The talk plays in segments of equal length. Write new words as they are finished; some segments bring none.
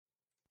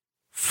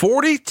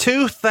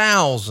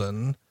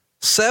$42,737.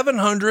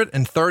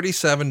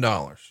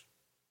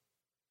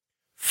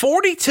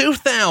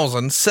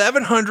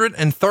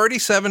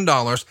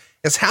 $42,737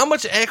 is how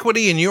much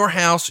equity in your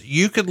house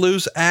you could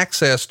lose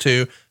access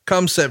to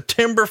come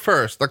September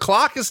 1st. The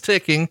clock is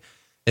ticking.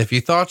 If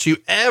you thought you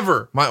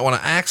ever might want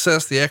to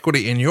access the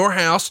equity in your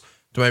house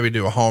to maybe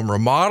do a home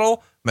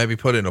remodel, maybe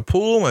put in a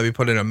pool, maybe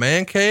put in a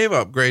man cave,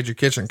 upgrade your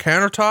kitchen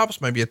countertops,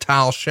 maybe a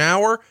tile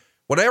shower,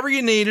 whatever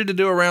you needed to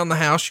do around the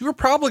house, you were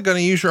probably going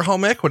to use your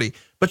home equity,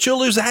 but you'll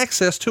lose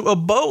access to a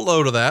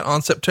boatload of that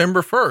on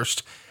September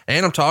 1st.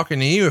 And I'm talking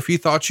to you, if you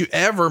thought you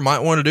ever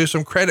might want to do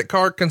some credit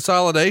card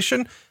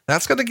consolidation,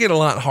 that's going to get a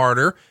lot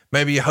harder.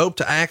 Maybe you hope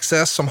to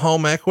access some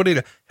home equity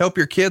to help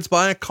your kids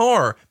buy a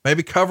car,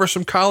 maybe cover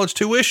some college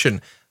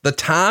tuition. The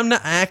time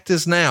to act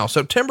is now.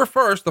 September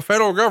 1st, the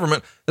federal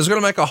government is going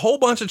to make a whole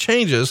bunch of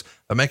changes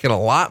that make it a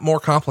lot more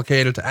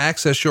complicated to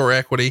access your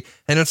equity,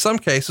 and in some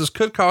cases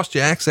could cost you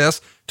access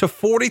to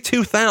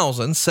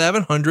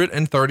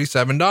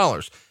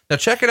 $42,737. Now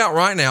check it out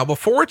right now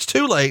before it's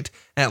too late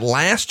at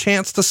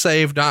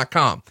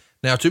lastchancetosave.com.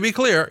 Now, to be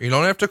clear, you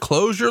don't have to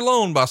close your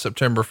loan by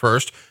September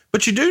 1st,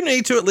 but you do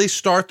need to at least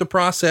start the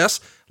process.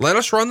 Let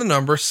us run the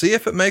numbers, see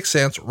if it makes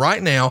sense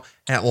right now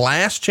at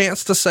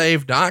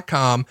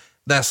lastchancetosave.com.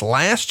 That's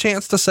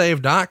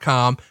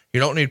lastchancetosave.com. You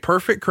don't need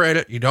perfect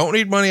credit. You don't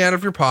need money out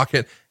of your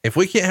pocket. If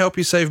we can't help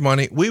you save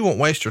money, we won't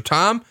waste your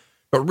time.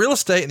 But real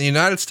estate in the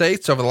United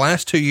States over the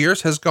last 2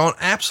 years has gone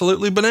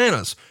absolutely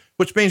bananas,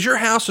 which means your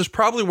house is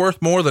probably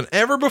worth more than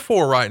ever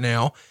before right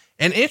now.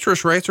 And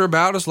interest rates are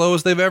about as low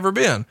as they've ever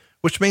been,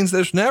 which means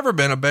there's never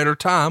been a better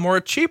time or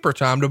a cheaper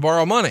time to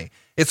borrow money.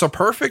 It's a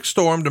perfect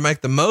storm to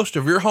make the most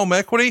of your home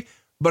equity,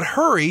 but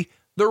hurry,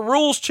 the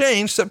rules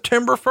change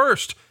September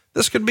 1st.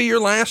 This could be your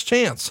last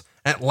chance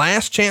at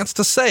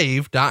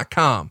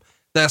lastchancetosave.com.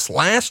 That's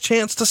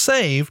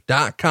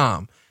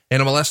lastchancetosave.com.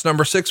 NMLS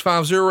number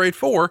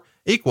 65084,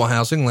 equal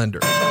housing lender.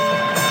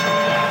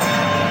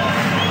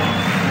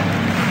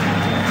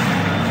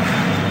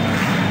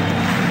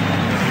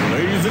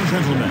 Ladies and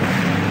gentlemen,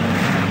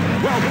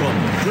 welcome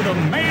to the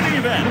main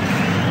event.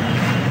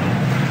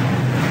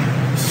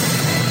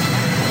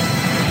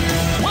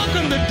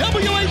 Welcome to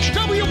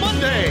WHW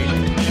Monday.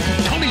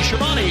 Tony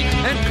Schiavone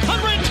and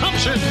Conrad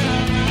Thompson.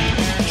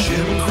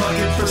 Jim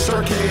Crockett First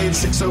Arcade,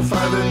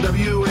 605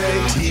 NWA.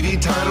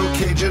 TV title,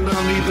 Cajun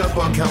Omni, the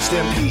Bunkhouse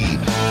Stampede.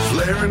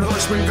 Flair and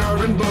Horseman,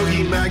 Garvin,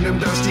 Bogey, Magnum,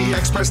 Dusty,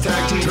 Express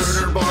Tag Team.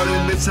 Turner,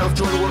 Bodden, Mid-South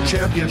Joint World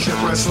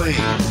Championship Wrestling.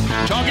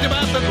 Talking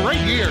about the great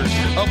years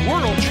of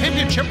World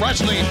Championship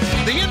Wrestling,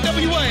 the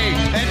NWA,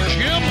 and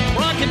Jim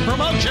Crockett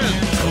Promotions.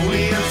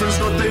 Tony and Friends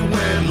North, they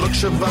win. Look,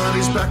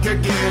 Shivani's back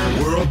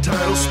again. World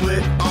title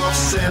split off,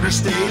 center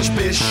stage,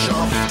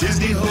 Bischoff.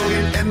 Disney,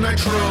 Hogan, and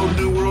Nitro.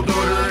 New World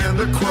Order and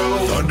The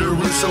Crow. Thunder,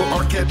 Russo,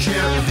 Arquette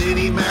Champ,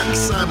 Vinnie, Matt,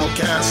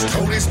 simulcast.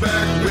 Tony's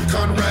back with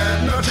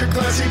Conrad, not your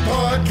classy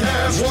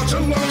podcast. Watch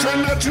along, try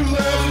not to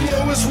laugh.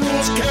 Lowest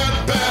rules,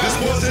 cat back. This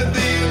wasn't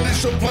the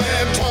initial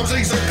plan. Tom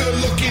Zigg's a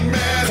good-looking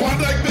man.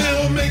 Klondike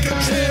Bill, make a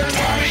chant.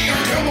 Tommy, you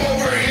come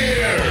over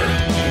here.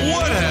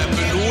 What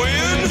happened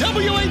when?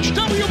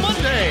 WHW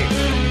Monday.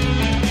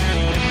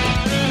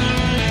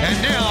 And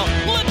now,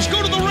 let's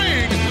go to the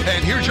ring.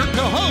 And here's your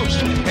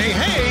co-host.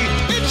 Hey,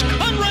 it's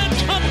Conrad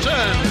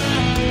Thompson.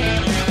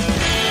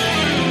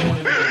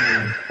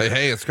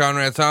 Hey, it's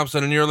Conrad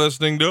Thompson, and you're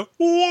listening to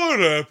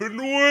What Happened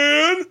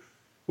When?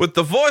 With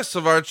the voice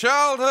of our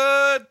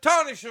childhood,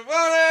 Tony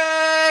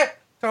Schiavone.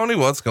 Tony,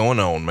 what's going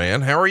on, man?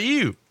 How are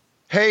you?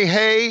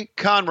 Hey,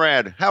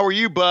 Conrad. How are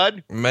you,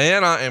 bud?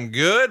 Man, I am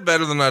good,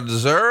 better than I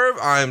deserve.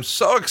 I am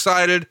so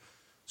excited.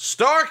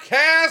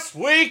 StarCast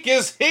Week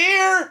is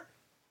here.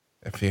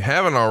 If you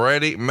haven't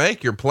already,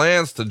 make your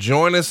plans to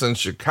join us in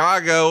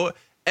Chicago.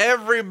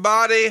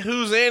 Everybody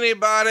who's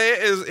anybody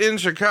is in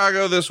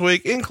Chicago this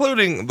week,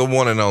 including the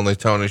one and only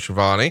Tony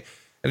Schiavone.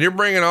 And you're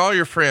bringing all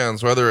your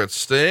friends, whether it's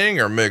Sting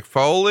or Mick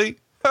Foley.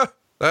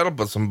 That'll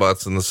put some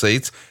butts in the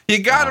seats.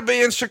 You got to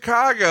be in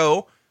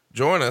Chicago.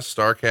 Join us,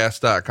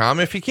 starcast.com.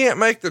 If you can't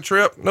make the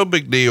trip, no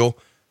big deal.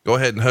 Go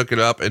ahead and hook it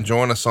up and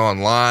join us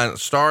online,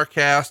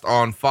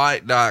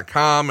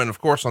 starcastonfight.com. And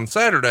of course, on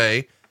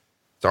Saturday,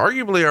 it's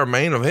arguably our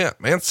main event.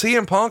 Man,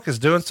 CM Punk is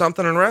doing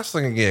something in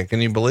wrestling again.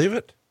 Can you believe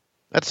it?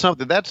 That's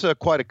something. That's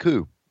quite a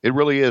coup. It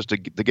really is to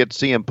get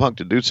CM Punk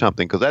to do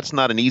something, because that's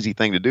not an easy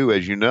thing to do,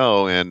 as you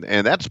know, and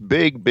that's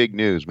big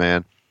news,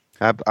 man.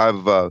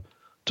 I've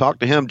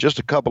talked to him just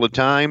a couple of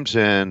times,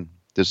 and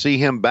to see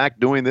him back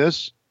doing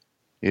this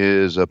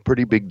is a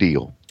pretty big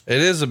deal.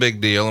 It is a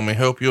big deal, and we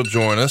hope you'll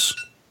join us.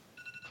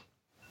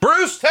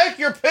 Bruce, take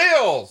your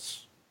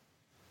pills!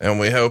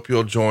 And we hope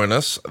you'll join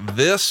us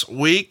this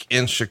week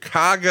in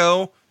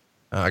Chicago.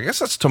 I guess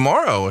that's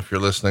tomorrow if you're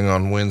listening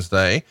on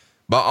Wednesday.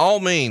 By all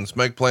means,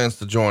 make plans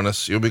to join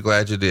us. You'll be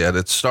glad you did.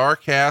 It's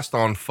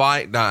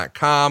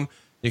starcastonfight.com.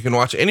 You can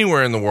watch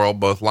anywhere in the world,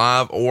 both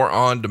live or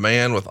on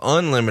demand, with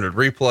unlimited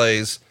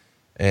replays.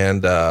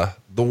 And the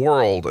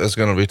world is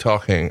going to be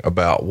talking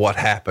about what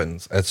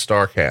happens at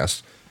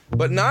StarCast.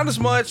 but not as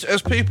much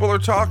as people are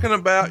talking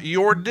about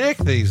your dick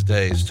these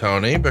days,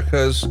 Tony,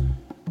 because,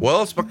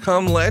 well, it's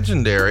become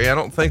legendary. I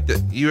don't think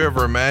that you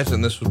ever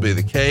imagined this would be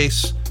the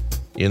case.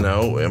 You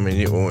know, I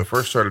mean, when we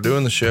first started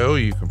doing the show,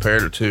 you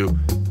compared it to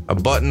a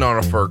button on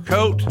a fur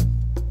coat.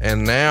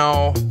 And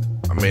now,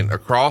 I mean,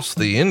 across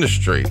the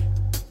industry,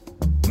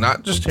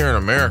 not just here in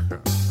America,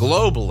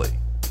 globally,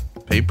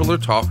 people are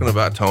talking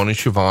about Tony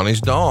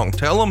Schiavone's dong.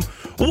 Tell them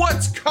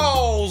what's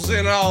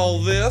causing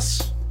all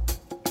this.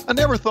 I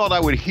never thought I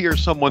would hear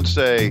someone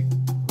say,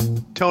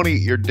 Tony,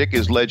 your dick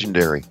is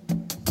legendary.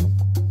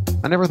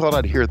 I never thought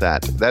I'd hear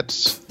that.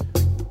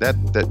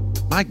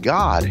 My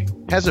God,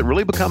 has it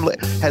really become,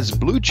 has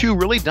Blue Chew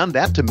really done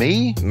that to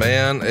me?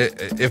 Man,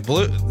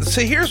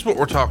 see, here's what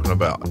we're talking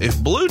about.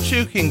 If Blue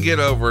Chew can get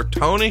over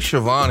Tony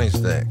Schiavone's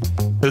dick,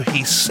 who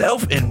he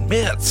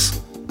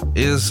self-admits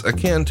is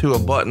akin to a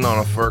button on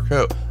a fur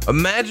coat,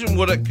 imagine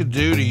what it could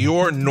do to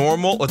your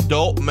normal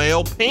adult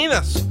male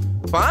penis.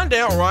 Find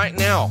out right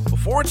now,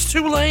 before it's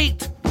too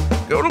late.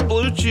 Go to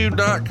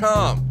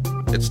BlueChew.com.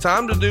 It's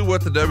time to do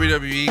what the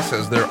WWE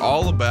says they're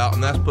all about,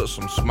 and that's put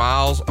some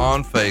smiles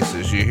on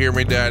faces. You hear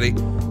me, Daddy?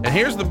 And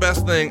here's the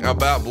best thing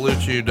about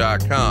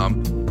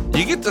BlueChew.com.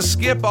 You get to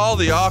skip all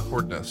the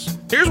awkwardness.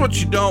 Here's what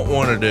you don't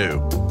want to do.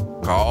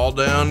 Call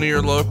down to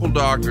your local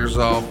doctor's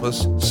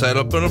office, set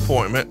up an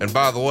appointment, and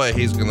by the way,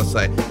 he's going to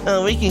say,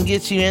 oh, we can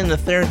get you in the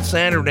third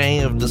Saturday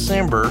of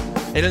December.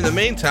 And in the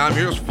meantime,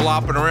 you're just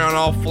flopping around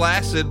all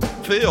flaccid.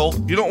 Phil,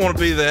 you don't want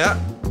to be that.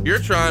 You're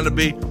trying to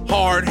be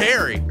hard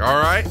hairy, all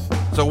right?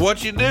 So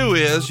what you do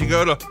is you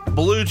go to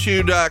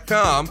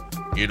BlueChew.com.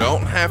 You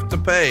don't have to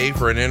pay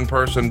for an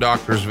in-person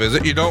doctor's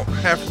visit. You don't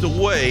have to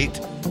wait.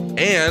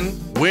 And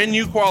when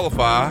you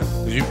qualify,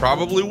 because you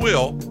probably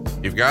will,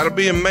 you've got to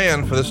be a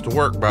man for this to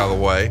work, by the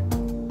way,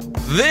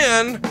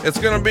 then it's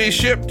going to be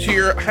shipped to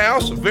your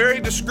house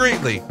very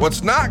discreetly.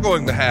 What's not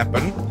going to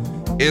happen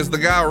is the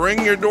guy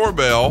ring your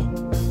doorbell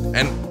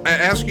and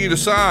ask you to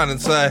sign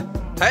and say,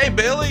 hey,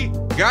 Billy,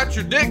 got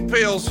your dick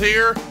pills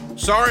here.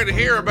 Sorry to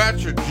hear about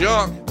your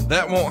junk.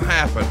 That won't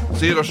happen.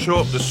 See, it'll show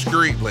up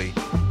discreetly.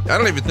 I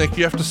don't even think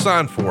you have to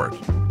sign for it.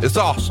 It's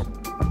awesome.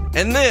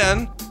 And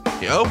then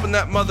you open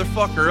that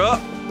motherfucker up,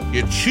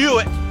 you chew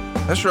it.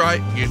 That's right,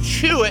 you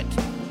chew it,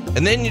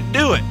 and then you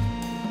do it.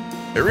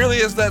 It really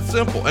is that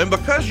simple. And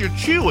because you're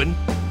chewing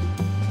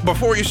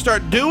before you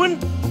start doing,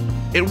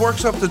 it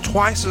works up to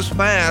twice as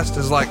fast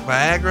as like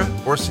Viagra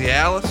or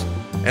Cialis.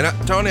 And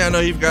Tony, I know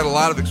you've got a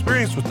lot of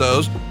experience with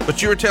those,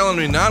 but you were telling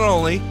me not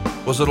only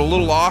was it a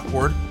little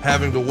awkward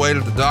having to wait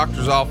at the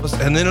doctor's office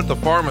and then at the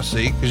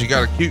pharmacy, because you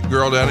got a cute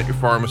girl down at your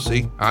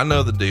pharmacy. I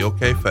know the deal,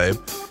 kayfabe.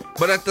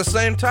 But at the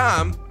same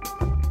time,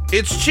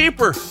 it's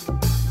cheaper.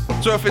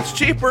 So if it's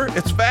cheaper,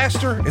 it's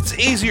faster, it's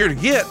easier to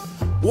get.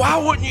 Why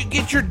wouldn't you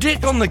get your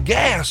dick on the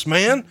gas,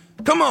 man?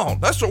 Come on,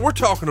 that's what we're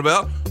talking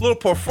about. A little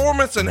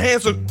performance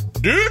enhancing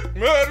dick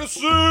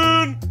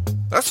medicine.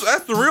 That's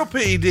the real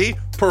PED.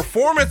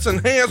 Performance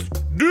enhanced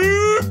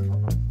dick.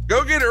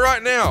 Go get it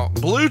right now.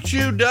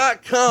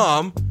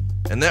 BlueChew.com.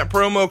 And that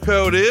promo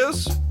code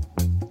is?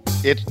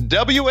 It's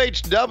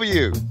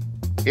WHW.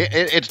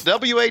 It's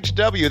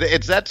WHW.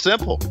 It's that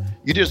simple.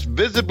 You just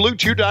visit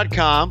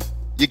BlueChew.com.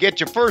 You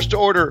get your first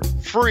order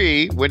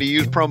free when you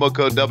use promo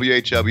code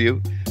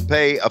WHW.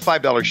 Pay a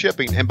 $5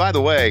 shipping. And by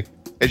the way,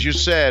 as you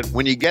said,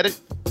 when you get it,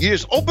 you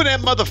just open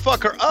that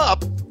motherfucker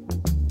up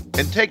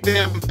and take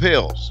them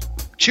pills.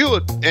 Chew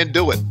it and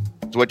do it.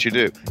 That's what you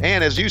do.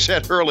 And as you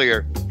said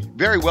earlier,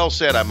 very well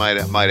said, I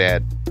might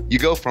add, you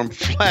go from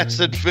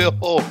flaccid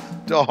Phil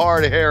to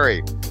hard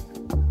Harry.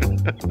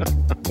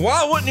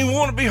 Why wouldn't you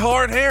want to be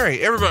hard Harry?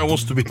 Everybody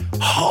wants to be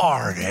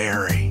hard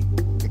Harry.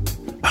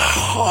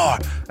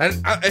 Hard. And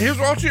here's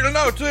what I want you to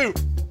know, too.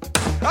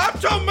 I'm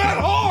talking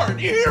about hard.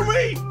 You hear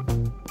me?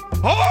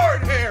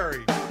 Hard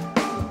Harry.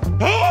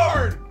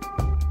 Hard.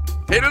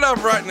 Hit it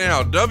up right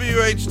now.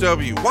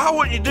 WHW. Why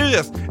wouldn't you do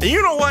this? And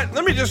you know what?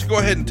 Let me just go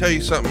ahead and tell you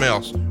something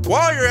else.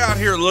 While you're out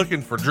here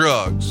looking for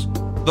drugs,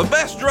 the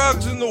best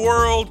drugs in the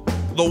world,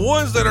 the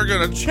ones that are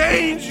going to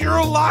change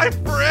your life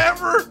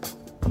forever,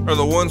 are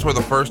the ones where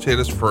the first hit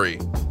is free.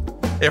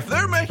 If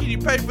they're making you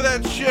pay for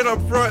that shit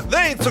up front, they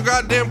ain't so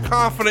goddamn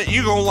confident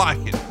you gonna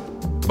like it.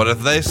 But if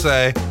they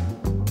say,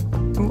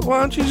 why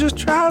don't you just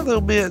try a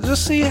little bit,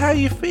 just see how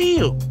you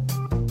feel,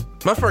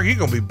 motherfucker, you're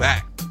gonna be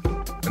back.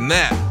 And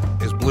that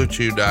is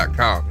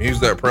BlueChew.com. Use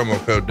that promo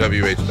code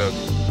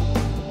WHW.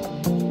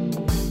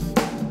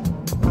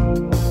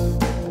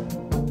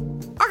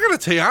 I gotta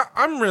tell you,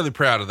 I'm really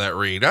proud of that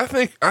read. I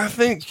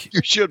think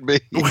you should be.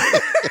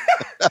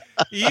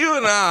 You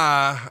and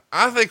I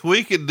think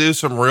we could do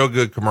some real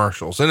good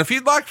commercials. And if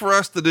you'd like for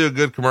us to do a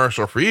good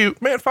commercial for you,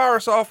 man, fire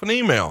us off an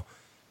email.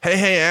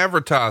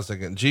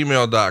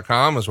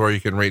 heyadvertising@gmail.com is where you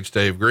can reach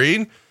Dave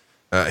Green.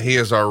 He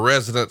is our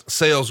resident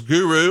sales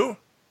guru.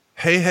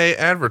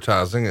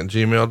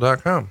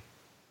 heyadvertising@gmail.com.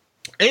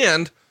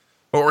 And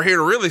what we're here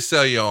to really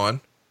sell you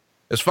on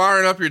is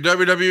firing up your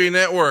WWE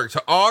network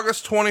to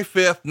August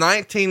 25th,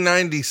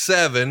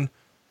 1997.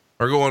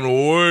 We're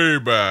going way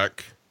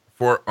back.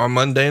 for a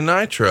Monday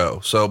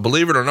Nitro. So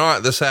believe it or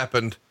not, this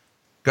happened,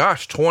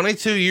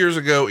 22 years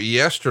ago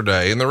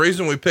yesterday. And the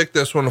reason we picked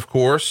this one, of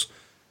course,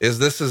 is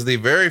this is the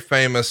very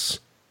famous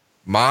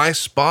My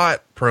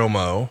Spot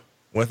promo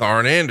with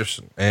Arn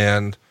Anderson,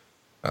 and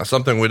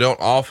something we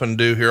don't often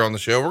do here on the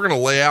show. We're going to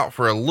lay out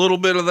for a little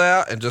bit of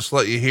that and just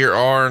let you hear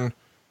Arn,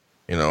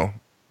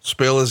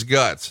 spill his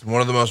guts. One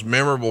of the most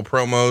memorable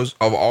promos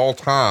of all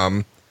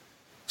time.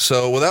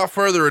 So without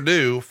further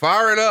ado,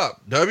 fire it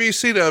up.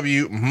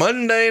 WCW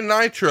Monday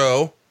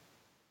Nitro.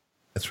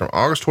 It's from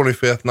August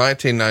 25th,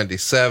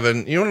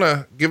 1997. You want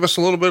to give us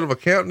a little bit of a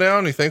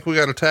countdown? You think we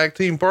got a tag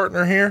team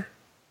partner here?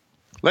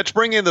 Let's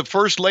bring in the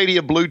first lady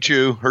of Blue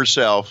Chew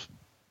herself,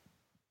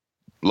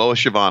 Lois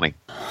Schiavone.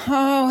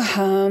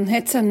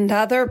 It's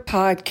another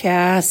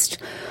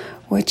podcast,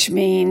 which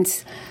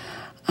means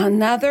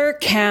another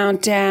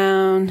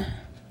countdown.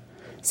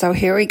 So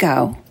here we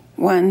go.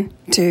 1,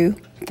 2,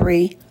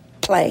 3,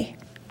 play.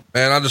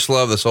 Man, I just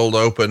love this old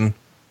open.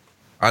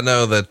 I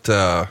know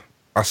that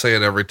I say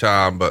it every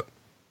time, but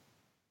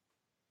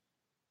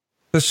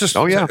it's just,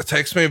 it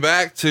takes me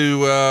back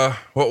to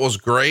what was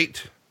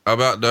great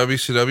about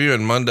WCW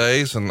and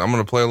Mondays. And I'm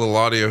going to play a little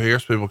audio here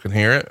so people can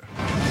hear it.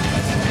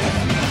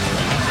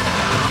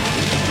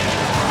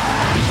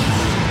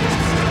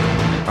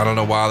 I don't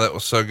know why that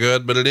was so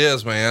good, but it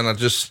is, man.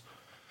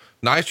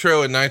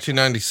 Nitro in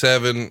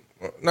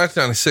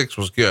 1996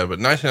 was good, but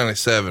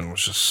 1997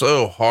 was just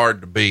so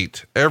hard to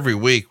beat. Every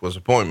week was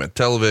appointment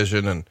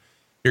television, and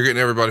you're getting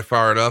everybody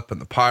fired up,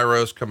 and the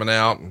pyros coming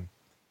out, and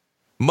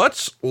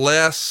much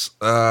less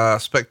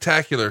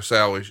spectacular,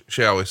 shall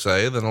we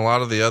say, than a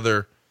lot of the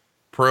other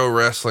pro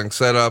wrestling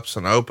setups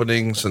and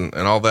openings and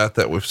all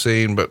that we've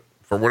seen. But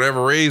for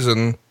whatever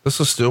reason, this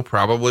is still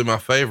probably my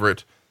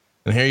favorite.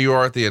 And here you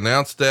are at the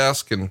announce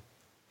desk, and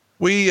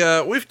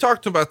we've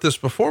talked about this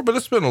before, but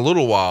it's been a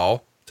little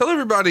while. Tell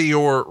everybody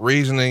your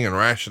reasoning and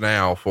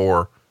rationale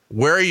for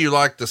where you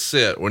like to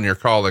sit when you're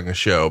calling a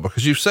show,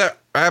 because you've sat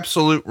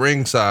absolute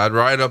ringside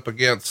right up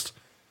against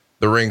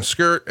the ring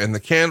skirt and the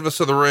canvas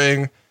of the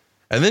ring.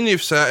 And then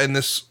you've sat in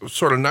this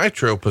sort of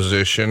Nitro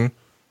position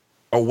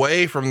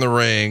away from the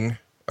ring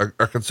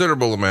a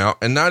considerable amount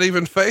and not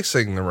even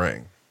facing the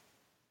ring.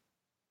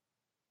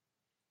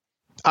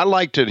 I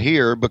liked it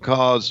here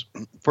because,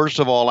 first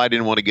of all, I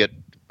didn't want to get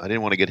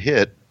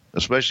hit,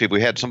 especially if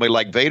we had somebody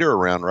like Vader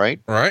around, right?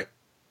 Right.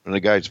 And the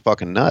guy's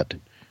fucking nut,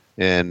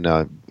 and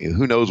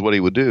who knows what he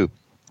would do.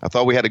 I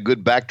thought we had a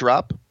good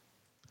backdrop.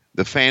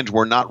 The fans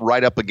were not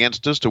right up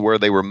against us to where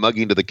they were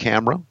mugging to the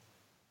camera,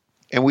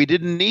 and we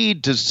didn't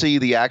need to see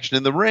the action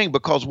in the ring,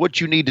 because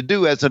what you need to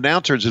do as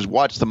announcers is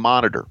watch the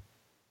monitor,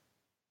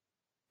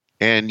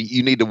 and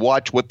you need to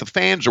watch what the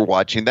fans are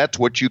watching. That's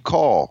what you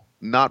call,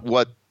 not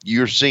what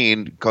you're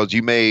seeing, because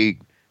you may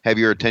have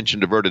your attention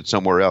diverted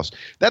somewhere else.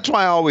 That's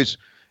why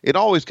it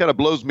always kind of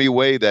blows me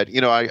away that,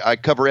 I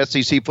cover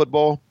SEC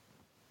football,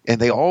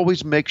 and they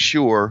always make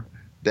sure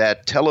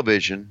that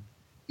television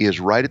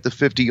is right at the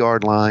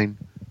 50-yard line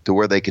to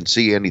where they can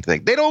see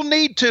anything. They don't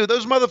need to.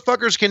 Those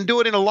motherfuckers can do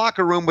it in a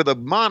locker room with a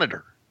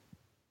monitor.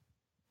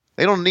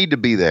 They don't need to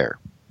be there.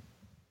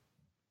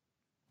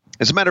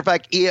 As a matter of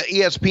fact,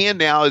 ESPN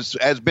now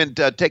has been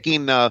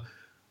taking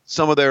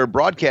some of their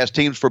broadcast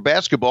teams for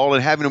basketball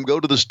and having them go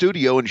to the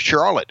studio in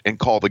Charlotte and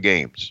call the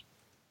games.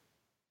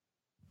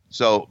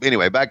 So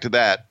anyway, back to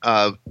that.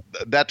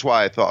 That's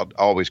why I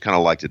always kind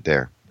of liked it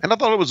there. And I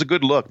thought it was a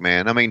good look,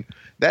 man. I mean,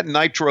 that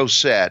Nitro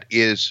set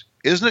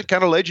isn't it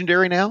kind of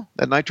legendary now,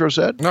 that Nitro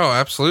set? No,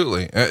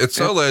 absolutely. It's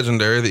so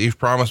legendary that you've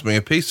promised me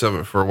a piece of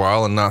it for a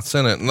while and not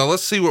sent it. Now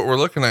let's see what we're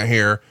looking at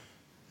here.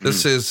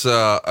 This is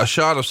a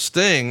shot of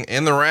Sting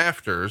in the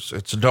rafters.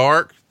 It's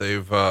dark.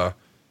 They've, I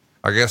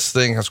guess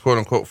Sting has quote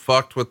unquote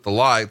fucked with the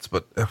lights,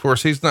 but of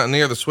course he's not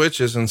near the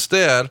switches.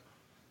 Instead,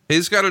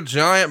 he's got a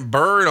giant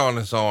bird on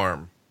his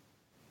arm.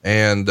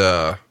 And,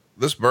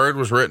 this bird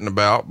was written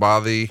about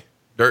by the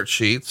dirt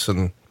sheets,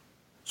 and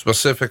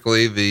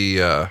specifically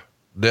the,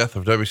 Death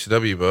of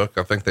WCW book.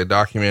 I think they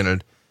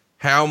documented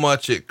how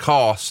much it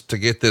cost to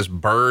get this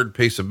bird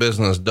piece of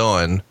business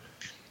done.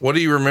 What do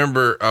you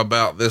remember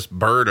about this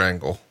bird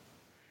angle?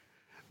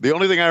 The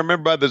only thing I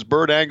remember about this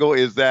bird angle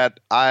is that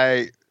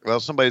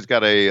somebody's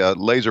got a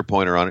laser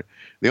pointer on it.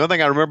 The only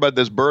thing I remember about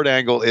this bird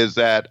angle is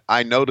that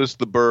I noticed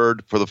the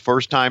bird for the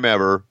first time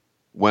ever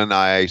when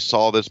I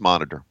saw this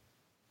monitor.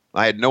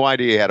 I had no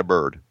idea he had a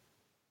bird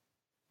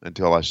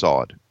until I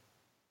saw it.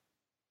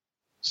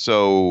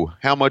 So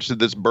how much did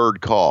this bird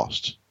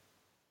cost?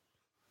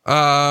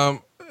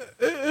 It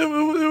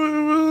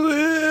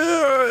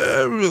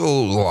was a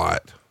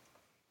lot.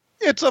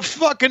 It's a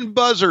fucking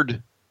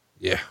buzzard.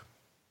 Yeah.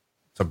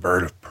 It's a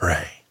bird of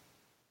prey.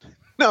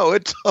 No,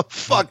 it's a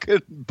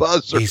fucking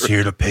buzzard. He's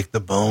here to pick the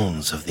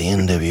bones of the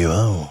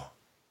NWO.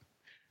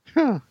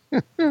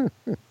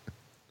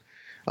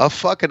 A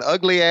fucking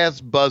ugly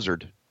ass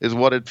buzzard is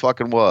what it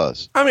fucking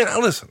was. I mean,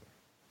 listen,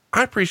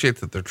 I appreciate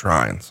that they're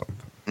trying something.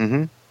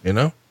 Mm-hmm. You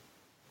know?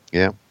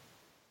 Yeah.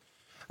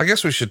 I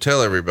guess we should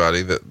tell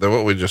everybody that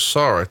what we just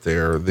saw right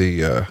there,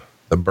 the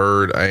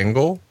bird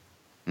angle,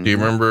 Do you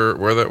remember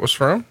where that was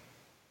from?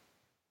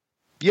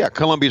 Yeah,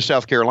 Columbia,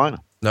 South Carolina.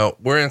 No,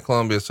 we're in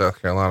Columbia,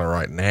 South Carolina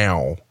right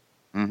now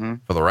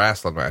for the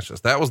wrestling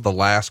matches. That was the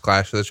last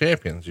Clash of the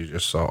Champions you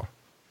just saw.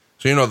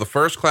 So, you know, the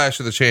first Clash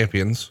of the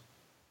Champions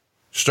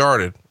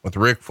started with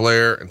Ric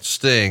Flair and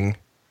Sting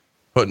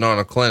putting on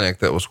a clinic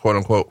that was quote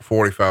unquote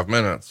 45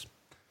 minutes.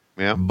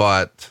 Yeah.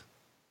 But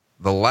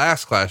the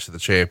last Clash of the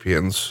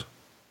Champions,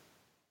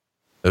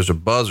 there's a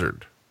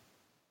buzzard.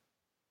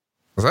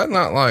 Is that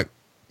not like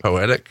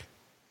poetic?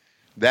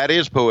 That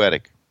is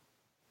poetic.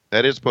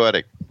 That is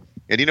poetic.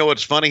 And you know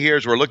what's funny here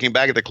is we're looking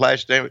back at the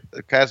Clash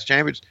of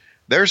Champions.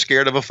 They're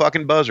scared of a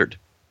fucking buzzard.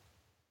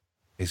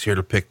 He's here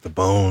to pick the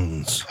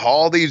bones.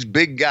 All these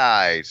big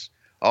guys,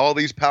 all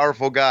these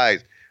powerful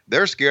guys,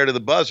 they're scared of the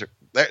buzzard.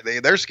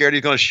 They're scared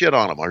he's going to shit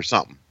on them or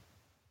something.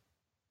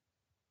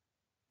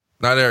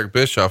 Not Eric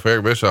Bischoff.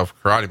 Eric Bischoff,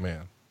 Karate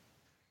Man.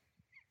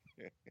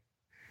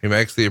 He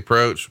makes the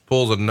approach,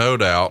 pulls a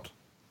note out.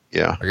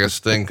 Yeah. I guess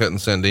Sting couldn't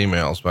send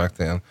emails back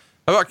then.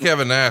 How about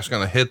Kevin Nash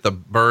going to hit the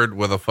bird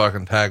with a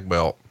fucking tag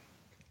belt?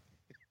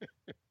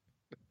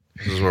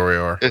 This is where we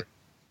are.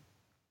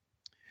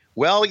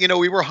 Well, you know,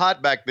 we were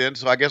hot back then,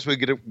 so I guess we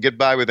could get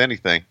by with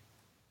anything.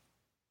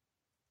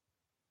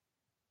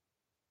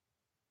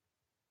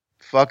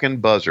 Fucking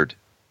buzzard.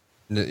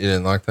 You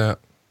didn't like that?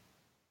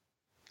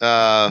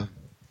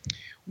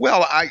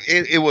 Well,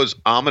 it was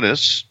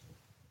ominous.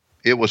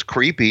 It was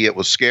creepy. It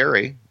was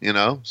scary, you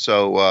know?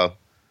 So,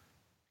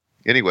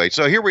 anyway,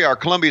 so here we are,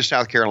 Columbia,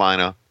 South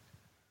Carolina.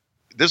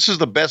 This is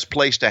the best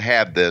place to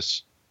have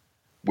this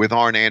with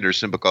Arn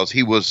Anderson because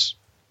he was,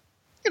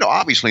 you know,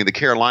 obviously in the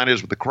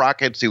Carolinas with the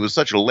Crockett's. He was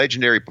such a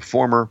legendary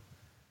performer.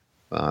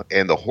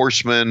 And the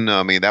Horsemen,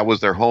 I mean, that was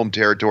their home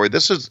territory.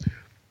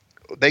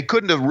 They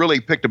couldn't have really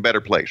picked a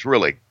better place,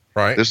 really.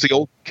 Right. This is the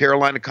old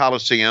Carolina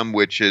Coliseum,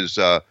 which is,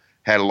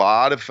 had a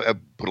lot of,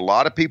 put a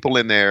lot of people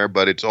in there,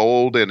 but it's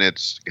old and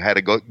it's had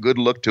a good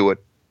look to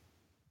it.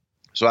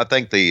 So I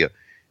think the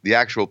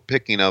actual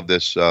picking of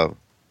this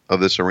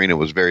arena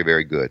was very,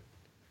 very good.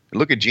 And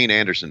look at Gene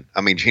Anderson.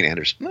 Gene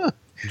Anderson.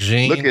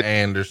 Gene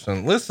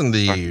Anderson. Listen to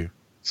you.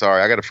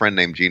 Sorry, I got a friend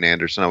named Gene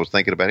Anderson. I was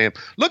thinking about him.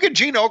 Look at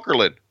Gene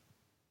Okerlund.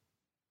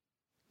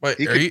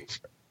 Wait,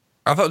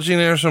 I thought Gene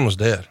Anderson was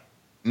dead.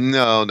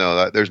 No,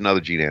 there's another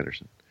Gene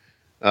Anderson.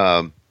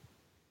 I'm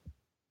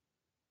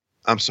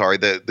sorry,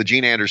 the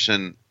Gene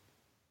Anderson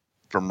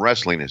from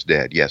wrestling is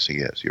dead. Yes, he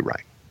is. You're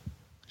right.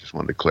 Just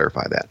wanted to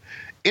clarify that.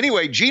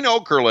 Anyway, Gene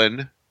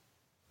Okerlund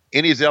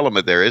in his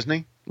element there, isn't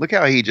he? Look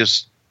how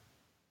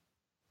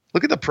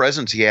look at the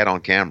presence he had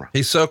on camera.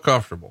 He's so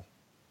comfortable.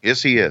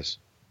 Yes, he is.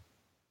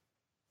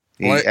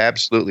 He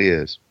absolutely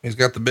is. He's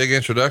got the big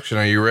introduction.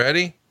 Are you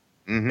ready?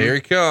 Mm-hmm. Here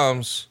he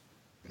comes.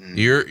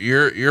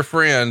 Your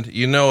friend,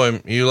 you know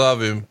him, you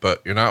love him,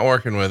 but you're not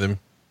working with him.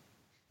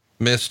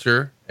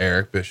 Mr.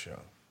 Eric Bischoff.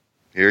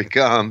 Here he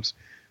comes.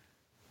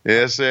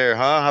 Yes, sir.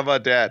 Huh? How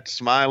about that?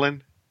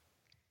 Smiling.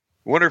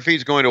 Wonder if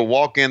he's going to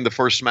walk in the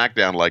first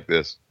SmackDown like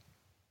this.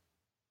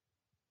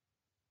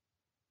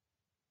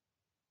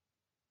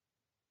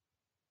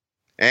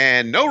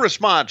 And no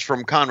response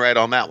from Conrad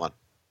on that one.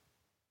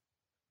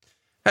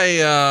 Hey,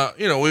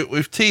 you know,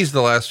 we've teased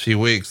the last few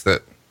weeks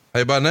that,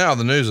 hey, by now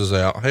the news is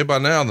out. I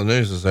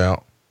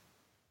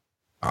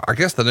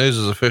guess the news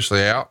is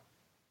officially out.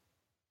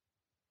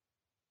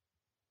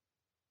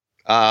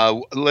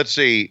 Let's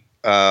see.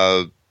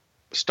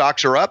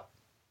 Stocks are up.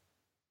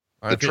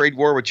 The trade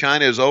war with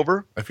China is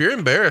over. If you're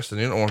embarrassed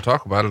and you don't want to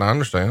talk about it, I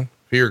understand.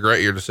 If you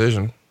regret your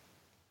decision.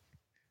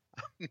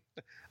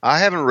 I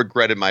haven't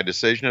regretted my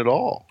decision at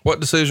all. What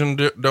decision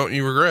don't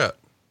you regret?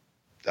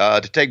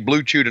 To take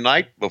Blue Chew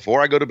tonight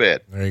before I go to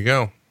bed. There you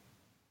go.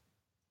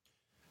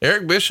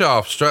 Eric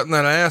Bischoff strutting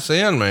that ass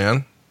in,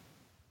 man.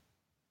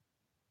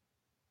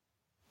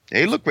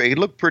 He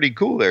looked pretty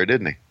cool there,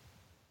 didn't he?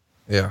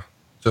 Yeah.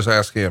 Just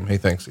ask him. He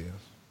thinks he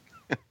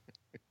is.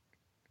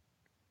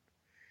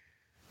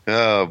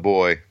 Oh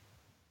boy.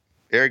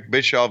 Eric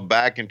Bischoff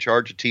back in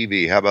charge of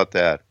TV. How about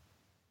that?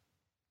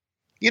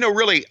 You know,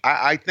 really,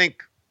 I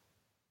think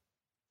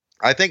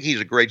he's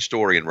a great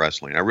story in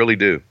wrestling. I really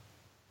do.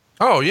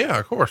 Oh yeah,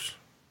 of course.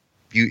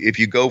 If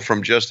you go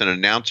from just an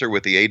announcer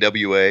with the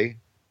AWA,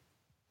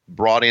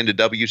 brought into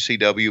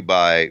WCW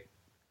by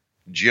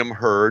Jim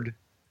Herd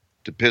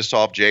to piss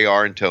off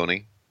JR and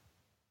Tony,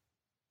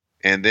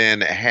 and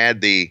then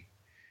had the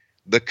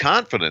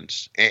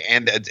confidence,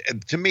 and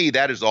to me,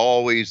 that is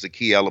always the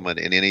key element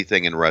in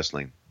anything in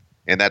wrestling,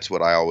 and that's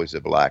what I always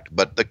have lacked.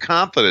 But the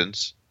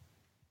confidence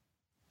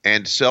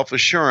and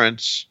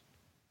self-assurance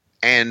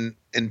and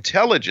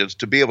intelligence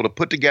to be able to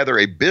put together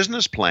a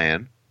business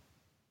plan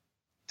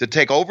to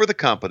take over the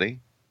company,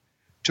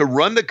 to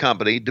run the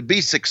company, to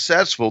be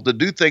successful, to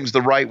do things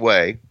the right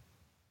way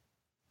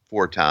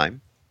for a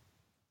time,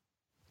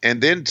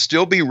 and then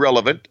still be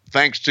relevant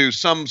thanks to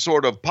some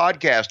sort of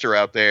podcaster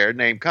out there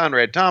named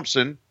Conrad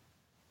Thompson,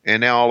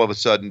 and now all of a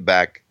sudden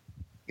back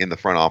in the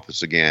front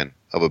office again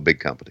of a big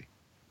company.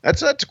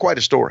 That's quite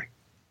a story.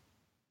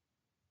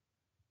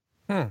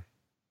 I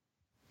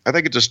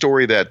think it's a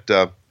story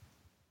that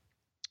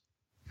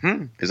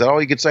Is that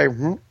all you could say?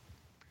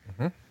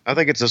 I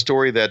think it's a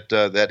story that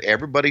that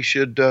everybody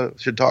should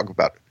talk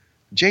about.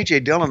 J.J.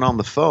 Dillon on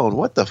the phone.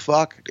 What the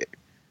fuck?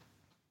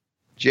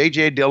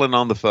 J.J. Dillon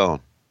on the phone.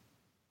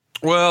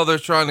 Well, they're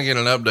trying to get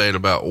an update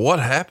about what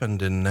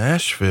happened in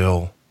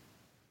Nashville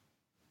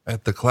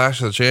at the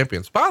Clash of the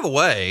Champions. By the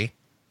way,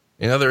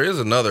 there is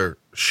another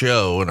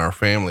show in our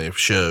family of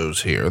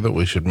shows here that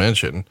we should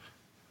mention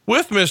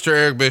with Mr.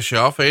 Eric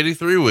Bischoff,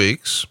 83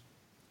 Weeks,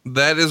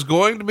 that is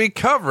going to be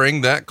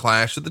covering that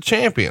Clash of the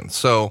Champions.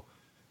 So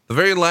the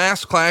very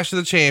last Clash of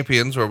the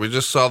Champions, where we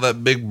just saw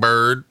that big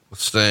bird with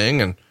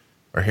Sting and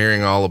are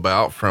hearing all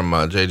about from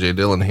J.J.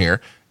 Dillon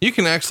here, you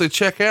can actually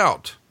check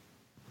out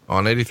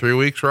on 83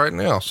 Weeks right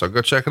now. So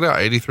go check it out,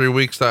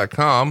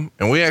 83weeks.com.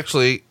 And we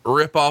actually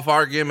rip off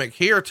our gimmick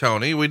here,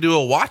 Tony. We do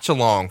a watch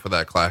along for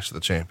that Clash of the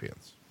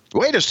Champions.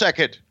 Wait a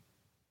second.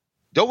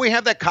 Don't we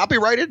have that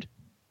copyrighted?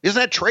 Isn't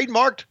that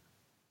trademarked?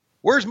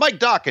 Where's Mike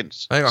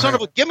Dawkins?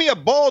 Give me a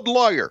bald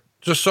lawyer.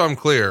 Just so I'm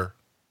clear,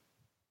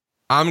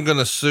 I'm going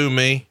to sue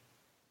me.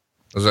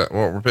 Is that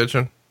what we're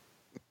pitching?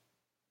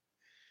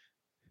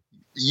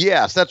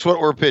 Yes, that's what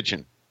we're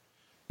pitching.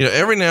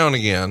 Every now and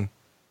again,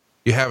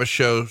 you have a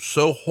show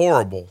so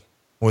horrible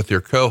with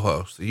your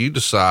co-host that you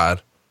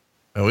decide,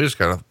 and we just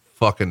got to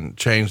fucking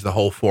change the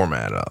whole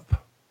format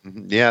up.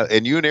 Yeah.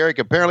 And you and Eric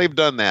apparently have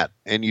done that,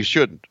 and you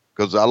shouldn't,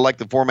 because I like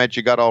the format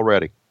you got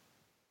already.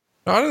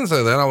 No, I didn't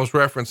say that. I was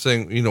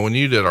referencing, when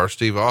you did our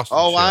Steve Austin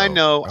show. I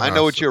know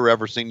what you're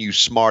referencing, you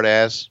smart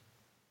ass.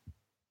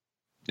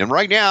 And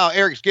right now,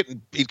 Eric's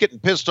getting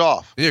pissed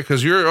off. Yeah.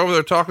 Cause you're over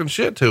there talking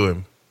shit to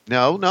him.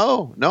 No.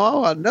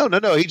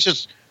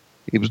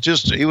 He was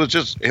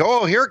just,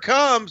 oh, here it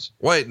comes.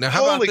 Wait, now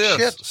how Holy about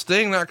this? Shit.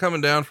 Sting not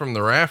coming down from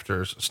the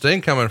rafters,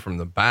 Sting coming from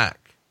the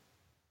back.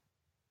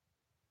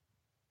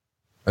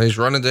 And he's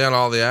running down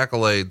all the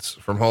accolades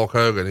from Hulk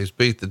Hogan. He's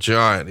beat the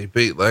Giant. He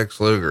beat Lex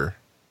Luger.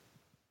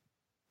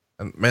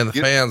 And man, the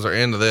fans are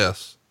into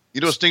this.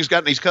 You know what Sting's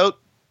got in his coat?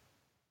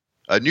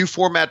 A new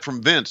format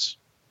from Vince.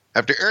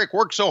 After Eric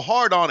worked so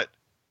hard on it.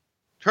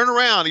 Turn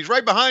around. He's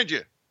right behind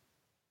you.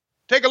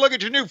 Take a look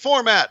at your new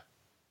format.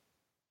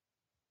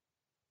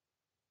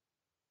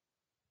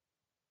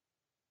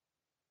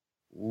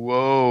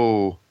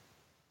 Whoa.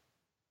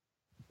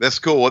 That's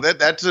cool. Well,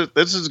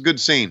 this is a good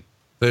scene.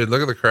 Dude,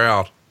 look at the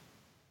crowd.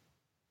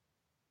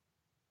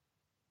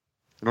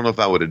 I don't know if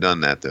I would have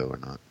done that though or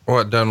not.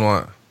 What, done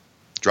what?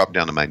 Drop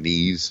down to my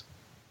knees.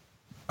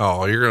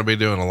 Oh, you're going to be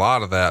doing a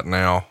lot of that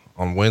now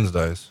on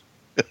Wednesdays.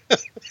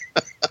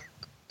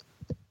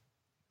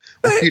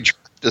 What are you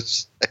trying to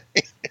say?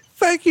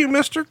 Thank you,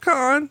 Mr.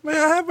 Khan. May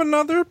I have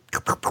another?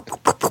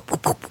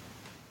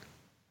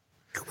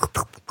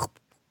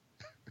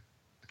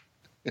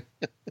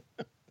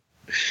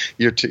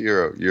 You're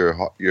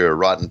a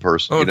rotten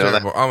person. You know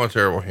that? I'm a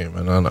terrible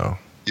human. I know.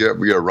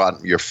 You're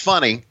rotten. You're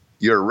funny.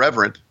 You're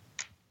irreverent.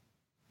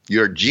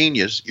 You're a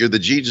genius. You're the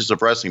Jesus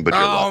of wrestling, but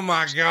you're oh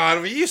my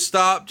God. Will you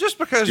stop? Just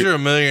because you're a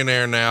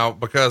millionaire now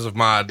because of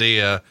my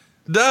idea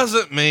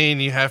doesn't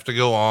mean you have to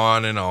go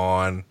on and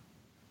on.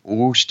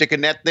 Ooh,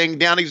 sticking that thing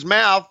down his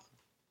mouth.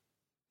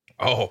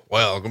 Oh,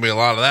 well, there's gonna be a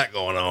lot of that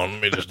going on.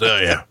 Let me just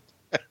tell you.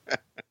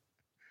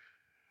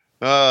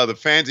 The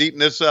fans eating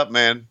this up,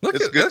 man. Look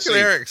at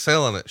Eric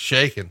selling it,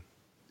 shaking.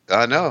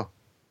 I know.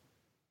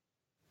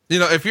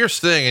 If you're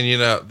Sting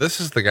and this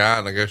is the guy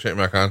I negotiate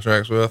my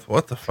contracts with,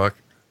 what the fuck?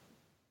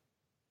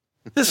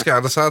 This guy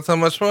decides how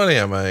much money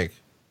I make.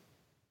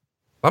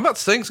 How about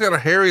Sting's got a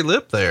hairy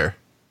lip there?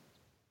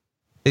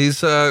 He's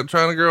trying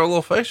to grow a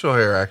little facial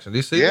hair action. Do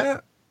you see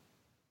that?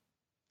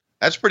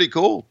 That's pretty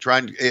cool.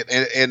 And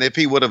if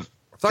he would have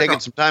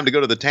taken some time to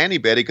go to the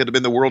tanning bed, he could have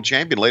been the world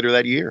champion later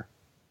that year.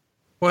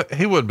 Well,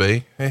 he would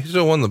be. He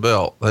still won the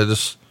belt. They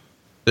just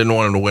didn't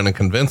want him to win in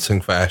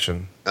convincing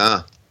fashion.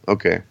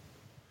 Okay.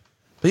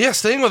 But yeah,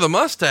 Sting with a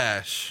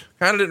mustache.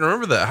 Kind of didn't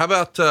remember that. How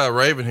about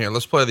Raven here?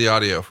 Let's play the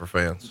audio for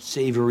fans.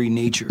 Savory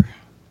nature.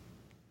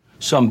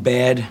 Some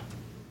bad,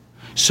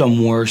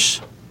 some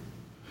worse,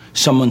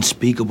 some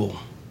unspeakable.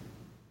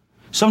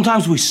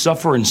 Sometimes we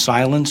suffer in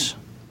silence.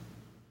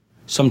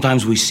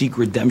 Sometimes we seek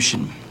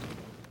redemption.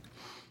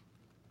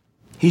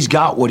 He's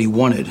got what he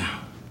wanted.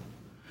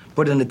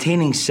 But in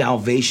attaining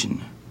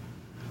salvation,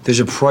 there's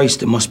a price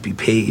that must be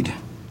paid.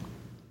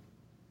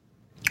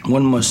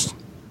 One must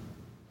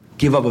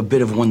give up a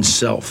bit of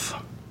oneself.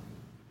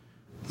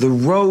 The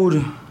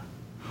road,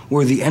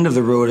 or the end of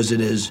the road as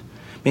it is,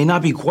 may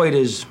not be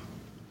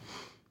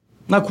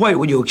not quite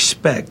what you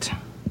expect.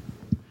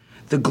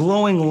 The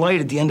glowing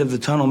light at the end of the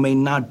tunnel may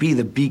not be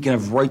the beacon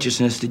of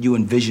righteousness that you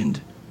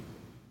envisioned.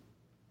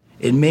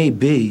 It may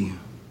be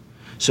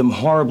some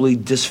horribly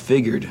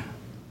disfigured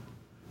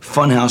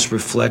funhouse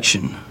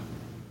reflection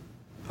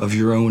of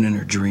your own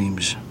inner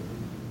dreams.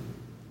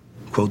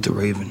 Quote the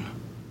Raven,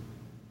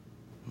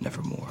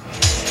 nevermore.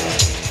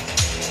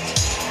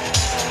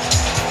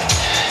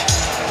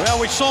 Well,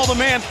 we saw the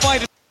man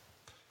fight.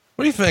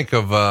 What do you think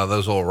of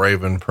those old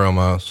Raven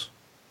promos?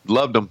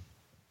 Loved them.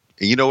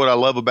 And you know what I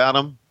love about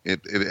them?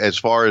 As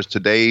far as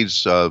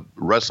today's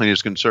wrestling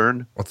is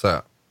concerned? What's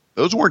that?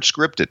 Those weren't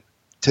scripted.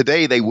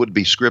 Today they would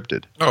be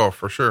scripted. Oh,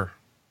 for sure.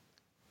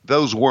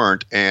 Those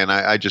weren't. And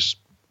I just,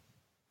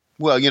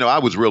 well, I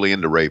was really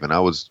into Raven. I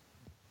was,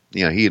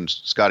 he and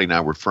Scotty and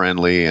I were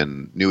friendly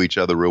and knew each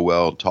other real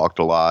well, talked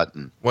a lot.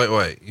 And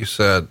Wait, you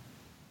said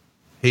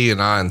he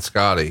and I and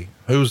Scotty.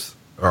 Who's,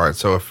 all right,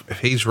 so if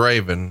he's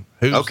Raven,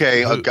 who's...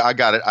 Okay, I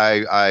got it.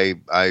 I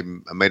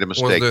made a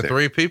mistake. Was there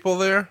 3 people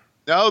there?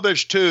 No,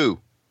 there's 2.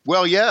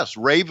 Well, yes,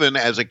 Raven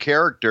as a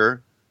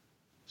character,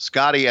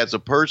 Scotty as a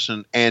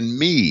person, and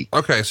me.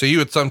 Okay, so you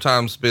would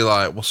sometimes be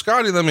like, well,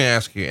 Scotty, let me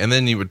ask you. And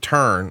then you would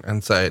turn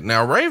and say,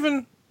 now,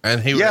 Raven,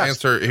 and he would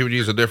answer, he would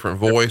use a different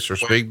voice or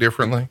speak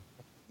differently.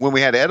 When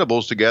we had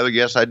edibles together,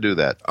 yes, I'd do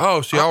that.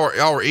 Oh, so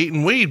y'all were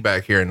eating weed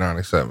back here in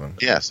 97.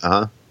 Yes,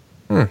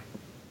 Here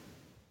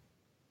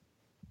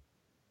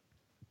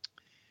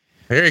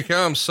he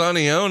comes,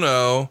 Sonny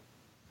Ono,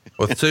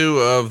 with 2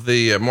 of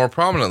the more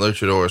prominent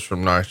luchadors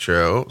from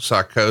Nitro,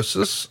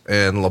 Psychosis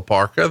and La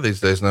Parca,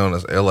 these days known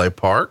as LA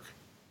Park.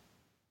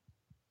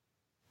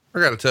 I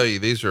got to tell you,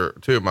 these are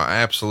 2 of my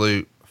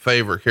absolute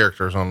favorite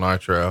characters on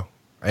Nitro.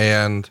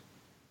 And,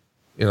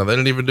 they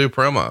didn't even do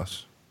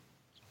promos.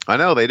 I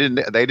know they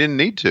didn't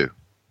need to.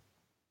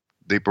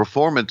 The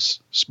performance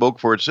spoke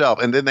for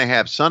itself. And then they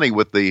have Sonny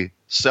with the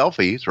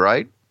selfies,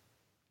 right?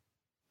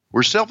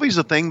 Were selfies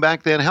a thing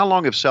back then? How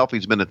long have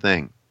selfies been a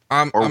thing?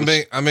 I'm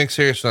being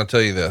serious when I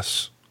tell you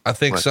this. I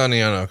think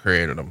Sonny Ono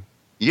created them.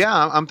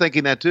 Yeah, I'm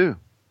thinking that too.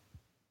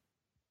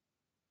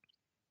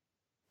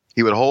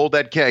 He would hold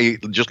that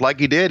just like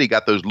he did. He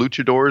got those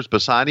luchadors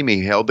beside him.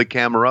 He held the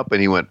camera up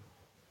and he went,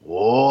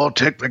 "Oh,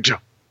 take picture.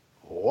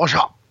 What's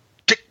up?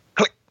 Tick,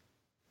 click."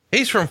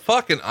 He's from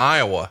fucking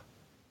Iowa.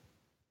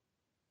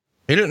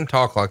 He didn't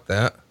talk like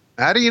that.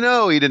 How do you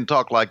know he didn't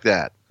talk like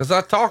that? Because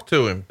I talked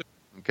to him.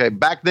 Okay,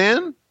 back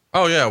then?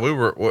 Oh yeah,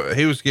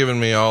 he was giving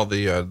me all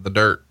the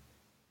dirt.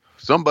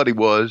 Somebody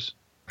was.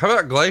 How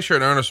about Glacier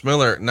and Ernest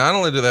Miller? Not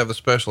only do they have the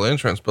special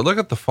entrance, but look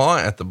at the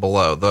font at the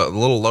below, the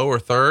little lower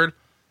third.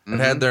 It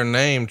had their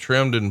name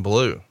trimmed in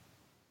blue.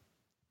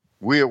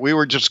 We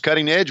were just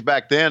cutting edge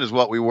back then is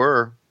what we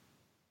were.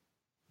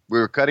 We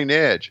were cutting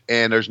edge,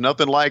 and there's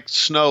nothing like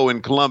snow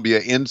in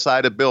Columbia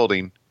inside a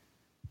building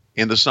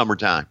in the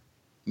summertime.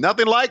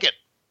 Nothing like it.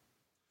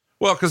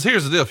 Well, cause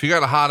here's the deal. If you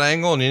got a hot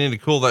angle and you need to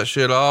cool that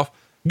shit off,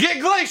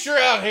 get Glacier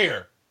out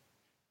here.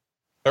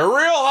 They're real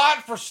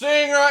hot for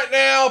Sting right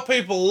now.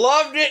 People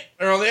loved it.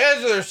 They're on the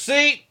edge of their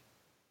seat.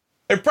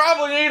 They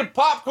probably need a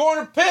popcorn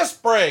and piss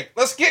break.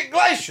 Let's get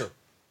Glacier.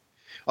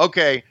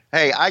 Okay.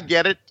 Hey, I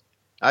get it.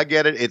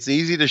 It's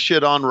easy to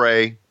shit on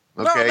Ray.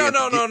 Okay. No.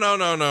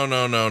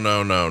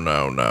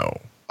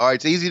 All right.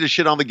 It's easy to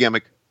shit on the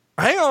gimmick.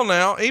 Hang on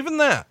now. Even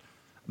that.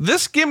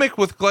 This gimmick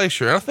with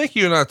Glacier, and I think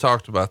you and I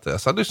talked about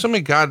this. I do so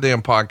many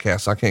goddamn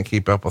podcasts, I can't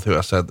keep up with who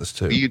I said this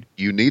to.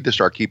 You need to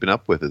start keeping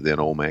up with it then,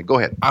 old man. Go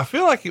ahead. I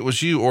feel like it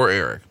was you or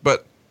Eric,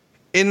 but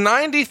in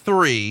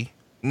 93,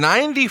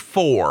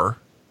 94,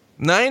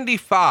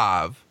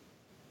 95,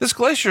 this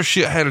Glacier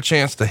shit had a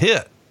chance to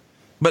hit.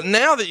 But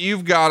now that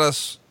you've got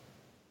us,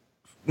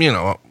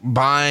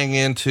 buying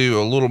into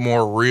a little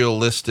more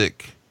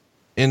realistic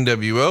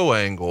NWO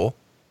angle,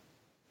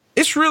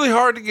 it's really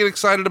hard to get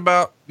excited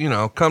about,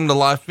 come to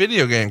life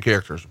video game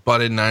characters.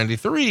 But in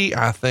 93,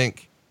 I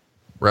think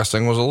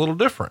wrestling was a little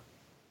different.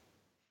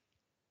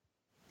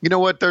 You know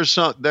what?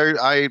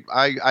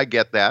 I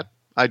get that.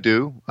 I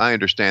do. I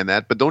understand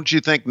that. But don't you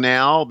think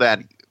now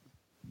that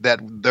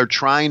they're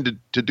trying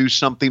to do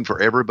something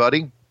for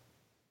everybody,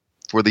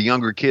 for the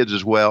younger kids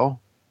as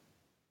well,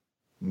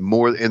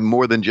 more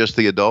than just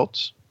the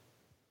adults?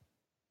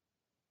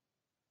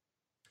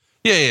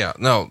 Yeah.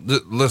 No,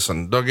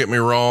 listen, don't get me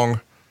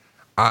wrong.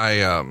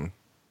 I'm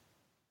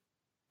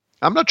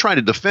not trying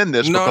to defend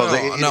this because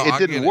it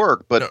didn't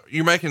work, but no,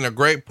 you're making a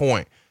great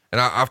point.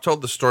 And I've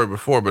told this story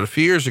before, but a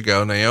few years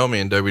ago, Naomi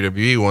in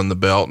WWE won the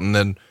belt. And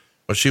then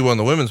when she won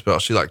the women's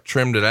belt, she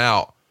trimmed it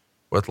out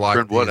with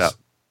trimmed what out?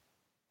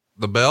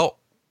 The belt.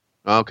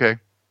 Okay.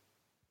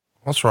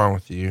 What's wrong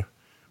with you?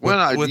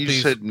 You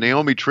said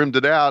Naomi trimmed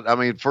it out. I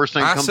mean, first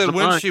thing comes to mind.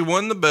 I said when she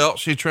won the belt,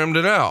 she trimmed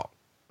it out.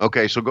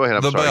 Okay, so go ahead.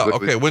 I'm sorry. Belt.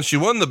 Okay, when she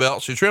won the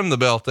belt, she trimmed the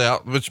belt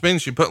out, which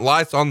means she put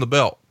lights on the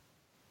belt.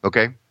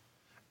 Okay.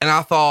 And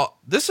I thought,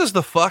 this is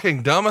the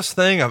fucking dumbest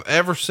thing I've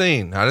ever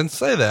seen. I didn't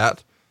say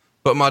that,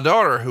 but my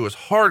daughter, who was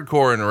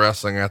hardcore into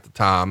wrestling at the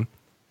time,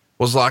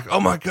 was like, "Oh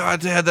my God,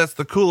 Dad, that's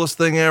the coolest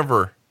thing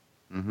ever."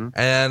 Mm-hmm.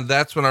 And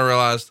that's when I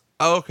realized,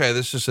 okay,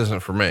 this just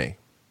isn't for me.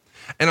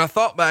 And I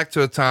thought back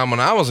to a time when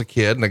I was a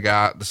kid and a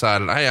guy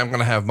decided, hey, I'm going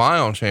to have my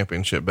own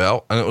championship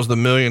belt. And it was the $1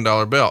 million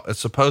belt. It's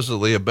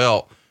supposedly a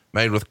belt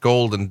made with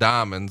gold and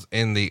diamonds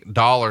in the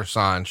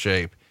 $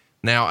 shape.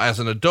 Now, as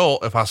an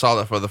adult, if I saw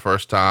that for the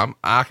first time,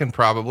 I can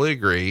probably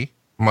agree,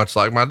 much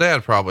like my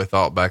dad probably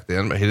thought back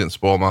then, but he didn't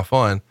spoil my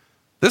fun.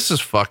 This is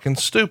fucking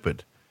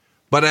stupid.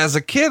 But as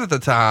a kid at the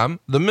time,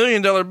 the $1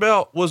 million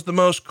belt was the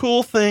most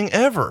cool thing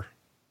ever.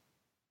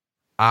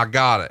 I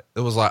got it.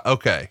 It was like,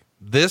 okay,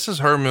 this is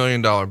her $1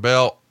 million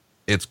belt.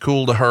 It's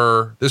cool to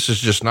her. This is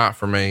just not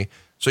for me.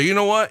 So you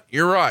know what?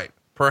 You're right.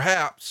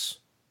 Perhaps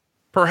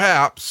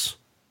perhaps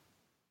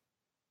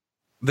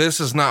this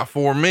is not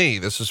for me.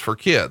 This is for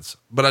kids,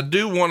 but I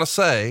do want to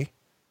say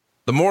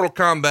the Mortal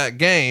Kombat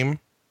game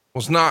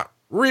was not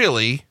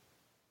really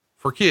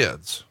for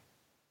kids.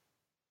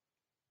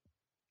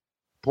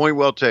 Point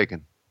well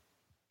taken.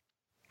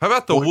 How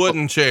about the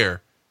wooden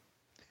chair?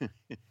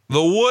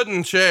 The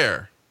wooden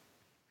chair.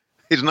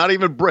 It's not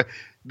even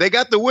they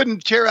got the wooden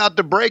chair out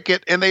to break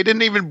it, and they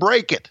didn't even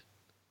break it.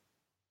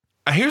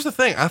 Here's the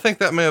thing. I think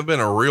that may have been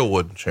a real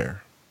wooden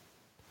chair.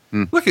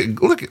 Look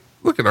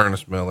at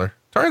Ernest Miller.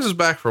 Turns his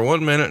back for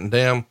 1 minute and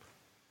damn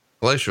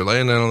Glacier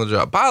laying down on the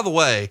job. By the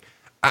way,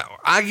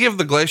 I give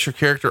the Glacier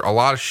character a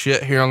lot of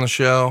shit here on the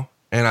show.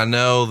 And I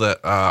know that,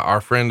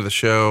 our friend of the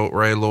show,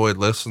 Ray Lloyd,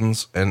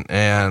 listens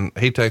and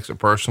he takes it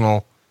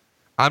personal.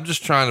 I'm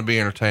just trying to be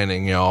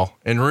entertaining, y'all.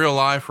 In real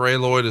life, Ray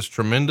Lloyd is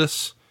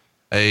tremendous,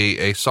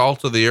 a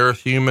salt of the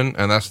earth human.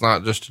 And that's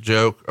not just a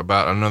joke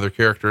about another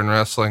character in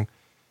wrestling.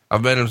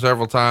 I've met him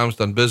several times,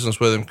 done business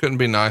with him. Couldn't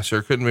be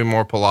nicer. Couldn't be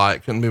more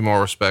polite. Couldn't be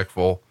more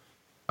respectful.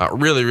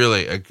 Really,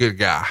 really a good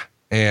guy.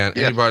 And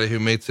anybody who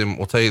meets him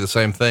will tell you the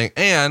same thing.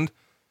 And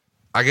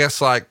I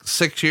guess like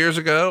 6 years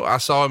ago, I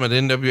saw him at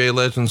NWA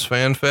Legends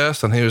Fan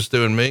Fest and he was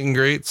doing meet and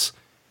greets.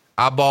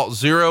 I bought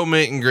 0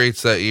 meet and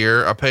greets that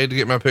year. I paid to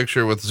get my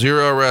picture with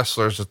 0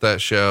 wrestlers at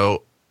that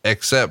show,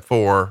 except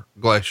for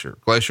Glacier.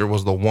 Glacier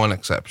was the one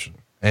exception.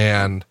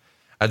 And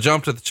I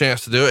jumped at the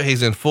chance to do it.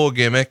 He's in full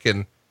gimmick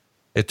and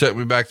it took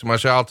me back to my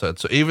childhood.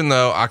 So even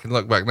though I can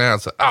look back now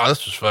and say, oh,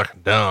 this was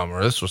fucking dumb,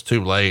 or this was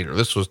too late, or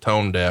this was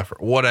tone deaf, or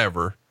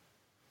whatever,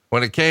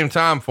 when it came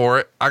time for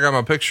it, I got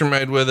my picture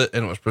made with it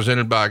and it was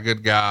presented by a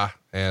good guy.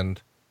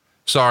 And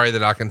sorry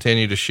that I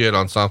continue to shit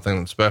on something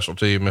that's special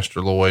to you,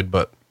 Mr. Lloyd,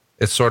 but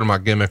it's sort of my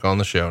gimmick on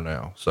the show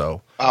now.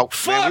 So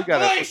fuck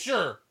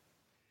Glacier.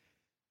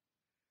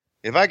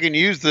 If I can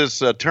use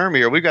this term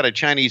here, we've got a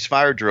Chinese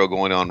fire drill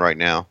going on right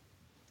now.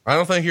 I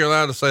don't think you're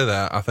allowed to say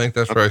that. I think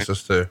that's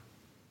racist too.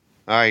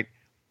 All right.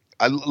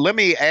 Let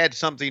me add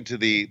something to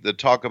the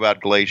talk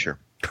about Glacier.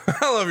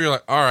 I love you're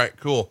like, all right,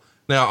 cool.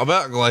 Now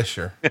about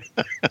Glacier.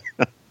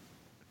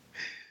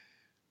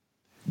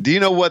 Do you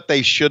know what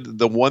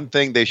the one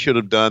thing they should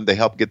have done to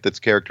help get this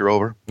character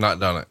over? Not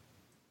done it.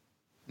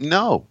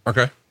 No.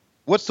 Okay.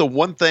 What's the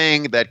one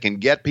thing that can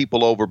get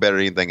people over better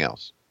than anything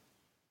else?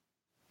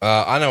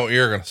 I know what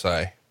you're going to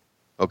say.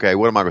 Okay.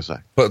 What am I going to say?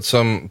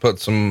 Put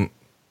some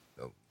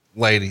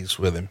ladies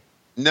with him.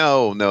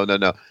 No.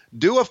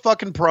 Do a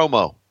fucking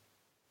promo.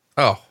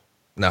 Oh,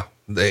 no,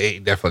 they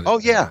definitely. Oh,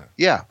 yeah.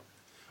 Yeah.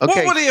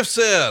 Okay. What would he have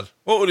said?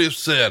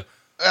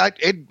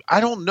 I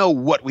don't know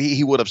what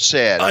he would have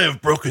said. I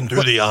have broken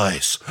through the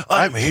ice.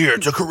 I'm here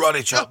to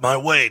karate chop my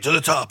way to the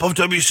top of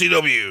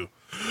WCW.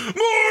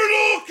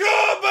 Mortal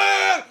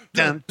Kombat!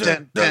 Dun,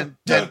 dun, dun,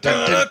 dun,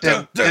 dun,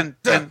 dun, dun,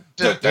 dun,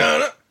 dun,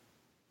 dun.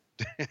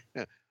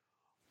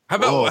 How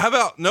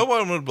about no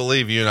one would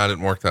believe you and I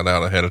didn't work that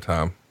out ahead of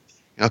time.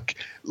 Okay.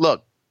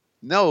 Look,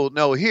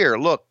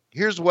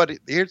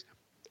 here's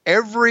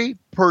every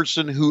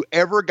person who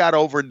ever got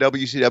over in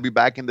WCW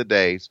back in the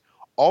days,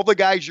 all the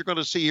guys you're going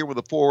to see here when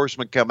the Four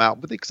Horsemen come out,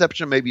 with the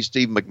exception of maybe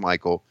Steve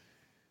McMichael,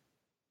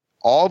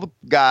 all the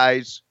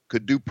guys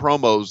could do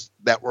promos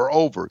that were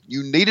over.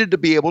 You needed to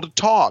be able to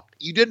talk.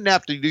 You didn't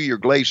have to do your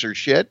Glacier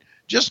shit.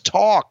 Just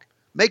talk.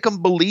 Make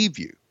them believe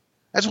you.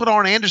 That's what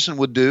Arn Anderson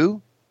would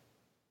do.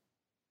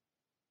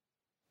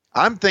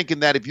 I'm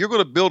thinking that if you're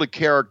going to build a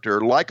character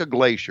like a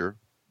Glacier,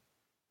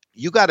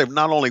 you got to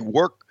not only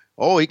work,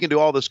 he can do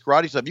all this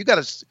karate stuff. You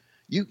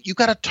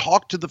got to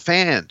talk to the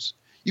fans.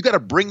 You got to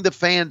bring the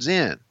fans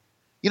in.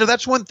 You know,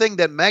 that's one thing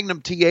that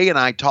Magnum TA and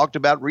I talked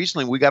about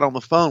recently. We got on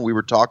the phone. We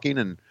were talking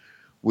and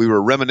we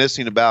were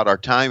reminiscing about our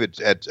time at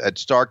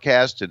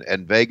StarCast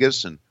and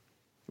Vegas and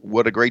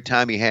what a great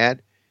time he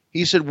had.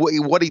 He said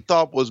what he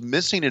thought was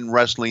missing in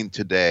wrestling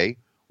today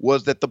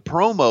was that the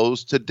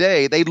promos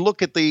today, they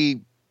look at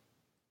the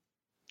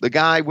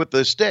guy with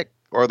the stick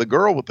or the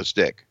girl with the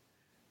stick.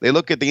 They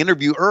look at the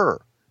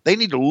interviewer. They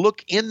need to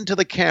look into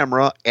the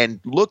camera and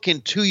look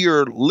into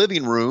your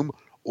living room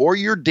or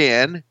your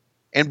den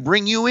and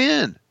bring you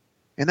in.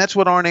 And that's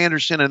what Arn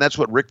Anderson and that's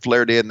what Ric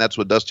Flair did. And that's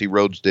what Dusty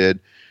Rhodes did.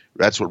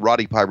 That's what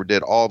Roddy Piper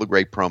did. All the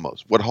great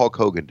promos, what Hulk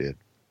Hogan did.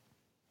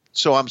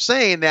 So I'm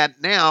saying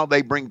that now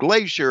they bring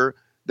Glacier.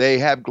 They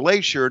have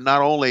Glacier,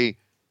 not only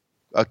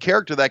a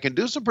character that can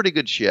do some pretty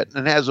good shit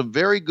and has a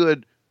very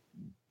good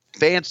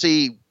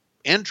fancy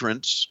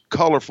entrance,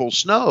 colorful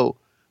snow,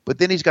 but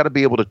then he's got to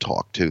be able to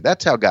talk too.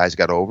 That's how guys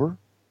got over.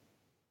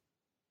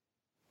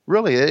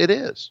 Really, it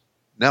is.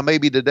 Now,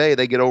 maybe today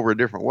they get over a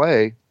different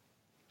way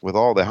with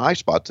all the high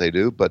spots they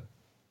do, but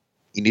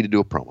you need to do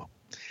a promo.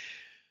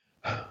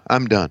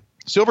 I'm done.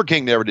 Silver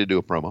King never did do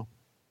a promo.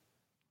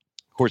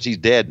 Of course, he's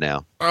dead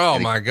now. Oh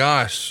my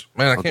gosh,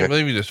 man. I can't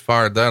believe you just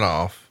fired that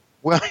off.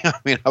 Well, I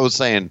mean, I was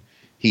saying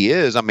he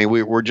is. I mean,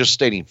 we're just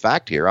stating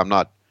fact here. I'm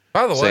not.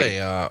 By the way,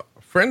 a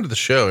friend of the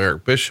show,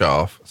 Eric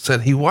Bischoff,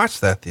 said he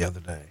watched that the other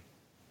day.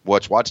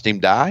 Watched him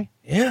die?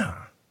 Yeah.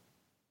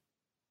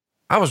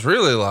 I was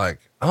really like,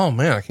 oh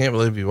man, I can't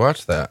believe you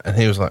watched that. And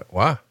he was like,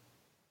 why?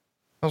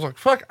 I was like,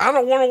 fuck, I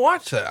don't want to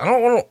watch that. I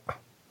don't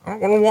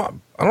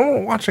want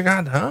to watch a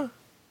guy die.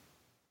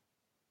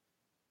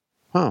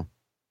 Huh.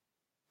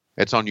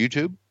 It's on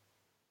YouTube?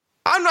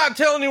 I'm not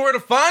telling you where to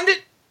find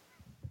it.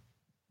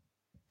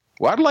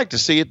 Well, I'd like to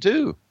see it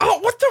too. Oh,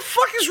 what the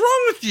fuck is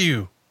wrong with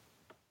you?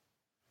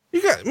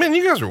 You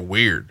guys are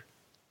weird.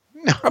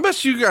 No. I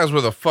bet you guys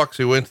were the fucks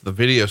who went to the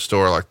video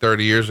store like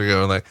 30 years ago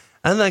and like,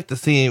 I'd like to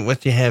see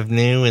what you have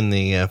new in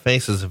the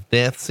Faces of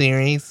Death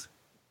series.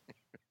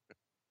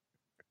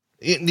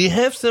 Do you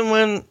have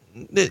someone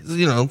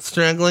that's,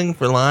 struggling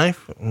for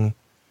life?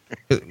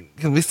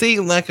 Can we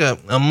see like a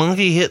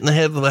monkey hitting the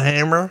head with a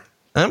hammer?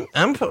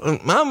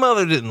 My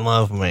mother didn't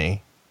love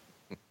me.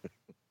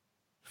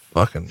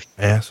 Fucking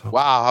asshole.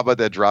 Wow. How about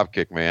that drop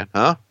kick, man?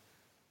 Huh?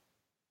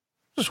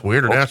 Just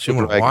weirded out. You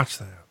want to watch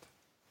that.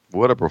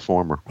 What a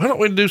performer. Why don't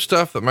we do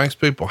stuff that makes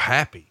people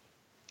happy?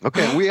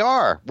 Okay. We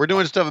are. We're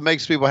doing stuff that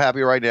makes people happy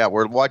right now.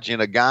 We're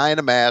watching a guy in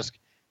a mask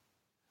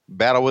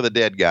battle with a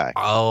dead guy.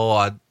 Oh,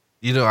 I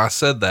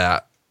said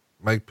that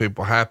make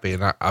people happy.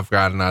 And I've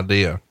got an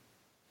idea.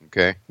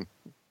 Okay.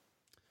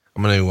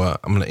 I'm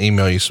going to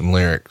email you some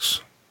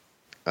lyrics.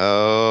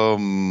 Well.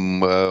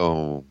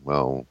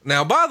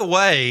 Now, by the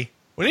way,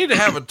 we need to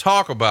have a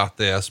talk about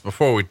this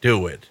before we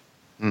do it,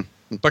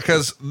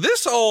 because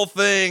this whole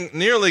thing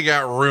nearly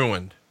got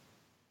ruined.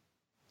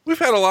 We've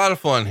had a lot of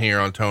fun here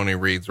on Tony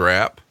Reed's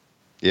Rap.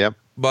 Yep.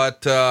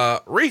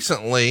 But,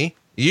 recently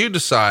you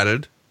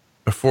decided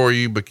before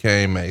you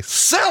became a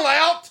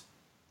sellout,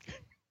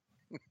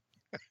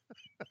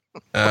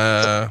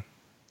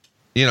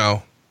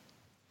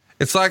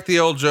 it's like the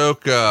old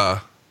joke,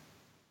 I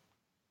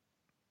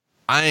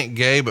ain't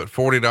gay, but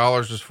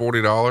 $40 is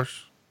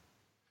 $40.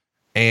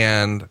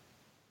 And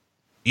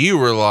you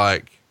were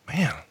like,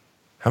 man,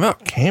 how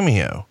about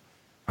Cameo?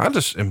 I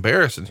just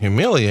embarrass and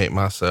humiliate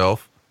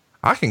myself.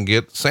 I can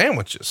get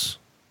sandwiches.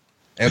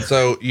 And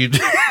so you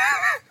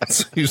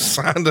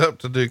signed up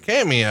to do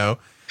Cameo,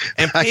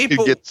 and I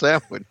people could get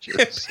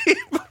sandwiches.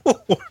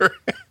 People were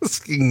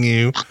asking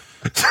you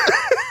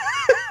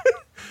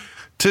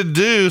to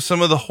do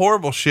some of the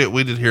horrible shit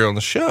we did here on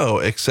the show,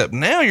 except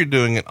now you're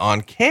doing it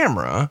on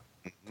camera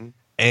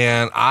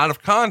and out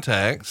of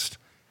context.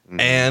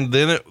 And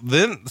then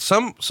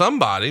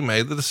somebody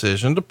made the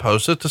decision to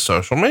post it to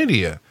social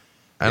media.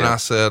 And I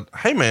said,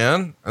 hey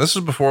man, this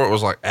is before it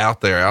was like out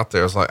there.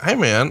 It's like, hey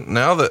man,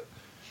 now that,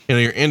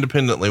 you're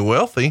independently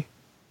wealthy,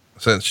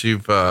 since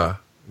you've,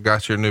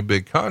 got your new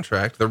big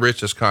contract, the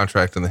richest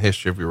contract in the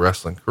history of your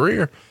wrestling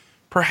career,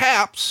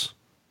 perhaps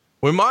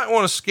we might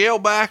want to scale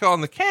back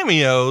on the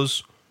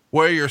cameos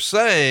where you're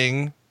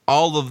saying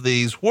all of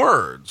these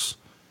words.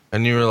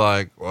 And you were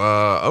like,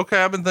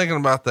 okay, I've been thinking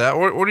about that.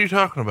 What are you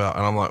talking about?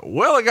 And I'm like,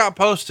 well, it got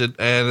posted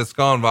and it's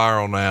gone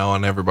viral now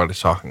and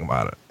everybody's talking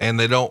about it. And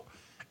they don't,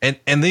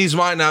 and these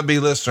might not be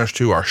listeners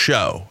to our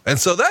show. And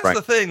so that's right.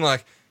 The thing.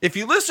 Like, if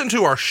you listen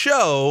to our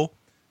show,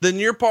 then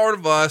you're part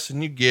of us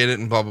and you get it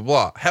and blah, blah,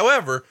 blah.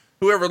 However,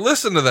 whoever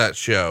listened to that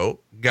show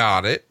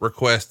got it,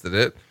 requested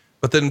it,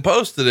 but then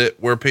posted it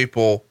where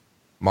people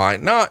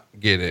might not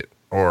get it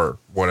or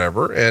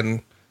whatever.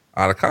 And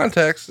out of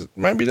context, it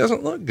maybe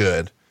doesn't look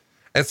good.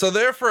 And so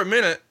there for a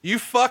minute, you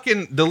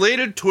fucking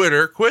deleted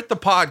Twitter, quit the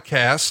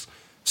podcast,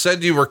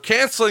 said you were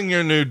canceling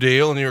your new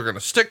deal and you were going to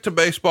stick to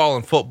baseball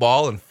and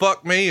football and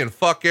fuck me and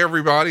fuck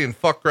everybody and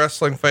fuck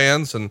wrestling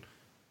fans. And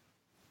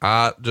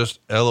I just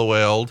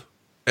LOL'd.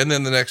 And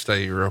then the next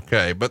day you were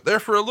okay. But there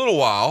for a little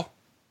while,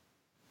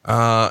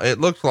 it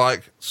looked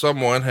like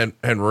someone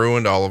had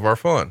ruined all of our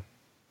fun.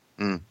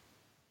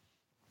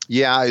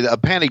 Yeah, a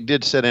panic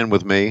did set in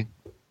with me.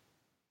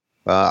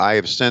 I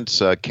have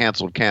since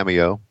canceled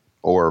Cameo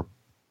or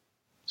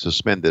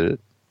suspended it.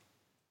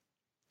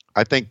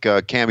 I think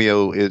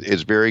Cameo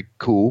is very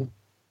cool,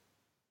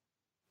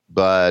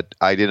 but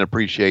I didn't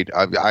appreciate.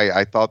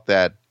 I thought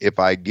that if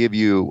I give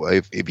you,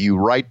 if you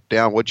write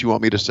down what you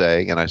want me to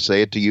say and I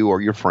say it to you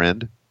or your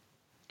friend,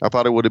 I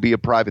thought it would be a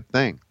private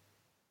thing.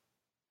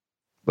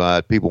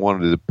 But people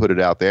wanted to put it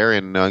out there,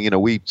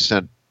 and we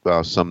sent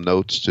some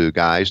notes to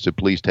guys to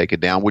please take it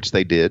down, which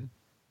they did.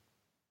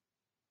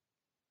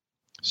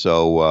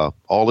 So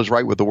all is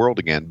right with the world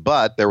again.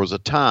 But there was a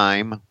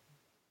time,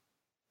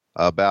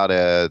 about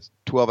a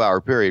 12-hour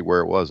period,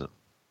 where it wasn't.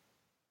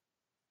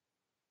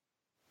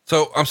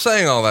 So I'm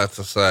saying all that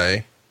to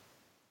say,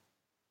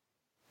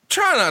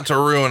 try not to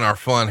ruin our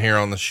fun here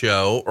on the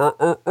show,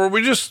 or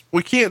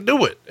we can't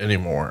do it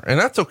anymore. And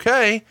that's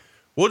okay.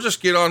 We'll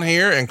just get on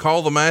here and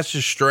call the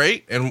matches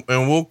straight, and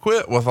we'll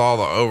quit with all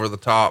the over the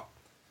top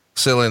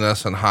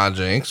silliness and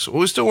hijinks.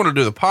 We still want to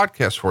do the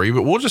podcast for you,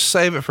 but we'll just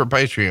save it for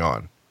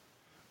Patreon,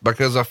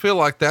 because I feel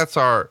like that's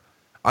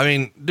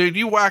dude,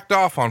 you whacked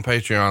off on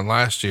Patreon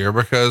last year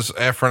because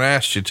Efren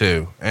asked you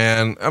to.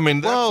 And I mean,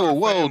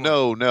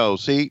 no.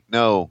 See,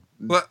 no.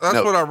 That's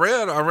what I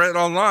read. I read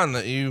online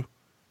that you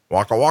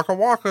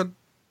waka.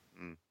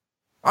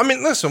 I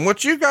mean, listen,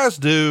 what you guys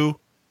do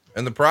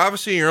in the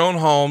privacy of your own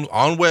homes,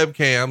 on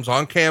webcams,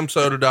 on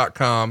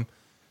camsoda.com,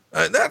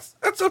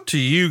 that's up to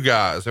you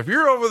guys. If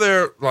you're over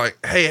there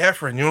like, hey,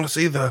 Efren, you want to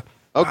see the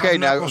Okay,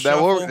 now Knuckle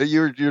Shuffle.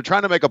 you're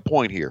trying to make a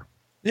point here.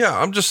 Yeah,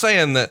 I'm just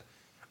saying that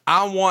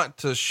I want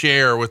to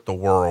share with the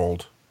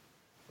world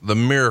the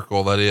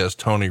miracle that is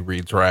Tony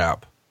Reed's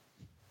rap.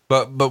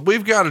 But we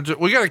got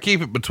to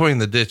keep it between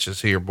the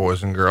ditches here,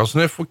 boys and girls.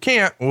 And if we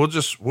can't,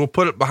 we'll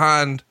put it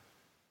behind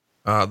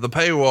the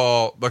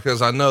paywall,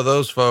 because I know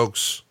those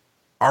folks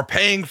are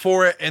paying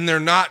for it and they're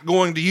not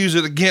going to use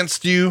it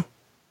against you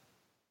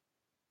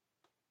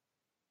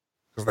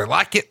because they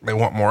like it. They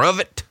want more of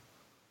it.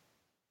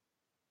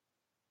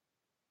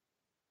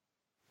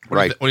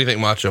 Right. What do you think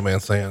Macho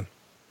Man's saying?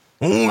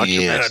 Oh, Macho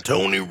yeah, Man's-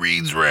 Tony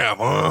Reed's rap.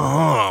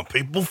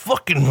 People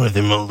fucking with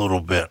him a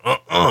little bit.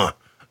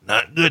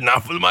 Not good.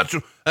 Not for the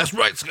Macho. That's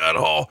right, Scott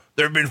Hall.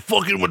 They've been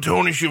fucking with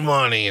Tony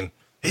Schiavone, and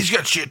he's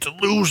got shit to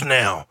lose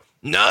now.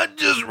 Not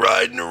just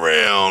riding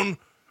around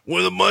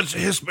with a bunch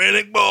of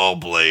Hispanic ball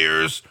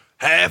players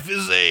half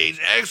his age,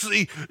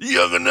 actually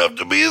young enough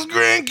to be his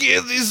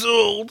grandkids. He's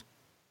old.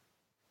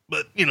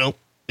 But,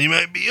 he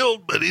might be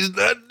old, but he's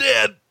not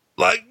dead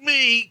like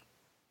me.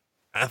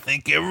 I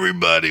think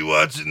everybody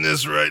watching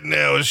this right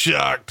now is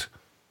shocked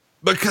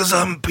because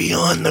I'm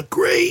beyond the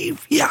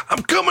grave. Yeah,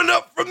 I'm coming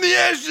up from the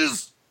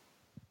ashes.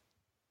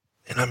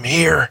 And I'm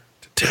here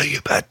to tell you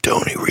about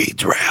Tony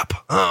Reed's rap.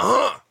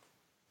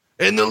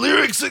 And the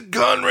lyrics that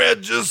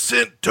Conrad just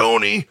sent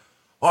Tony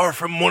are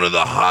from one of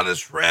the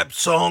hottest rap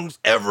songs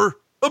ever,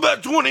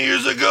 about 20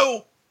 years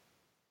ago.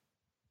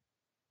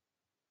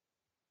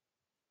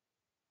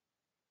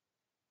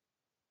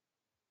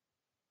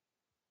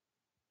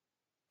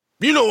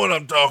 You know what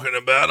I'm talking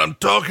about. I'm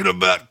talking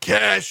about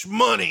Cash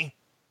Money.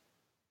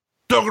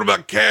 Talking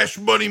about Cash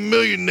Money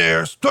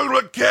Millionaires. Talking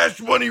about Cash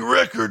Money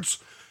Records.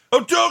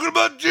 I'm talking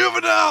about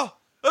Juvenile.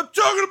 I'm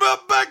talking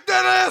about Back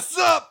That Ass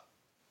Up.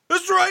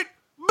 That's right.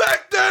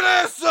 Back that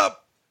ass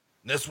up.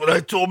 And that's what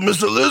I told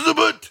Miss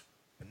Elizabeth.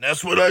 And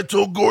that's what I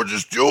told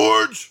Gorgeous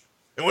George.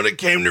 And when it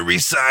came to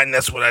resign,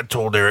 that's what I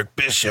told Eric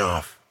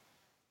Bischoff.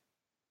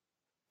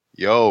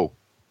 Yo,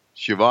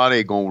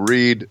 Schiavone gonna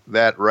read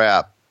that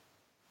rap.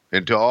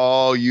 And to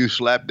all you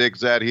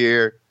slapdicks out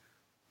here,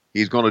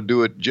 he's gonna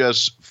do it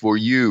just for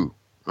you.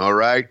 All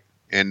right?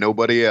 And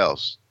nobody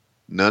else.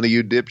 None of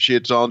you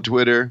dipshits on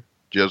Twitter,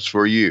 just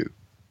for you.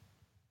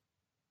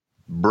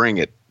 Bring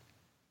it.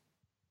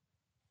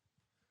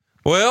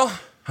 Well,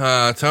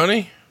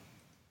 Tony,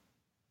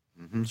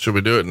 should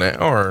we do it now,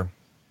 or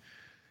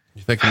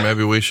you thinking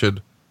maybe we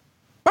should?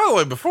 By the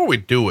way, before we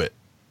do it,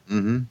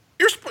 you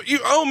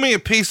owe me a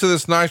piece of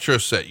this Nitro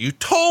set. You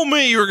told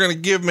me you were going to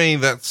give me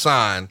that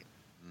sign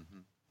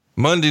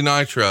Monday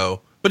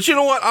Nitro, but you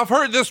know what? I've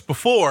heard this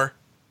before,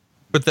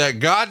 but that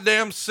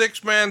goddamn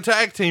 6-man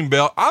tag team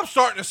belt, I'm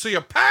starting to see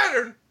a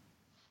pattern.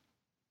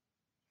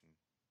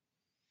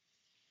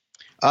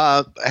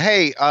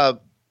 Hey,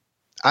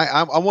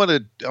 I want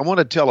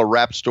to tell a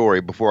rap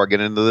story before I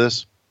get into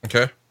this.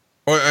 Okay.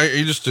 Or are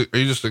you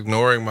just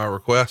ignoring my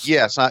request?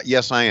 Yes, I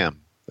am.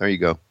 There you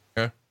go.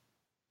 Okay.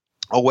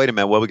 Oh, wait a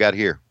minute. What we got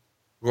here?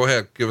 Go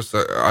ahead. Give us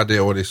the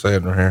idea what he's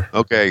saying right here.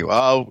 Okay.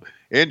 Well,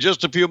 in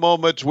just a few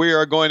moments, we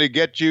are going to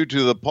get you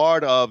to the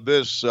part of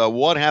this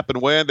What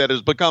Happened When that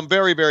has become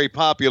very, very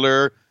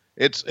popular.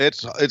 It's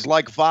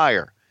like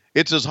fire.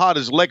 It's as hot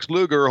as Lex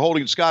Luger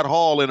holding Scott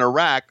Hall in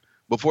Iraq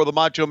before the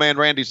Macho Man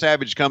Randy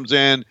Savage comes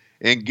in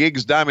and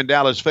gigs Diamond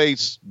Dallas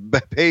Page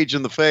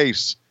in the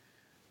face.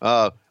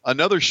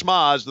 Another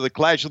schmoz to the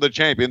Clash of the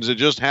Champions that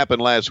just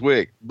happened last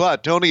week.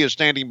 But Tony is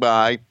standing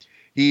by.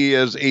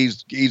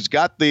 He's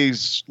got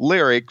these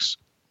lyrics,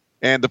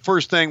 and the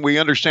first thing we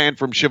understand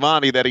from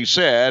Schiavone that he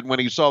said when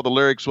he saw the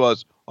lyrics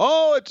was,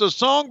 "Oh, it's a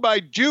song by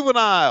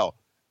Juvenile."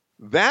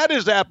 That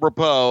is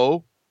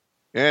apropos,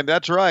 and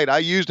that's right. I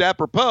used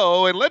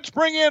apropos, and let's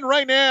bring in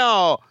right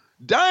now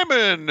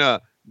Diamond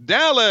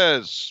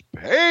Dallas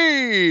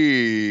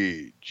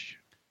Page.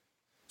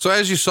 So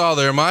as you saw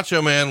there,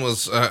 Macho Man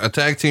was a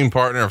tag team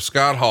partner of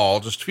Scott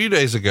Hall just a few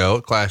days ago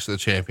at Clash of the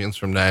Champions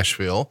from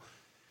Nashville.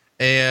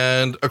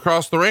 And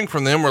across the ring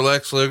from them were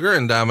Lex Luger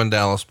and Diamond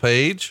Dallas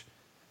Page.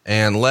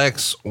 And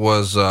Lex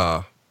was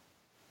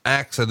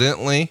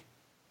accidentally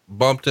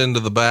bumped into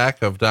the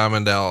back of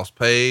Diamond Dallas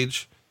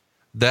Page.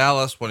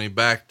 Dallas, when he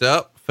backed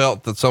up,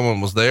 felt that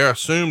someone was there,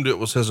 assumed it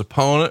was his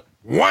opponent.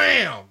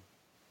 Wham!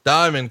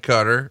 Diamond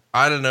cutter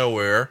out of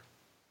nowhere.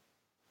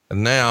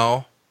 And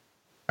now,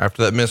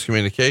 after that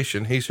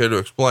miscommunication, he's here to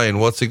explain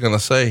what's he going to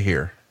say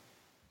here.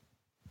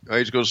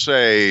 He's going to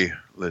say,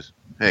 listen,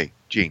 hey,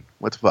 Gene,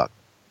 what the fuck?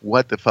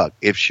 What the fuck?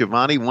 If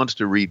Schiavone wants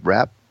to read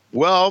rap,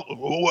 well,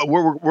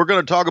 we're going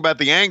to talk about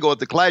the angle at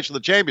the Clash of the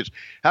Champions.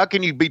 How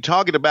can you be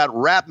talking about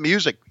rap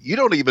music? You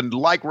don't even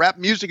like rap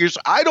music.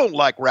 I don't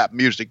like rap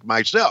music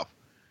myself.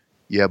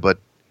 Yeah, but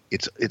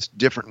it's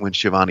different when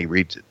Schiavone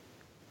reads it,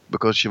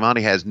 because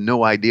Schiavone has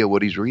no idea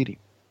what he's reading.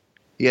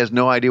 He has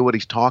no idea what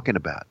he's talking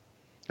about.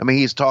 I mean,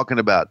 he's talking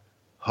about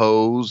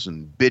hoes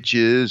and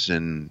bitches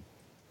and,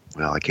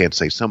 well, I can't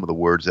say some of the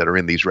words that are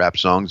in these rap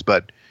songs,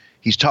 but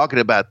he's talking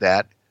about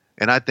that.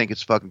 And I think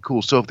it's fucking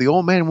cool. So if the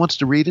old man wants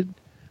to read it,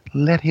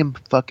 let him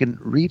fucking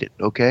read it.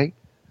 Okay.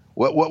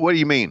 What do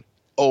you mean?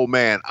 Old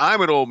man.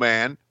 I'm an old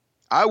man.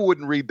 I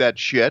wouldn't read that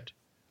shit.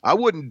 I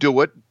wouldn't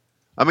do it.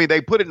 I mean, they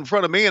put it in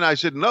front of me, and I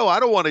said, no, I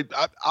don't want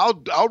to.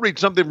 I'll read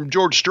something from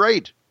George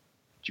Strait.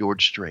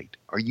 George Strait,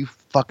 are you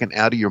fucking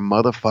out of your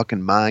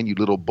motherfucking mind, you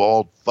little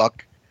bald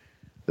fuck?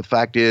 The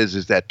fact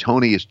is that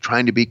Tony is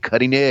trying to be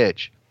cutting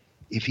edge.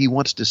 If he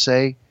wants to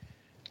say,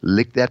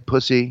 lick that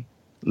pussy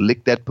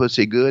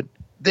good,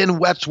 then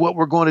that's what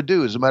we're going to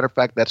do. As a matter of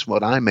fact, that's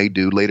what I may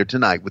do later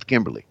tonight with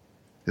Kimberly.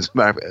 As a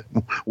matter of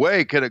fact,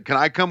 wait, can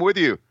I come with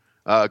you?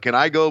 Can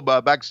I go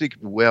backseat?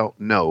 Well,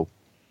 no,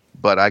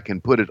 but I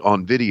can put it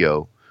on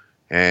video,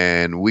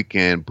 and we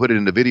can put it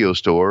in the video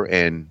store,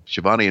 and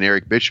Shivani and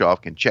Eric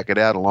Bischoff can check it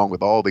out along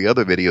with all the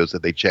other videos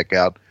that they check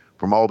out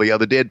from all the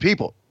other dead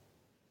people.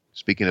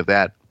 Speaking of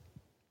that,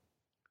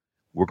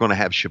 we're going to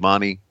have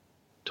Shivani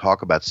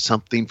talk about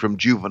something from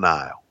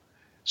Juvenile.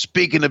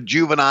 Speaking of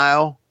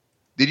Juvenile,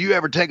 did you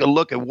ever take a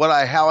look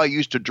at how I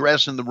used to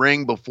dress in the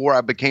ring before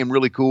I became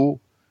really cool?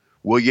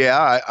 Well,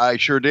 yeah, I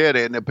sure did.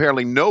 And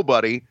apparently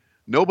nobody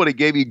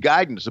gave you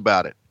guidance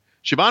about it.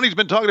 Shivani's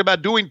been talking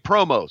about doing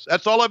promos.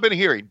 That's all I've been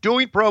hearing.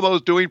 Doing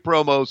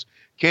promos.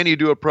 Can you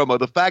do a promo?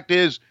 The fact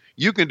is,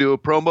 you can do a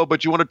promo,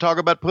 but you want to talk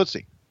about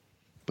pussy.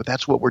 But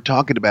that's what we're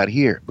talking about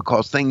here,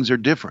 because things are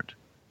different.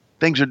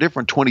 Things are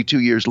different 22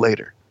 years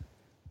later.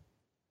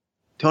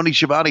 Tony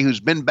Schiavone, who's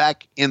been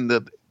back in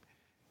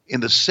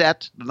the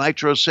set, the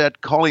Nitro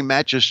set, calling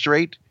matches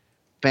straight,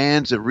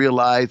 fans have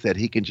realized that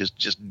he can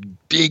just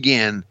dig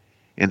in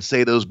and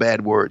say those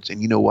bad words.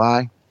 And you know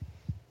why?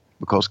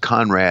 Because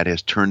Conrad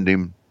has turned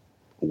him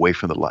away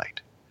from the light.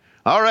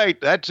 All right,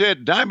 that's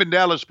it. Diamond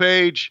Dallas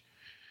Page.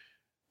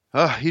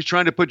 He's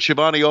trying to put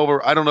Schiavone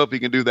over. I don't know if he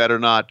can do that or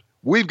not.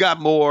 We've got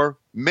more.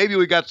 Maybe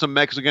we got some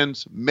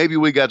Mexicans. Maybe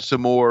we got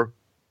some more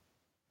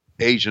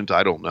Asians.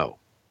 I don't know.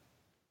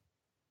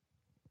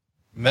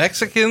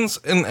 Mexicans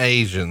and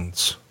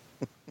Asians.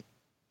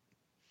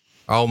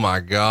 Oh my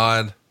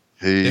God.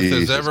 If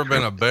there's ever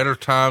been a better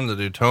time to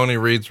do Tony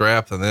Reed's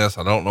rap than this,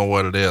 I don't know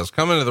what it is.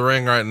 Coming to the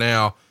ring right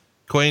now,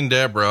 Queen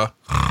Deborah.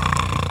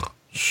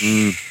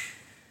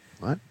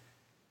 What?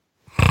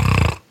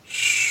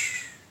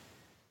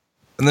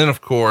 And then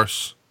of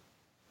course,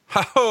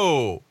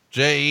 JEFF,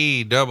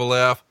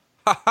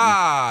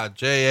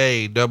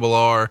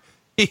 JARR,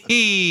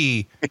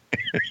 hee.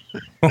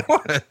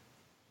 What?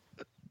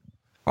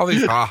 All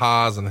these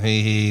ha-has and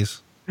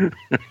hee-hees.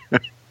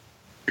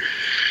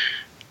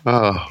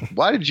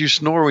 Why did you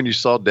snore when you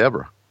saw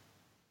Deborah?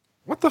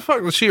 What the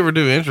fuck did she ever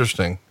do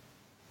interesting?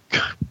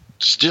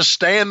 Just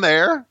stand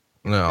there.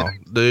 No,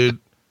 dude.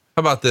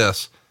 How about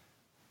this?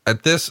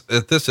 At this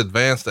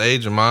advanced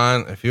age of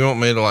mine, if you want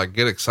me to like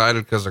get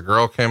excited because a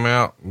girl came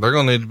out, they're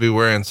going to need to be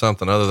wearing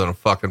something other than a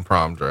fucking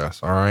prom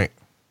dress. All right.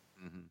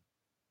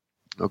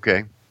 Mm-hmm.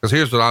 Okay. Cause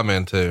here's what I'm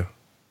into.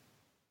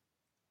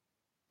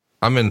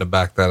 I'm into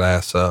back that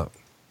ass up.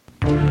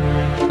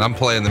 And I'm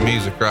playing the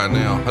music right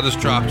now. I just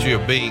dropped you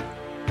a beat.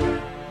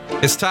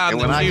 It's time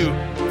that you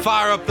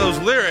fire up those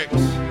lyrics.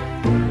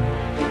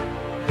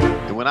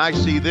 And when I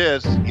see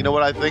this, you know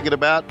what I'm thinking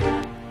about?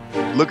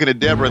 Looking at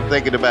Deborah and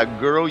thinking about,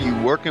 girl, you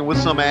working with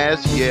some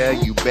ass? Yeah,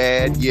 you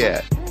bad?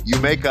 Yeah. You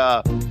make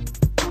a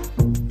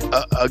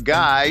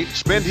guy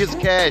spend his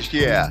cash?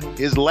 Yeah.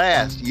 His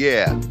last?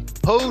 Yeah.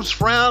 Hoes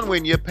frown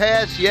when you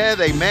pass? Yeah.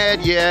 They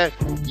mad? Yeah.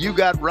 You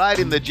got right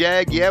in the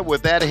jag? Yeah,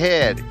 with that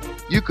head.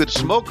 You could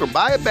smoke or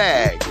buy a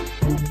bag.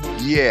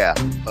 Yeah.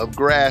 Of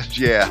grass?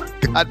 Yeah.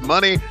 Got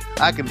money?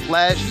 I can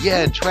flash?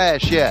 Yeah. And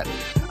trash? Yeah.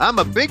 I'm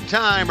a big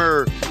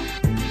timer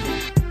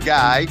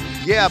guy.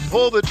 Yeah.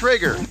 Pull the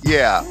trigger.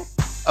 Yeah.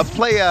 A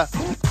player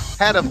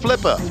had a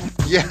flipper.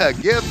 Yeah.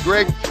 Give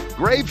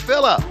grave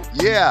filler.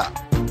 Yeah.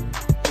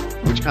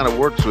 Which kind of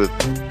works with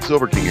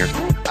Silver King here.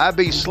 I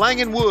be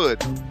slanging wood.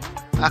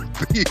 Gotta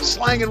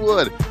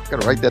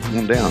write that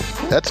one down.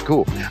 That's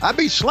cool. I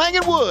be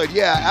slanging wood.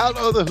 Yeah. Out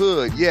of the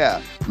hood.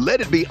 Yeah.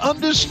 Let it be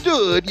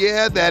understood.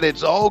 Yeah. That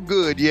it's all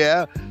good.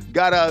 Yeah.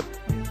 Got a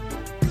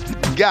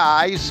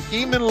guy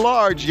scheming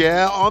large.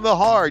 Yeah. On the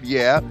hard.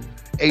 Yeah.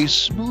 A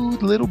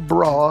smooth little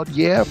broad.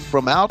 Yeah.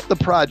 From out the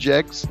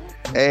projects.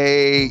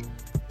 A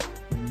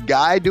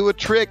guy do a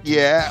trick.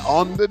 Yeah.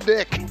 On the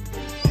dick.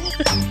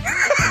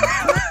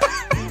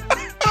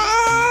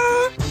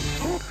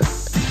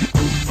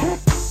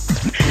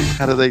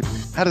 How do they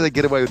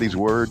get away with these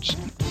words?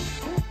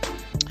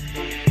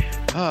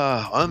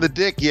 On the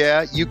dick,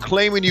 yeah. You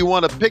claiming you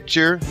want a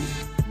picture,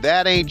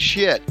 that ain't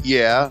shit,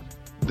 yeah.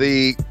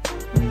 The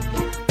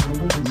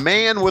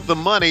man with the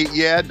money,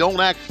 yeah,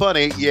 don't act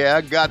funny, yeah.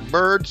 Got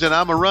birds and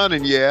I'm a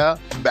running, yeah.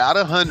 About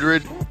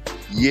 100,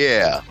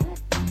 yeah.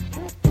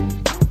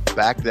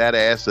 Back that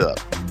ass up.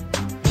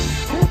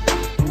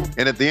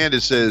 And at the end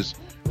it says,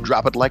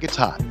 drop it like it's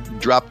hot.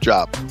 Drop,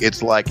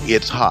 it's like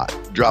it's hot.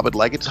 Drop it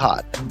like it's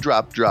hot.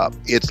 Drop,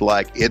 it's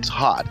like it's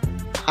hot.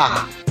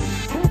 Ha.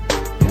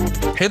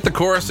 Hit the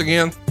chorus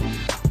again.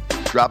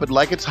 Drop it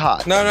like it's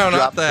hot. No,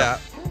 not that.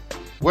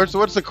 What's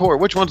the chorus?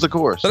 Which one's the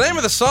chorus? The name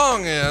of the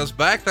song is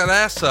Back That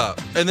Ass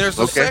Up. And there's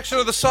a section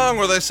of the song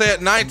where they say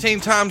it 19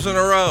 times in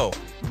a row.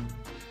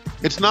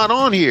 It's not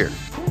on here.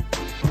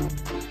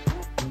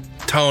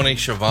 Tony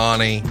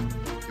Schiavone.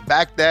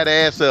 Back that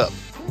ass up.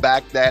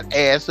 Back that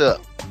ass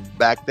up.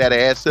 Back that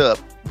ass up.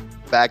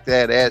 Back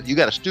that ass. You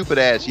got a stupid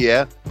ass,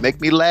 yeah. Make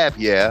me laugh,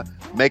 yeah.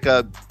 Make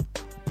a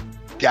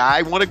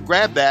guy want to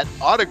grab that,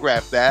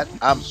 autograph that.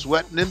 I'm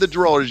sweating in the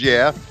drawers,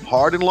 yeah.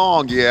 Hard and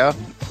long, yeah.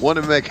 Want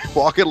to make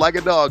walking like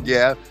a dog,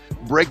 yeah.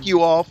 Break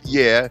you off,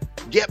 yeah.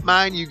 Get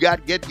mine, you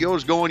got get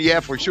yours going, yeah,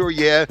 for sure,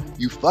 yeah.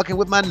 You fucking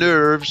with my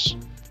nerves.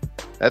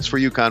 That's for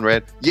you,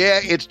 Conrad. Yeah,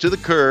 it's to the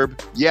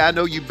curb. Yeah, I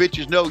know you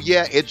bitches know.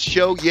 Yeah, it's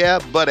show. Yeah,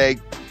 but a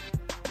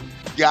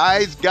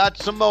guy's got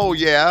some more.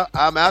 Yeah,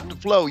 I'm out to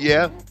flow.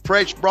 Yeah,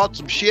 Fresh brought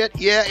some shit.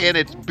 Yeah, and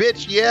it's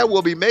bitch. Yeah,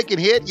 we'll be making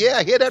hit.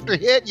 Yeah, hit after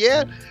hit.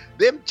 Yeah,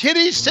 them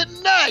titties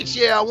sitting nice.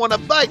 Yeah, I want to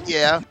bite.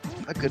 Yeah,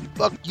 I could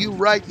fuck you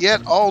right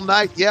yet all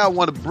night. Yeah, I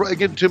want to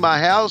bring it to my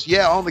house.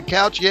 Yeah, on the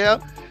couch. Yeah,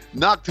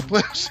 knock the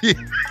pussy.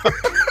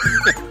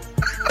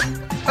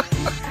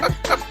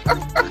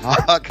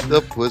 Knock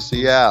the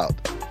pussy out.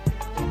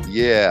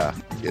 Yeah,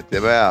 get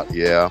them out.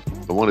 Yeah,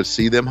 I want to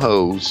see them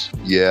hoes.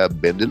 Yeah,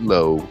 bend it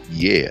low.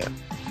 Yeah,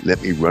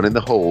 let me run in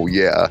the hole.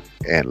 Yeah,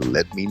 and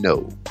let me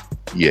know.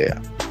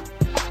 Yeah.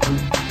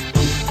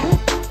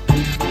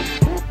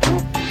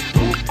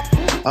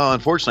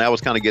 Unfortunately, I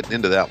was kind of getting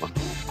into that one.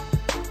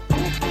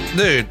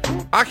 Dude,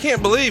 I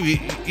can't believe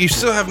you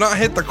still have not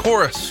hit the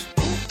chorus.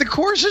 The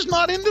chorus is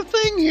not in the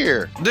thing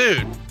here.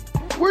 Dude,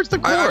 where's the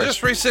chorus? I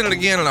just resent it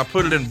again and I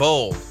put it in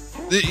bold.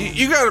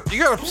 You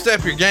gotta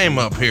step your game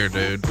up here,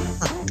 dude.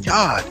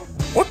 God,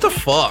 what the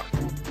fuck?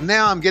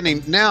 Now I'm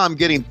getting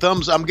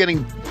thumbs. I'm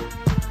getting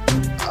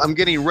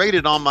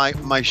rated on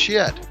my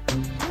shit.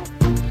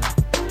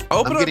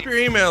 Open up your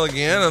email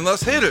again and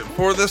let's hit it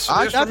for this.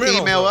 I got the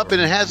email up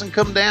and it hasn't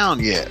come down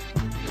yet.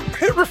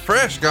 Hit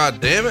refresh, god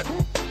damn it.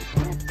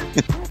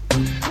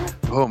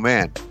 Oh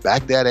man,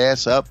 back that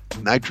ass up,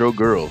 Nitro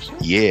Girls.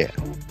 Yeah.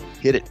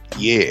 Hit it.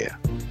 Yeah.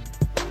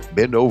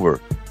 Bend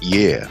over.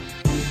 Yeah.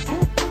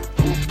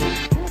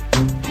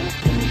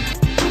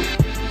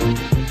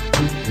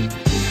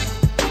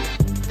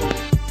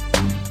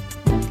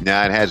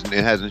 Nah, it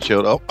hasn't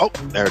showed. Oh,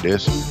 there it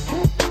is.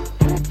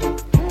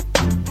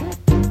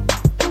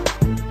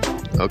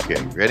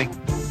 Okay, ready?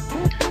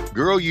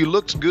 Girl, you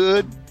looks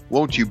good.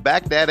 Won't you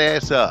back that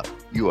ass up?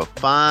 You a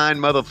fine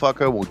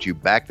motherfucker. Won't you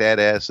back that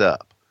ass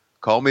up?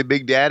 Call me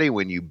Big Daddy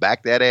when you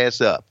back that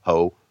ass up,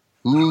 ho.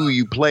 Who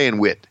you playing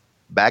with?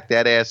 Back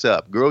that ass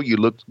up. Girl, you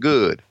look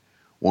good.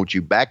 Won't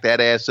you back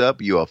that ass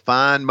up? You a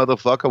fine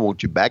motherfucker.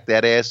 Won't you back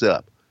that ass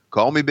up?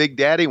 Call me Big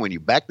Daddy when you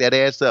back that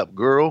ass up.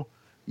 Girl,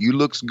 you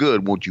looks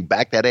good. Won't you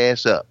back that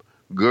ass up?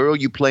 Girl,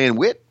 you playing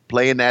with?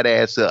 Playing that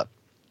ass up.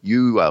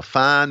 You a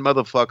fine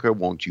motherfucker.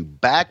 Won't you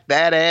back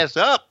that ass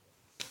up?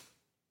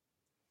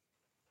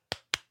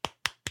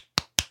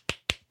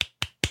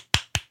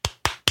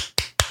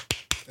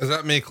 Is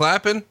that me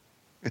clapping?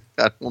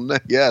 I don't know.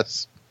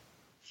 Yes.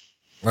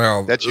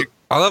 Well, that's you.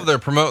 I love they're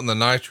promoting the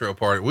Nitro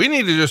party. We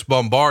need to just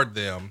bombard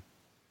them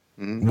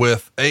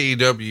with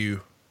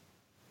AEW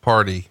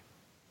party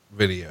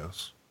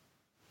videos.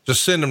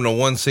 Just send them to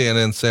 1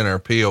 CNN Center,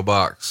 P.O.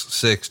 Box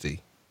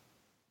 60,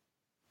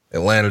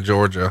 Atlanta,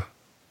 Georgia,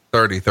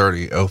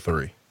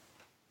 303003.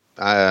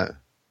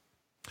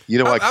 You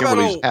know what?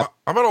 Kimberly's how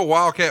about a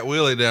Wildcat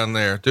Willie down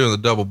there doing the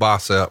double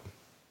bicep?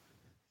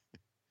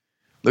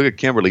 Look at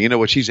Kimberly. You know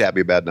what she's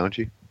happy about, don't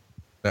you?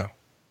 No.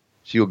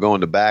 She'll go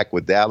in the back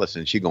with Dallas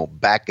and she's going to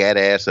back that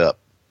ass up.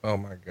 Oh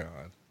my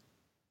God.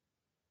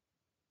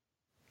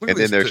 And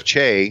then there's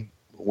Che.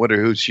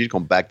 Wonder who she's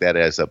going to back that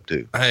ass up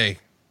to. Hey.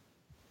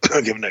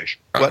 Give a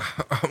nation. What?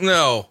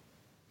 No.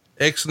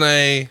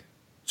 Ixnay,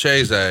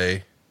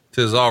 Cheze,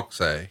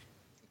 Tizoxe.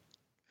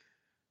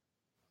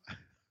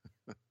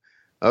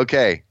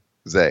 Okay,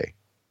 Zay.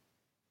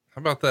 How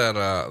about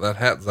that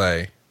hat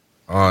Zay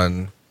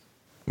on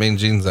Mean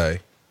Gene Zay?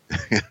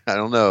 I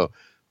don't know,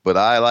 but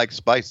I like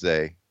Spice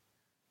Zay.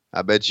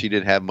 I bet she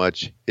didn't have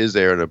much his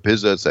there in a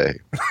pizza Zay.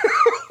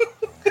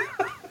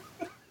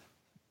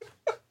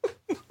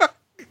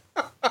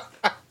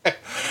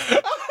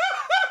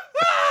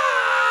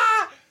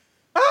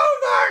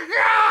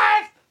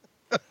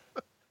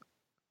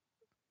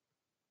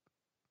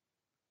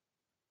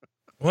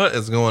 What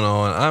is going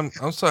on?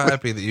 I'm so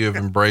happy that you have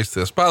embraced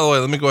this. By the way,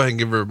 let me go ahead and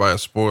give everybody a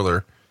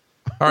spoiler.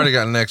 I already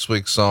got next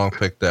week's song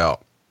picked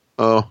out.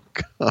 Oh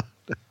God.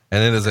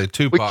 And it is a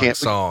Tupac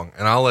song.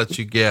 And I'll let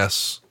you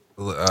guess,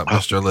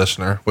 Mr.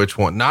 Listener, which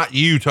one. Not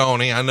you,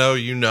 Tony. I know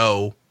you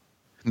know.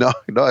 No,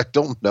 I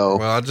don't know.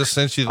 Well, I just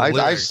sent you the lyric.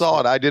 I saw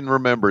it. I didn't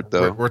remember it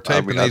though. We're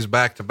taping these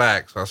back to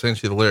back. So I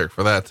sent you the lyric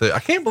for that too. I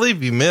can't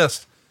believe you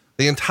missed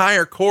the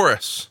entire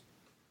chorus.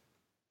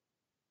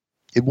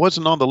 It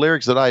wasn't on the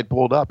lyrics that I had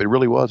pulled up. It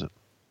really wasn't.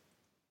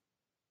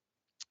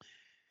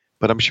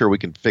 But I'm sure we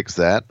can fix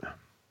that.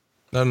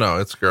 No,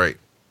 it's great.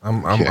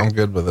 I'm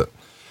good with it.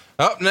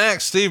 Up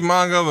next, Steve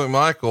Mongo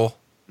McMichael.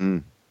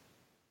 Going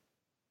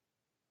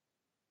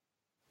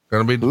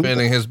to be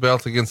defending his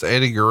belt against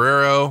Eddie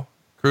Guerrero.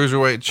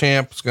 Cruiserweight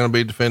champ is going to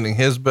be defending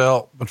his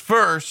belt. But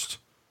first,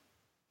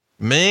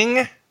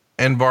 Ming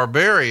and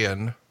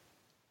Barbarian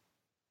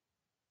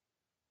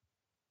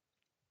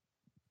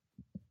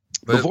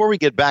Before we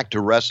get back to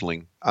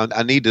wrestling,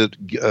 I need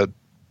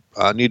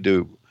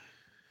to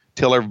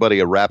tell everybody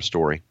a rap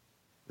story,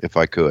 if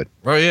I could.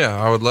 Oh yeah,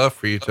 I would love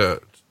for you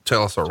to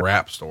tell us a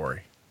rap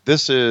story.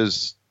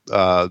 This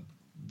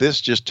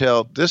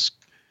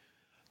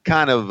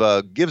kind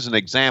of gives an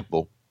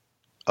example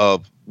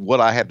of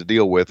what I had to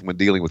deal with when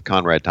dealing with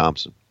Conrad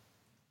Thompson.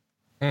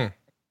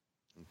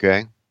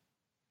 Okay.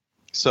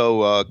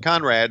 So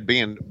Conrad,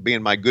 being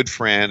my good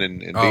friend and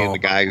being the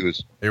guy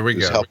who's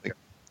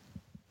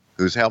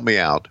helped me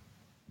out,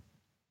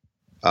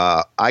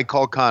 I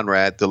called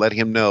Conrad to let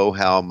him know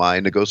how my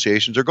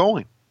negotiations are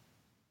going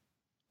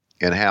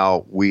and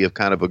how we have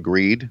kind of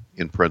agreed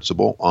in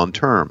principle on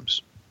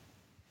terms.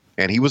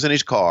 And he was in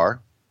his car,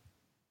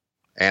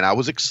 and I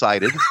was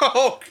excited.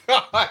 Oh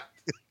God.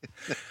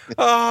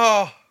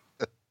 Oh.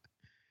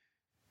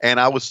 And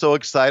I was so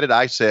excited,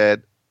 I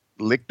said,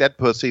 lick that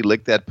pussy,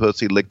 lick that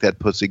pussy, lick that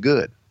pussy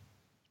good.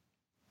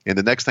 And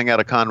the next thing out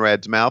of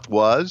Conrad's mouth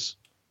was,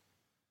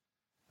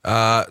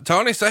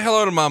 Tony, say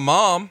hello to my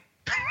mom.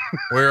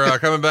 We're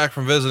coming back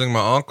from visiting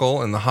my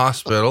uncle in the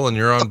hospital, and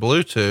you're on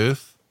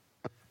Bluetooth.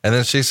 And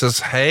then she says,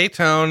 hey,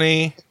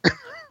 Tony.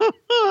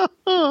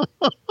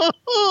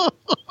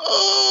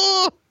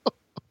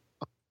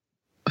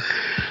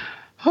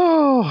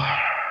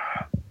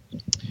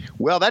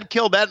 Well, that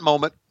killed that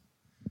moment.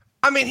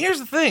 I mean, here's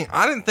the thing.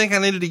 I didn't think I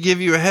needed to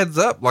give you a heads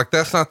up. Like,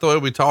 that's not the way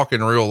we talk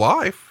in real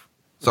life.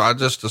 So I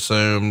just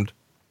assumed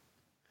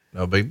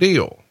no big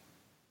deal.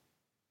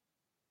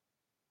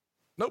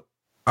 Nope.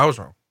 I was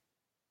wrong.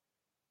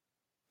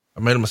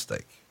 I made a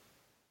mistake.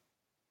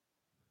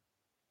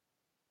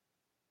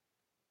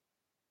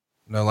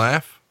 No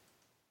laugh.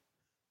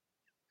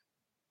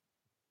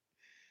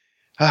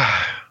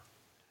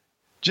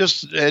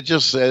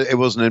 It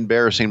was an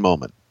embarrassing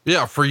moment.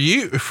 Yeah. For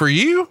you,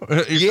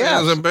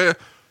 Yes.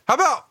 How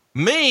about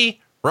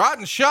me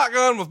riding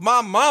shotgun with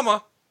my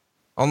mama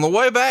on the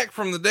way back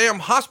from the damn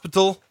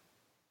hospital?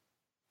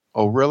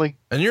 Oh, really?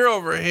 And you're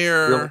over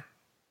here. Really?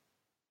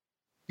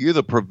 You're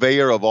the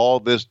purveyor of all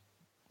this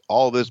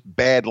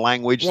bad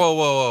language.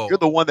 Whoa. You're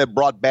the one that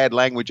brought bad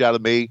language out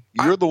of me.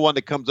 You're the one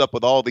that comes up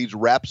with all these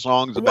rap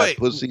songs about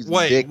pussies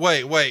and dicks,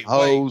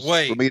 hoes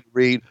for me to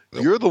read.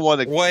 You're the one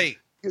that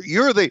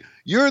You're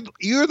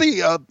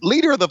the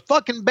leader of the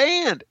fucking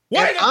band.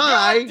 Wait a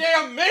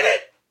goddamn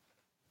minute.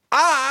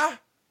 I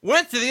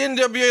went to the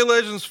NWA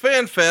Legends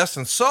Fan Fest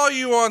and saw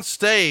you on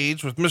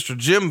stage with Mr.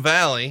 Jim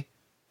Valley,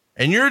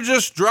 and you're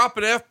just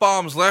dropping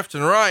F-bombs left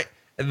and right.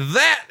 And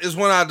that is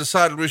when I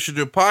decided we should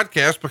do a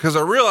podcast, because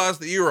I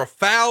realized that you were a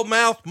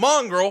foul-mouthed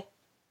mongrel.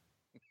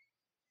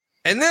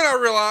 And then I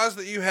realized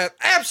that you had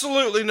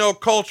absolutely no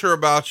culture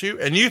about you,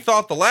 and you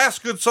thought the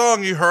last good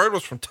song you heard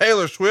was from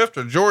Taylor Swift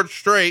or George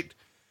Strait.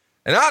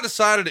 And I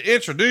decided to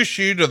introduce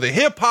you to the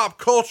hip-hop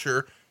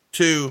culture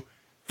to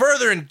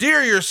further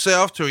endear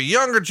yourself to a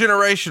younger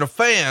generation of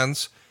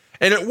fans.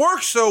 And it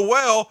works so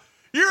well,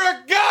 you're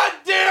a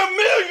goddamn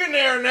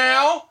millionaire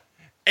now.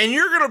 And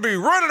you're going to be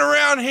running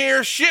around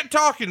here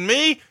shit-talking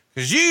me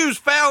because you use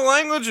foul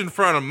language in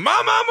front of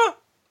my mama?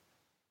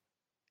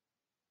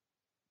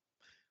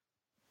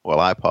 Well,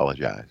 I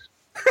apologize.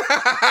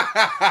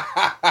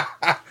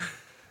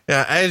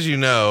 Yeah, as you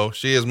know,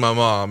 she is my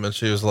mom, and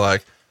she was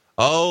like,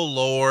 oh,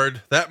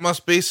 Lord, that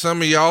must be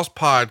some of y'all's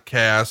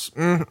podcasts.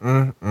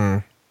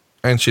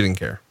 And she didn't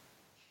care.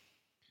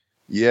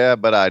 Yeah,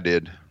 but I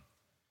did.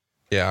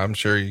 Yeah, I'm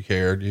sure you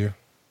cared. You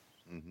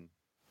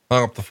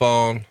hung up the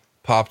phone,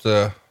 popped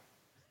a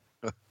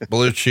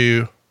Blue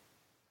Chew,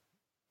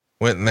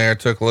 went in there,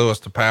 took Lewis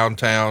to Pound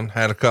Town,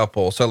 had a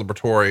couple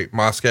celebratory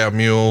Moscow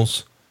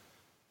mules,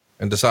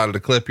 and decided to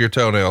clip your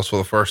toenails for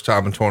the first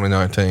time in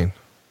 2019.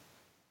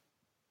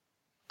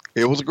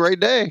 It was a great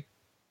day.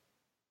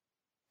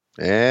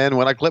 And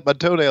when I clip my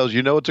toenails,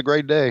 you know it's a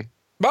great day.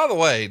 By the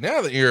way,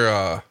 now that you're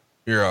a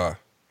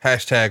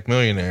hashtag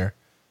millionaire,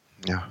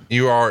 yeah,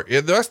 you are.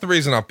 That's the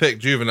reason I picked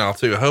Juvenile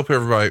too. I hope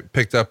everybody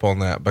picked up on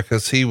that,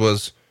 because he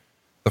was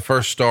the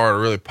first star to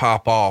really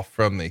pop off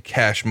from the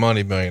Cash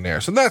Money millionaire.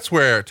 So that's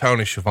where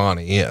Tony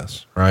Schiavone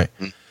is, right?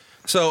 Mm-hmm.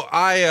 So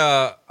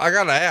I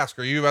got to ask,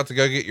 are you about to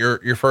go get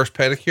your first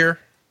pedicure?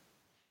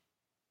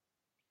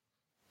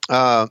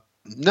 No.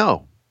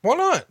 Why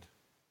not?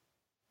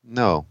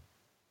 No.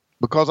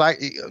 Because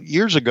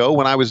years ago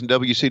when I was in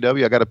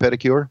WCW, I got a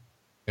pedicure.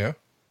 Yeah.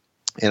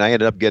 And I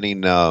ended up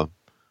getting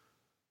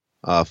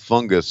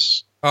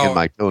fungus in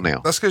my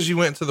toenail. That's because you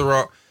went to the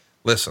wrong.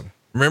 Listen,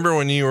 remember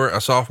when you were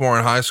a sophomore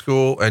in high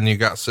school and you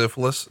got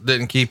syphilis?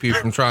 Didn't keep you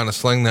from trying to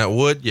sling that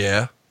wood?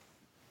 Yeah.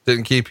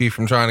 Didn't keep you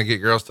from trying to get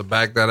girls to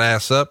back that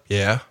ass up?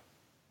 Yeah.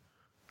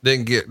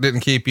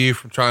 Didn't keep you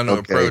from trying to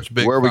approach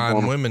big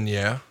fine women?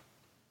 Yeah.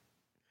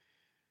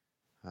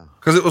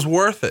 Because it was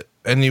worth it,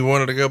 and you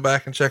wanted to go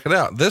back and check it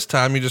out. This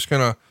time, you're just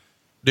gonna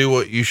do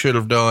what you should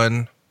have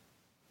done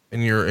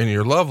in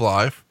your love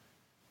life.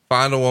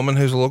 Find a woman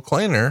who's a little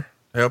cleaner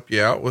to help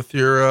you out with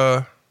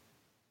your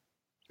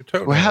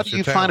toenails. Well, how do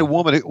you find a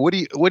woman? What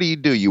do you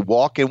do? You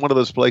walk in one of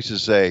those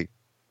places, say,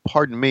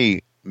 "Pardon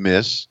me,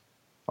 miss.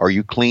 Are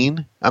you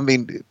clean? I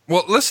mean,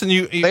 Well, listen,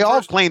 they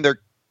all clean their.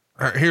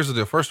 All right, here's the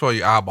deal. First of all,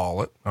 you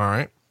eyeball it. All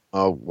right.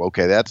 Oh,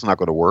 okay. That's not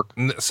going to work.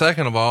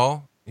 Second of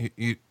all,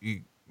 you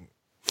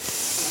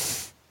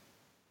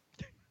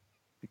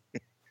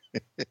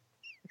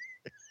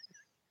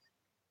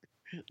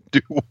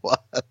Do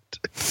what?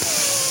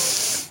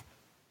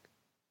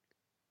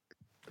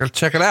 gotta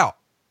check it out.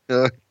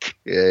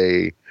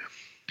 Okay.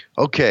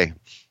 Okay.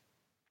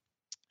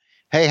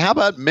 Hey, how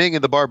about Ming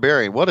and the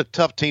Barbarian? What a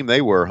tough team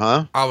they were,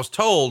 huh? I was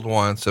told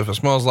once, if it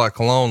smells like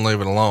cologne,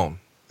 leave it alone.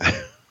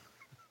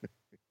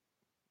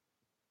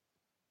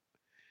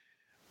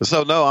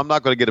 So, no, I'm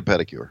not going to get a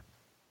pedicure.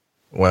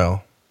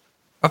 Well,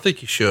 I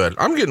think you should.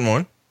 I'm getting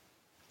one.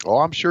 Oh,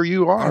 I'm sure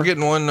you are. I'm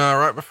getting one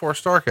right before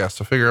Starcast.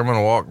 I figure I'm going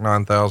to walk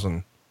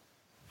 9,000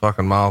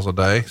 fucking miles a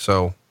day.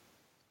 So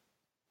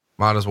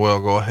might as well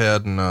go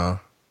ahead and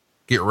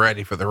get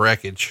ready for the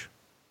wreckage.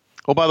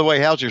 Oh, by the way,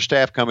 how's your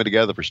staff coming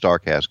together for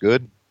Starcast?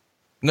 Good?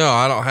 No,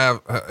 I don't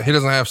have, he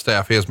doesn't have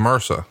staff. He has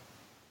MRSA.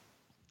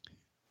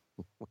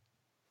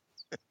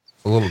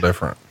 It's a little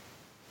different.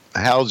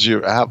 How's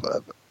your,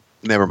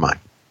 never mind.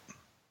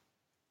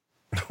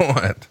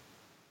 What?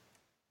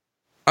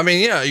 I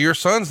mean, yeah, your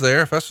son's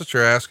there. If that's what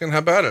you're asking, how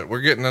about it? We're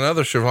getting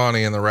another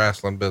Shivani in the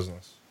wrestling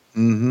business.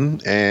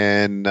 Mm-hmm.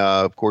 And,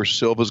 of course,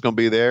 Silva's going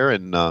to be there.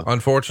 And,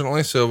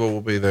 unfortunately, Silva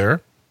will be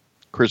there.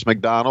 Chris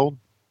McDonald.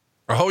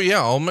 Oh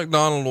yeah. Old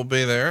McDonald will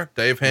be there.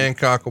 Dave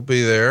Hancock will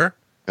be there.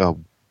 Oh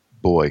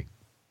boy.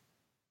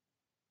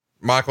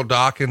 Michael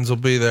Dawkins will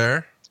be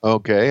there.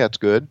 Okay. That's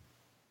good.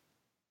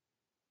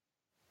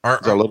 I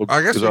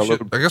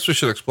guess we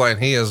should explain.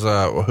 He is,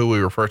 who we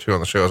refer to on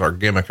the show as our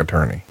gimmick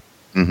attorney.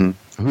 Mm-hmm.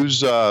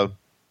 Who's,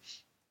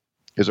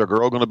 is our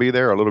girl going to be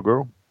there? Our little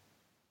girl?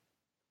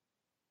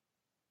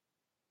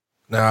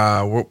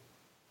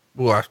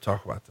 We'll have to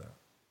talk about that.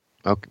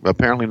 Okay.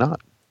 Apparently not.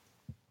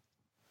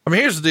 I mean,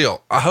 here's the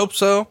deal. I hope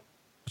so,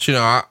 but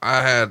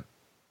I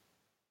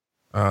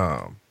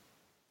had,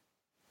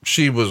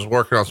 she was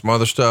working on some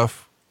other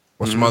stuff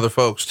with some other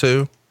folks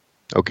too.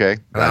 Okay.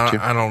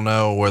 Gotcha. I don't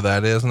know where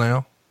that is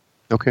now.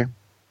 Okay.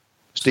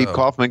 Steve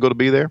Kaufman going to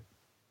be there?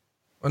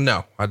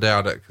 No, I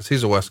doubt it. Cause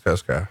he's a West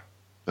Coast guy.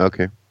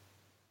 Okay.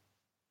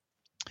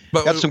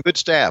 But got some good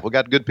staff. We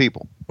got good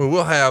people. We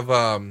will have,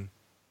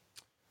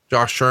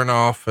 Josh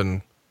Chernoff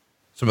and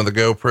some of the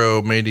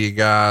GoPro media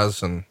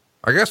guys. And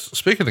I guess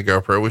speaking of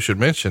GoPro, we should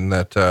mention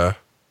that,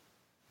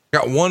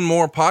 got one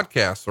more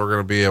podcast we're going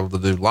to be able to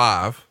do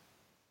live,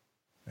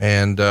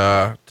 and,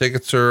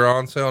 tickets are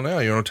on sale now.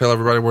 You want to tell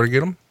everybody where to get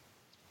them?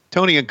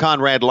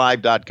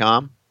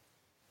 TonyandConradLive.com.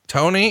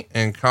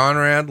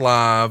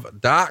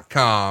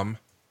 TonyandConradLive.com.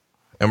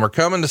 And we're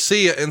coming to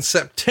see you in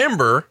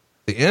September,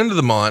 the end of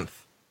the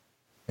month.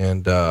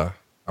 And, I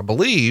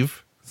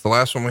believe it's the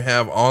last one we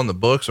have on the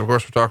books. Of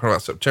course, we're talking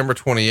about September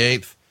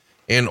 28th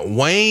in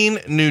Wayne,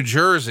 New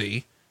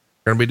Jersey.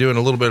 We're going to be doing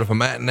a little bit of a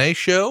matinee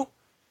show.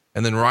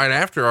 And then right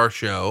after our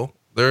show,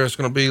 there's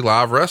going to be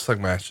live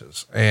wrestling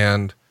matches.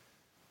 And,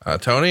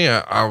 Tony,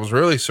 I was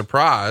really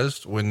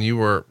surprised when you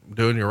were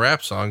doing your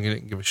rap song. You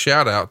didn't give a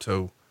shout out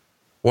to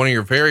one of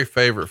your very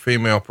favorite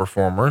female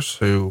performers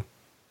who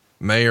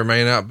may or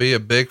may not be a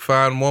big,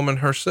 fine woman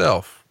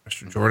herself,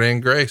 Mr.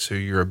 Jordan Grace, who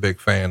you're a big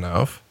fan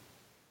of.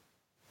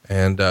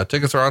 And,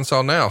 tickets are on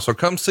sale now. So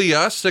come see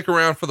us, stick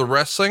around for the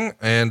wrestling.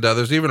 And,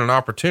 there's even an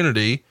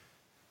opportunity,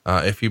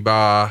 if you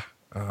buy,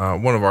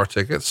 one of our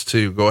tickets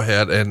to go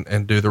ahead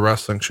and do the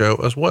wrestling show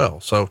as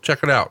well. So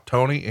check it out.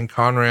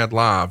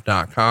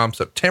 TonyandConradLive.com,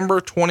 September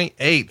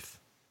 28th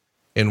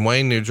in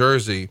Wayne, New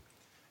Jersey.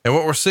 And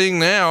what we're seeing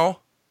now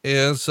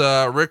is,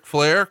 Ric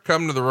Flair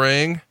come to the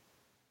ring,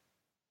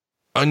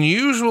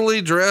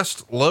 unusually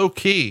dressed low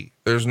key.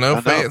 There's no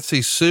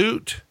fancy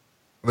suit.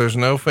 There's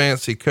no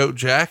fancy coat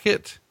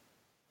jacket.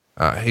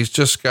 He's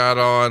just got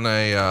on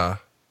a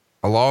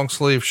long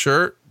sleeve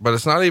shirt, but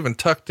it's not even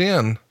tucked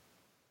in.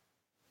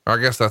 I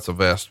guess that's a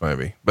vest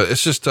maybe, but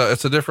it's just,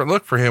 it's a different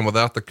look for him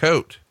without the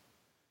coat.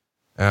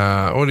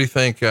 What do you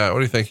think? What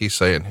do you think he's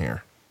saying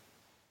here?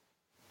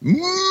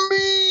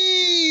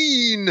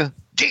 Mean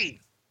Gene.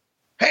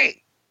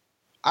 Hey,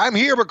 I'm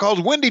here because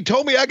Wendy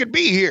told me I could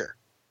be here.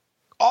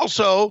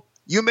 Also,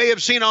 you may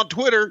have seen on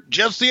Twitter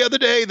just the other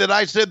day that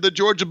I said the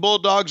Georgia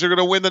Bulldogs are going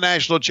to win the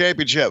national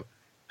championship.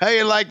 How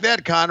you like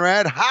that,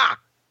 Conrad? Ha!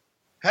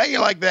 How you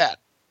like that?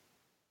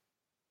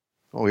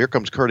 Oh, here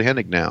comes Curt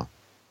Hennig now.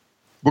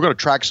 We're going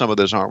to track some of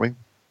this, aren't we?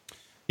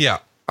 Yeah.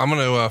 I'm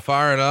going to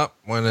fire it up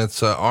when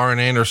it's Arn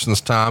Anderson's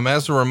time.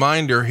 As a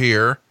reminder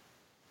here,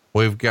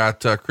 we've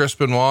got Chris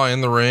Benoit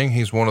in the ring.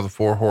 He's one of the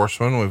Four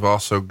Horsemen. We've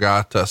also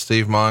got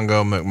Steve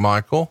Mongo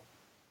McMichael,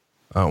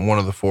 one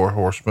of the Four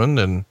Horsemen.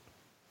 And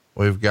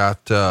we've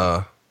got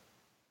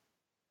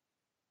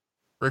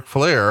Ric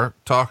Flair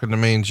talking to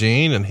Mean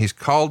Gene, and he's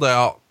called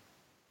out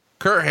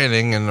Curt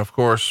Hennig. And of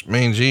course,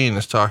 Mean Gene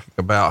is talking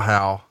about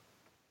how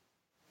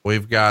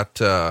we've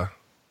got,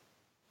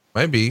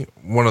 maybe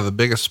one of the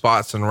biggest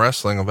spots in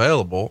wrestling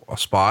available, a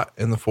spot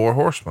in the Four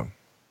Horsemen.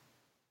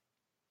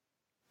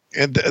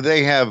 And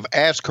they have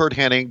asked Curt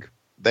Hennig,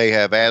 they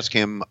have asked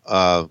him,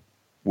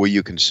 will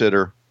you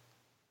consider?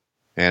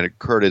 And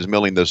Kurt is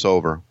milling this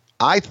over.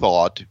 I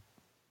thought,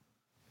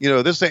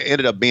 this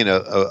ended up being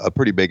a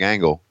pretty big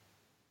angle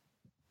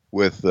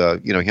with,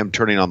 him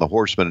turning on the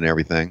Horseman and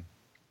everything.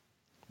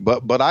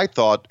 But I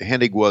thought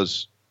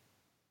Hennig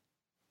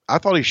I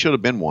thought he should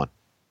have been one.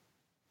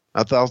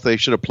 I thought they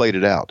should have played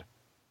it out.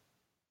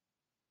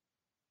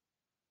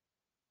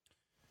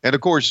 And,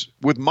 of course,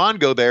 with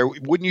Mongo there,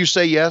 wouldn't you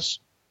say yes?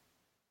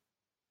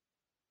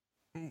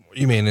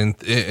 You mean in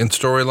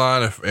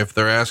storyline, if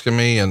they're asking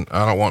me and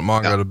I don't want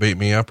Mongo to beat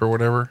me up or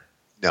whatever?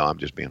 No, I'm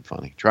just being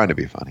funny. Trying to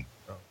be funny.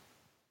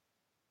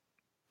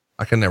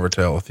 I can never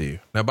tell with you.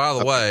 Now, by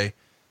the way,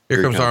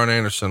 here comes Arn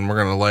Anderson. We're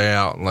going to lay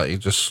out and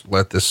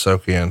let this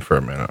soak in for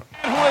a minute.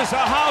 Who is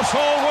a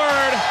household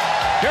word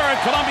here in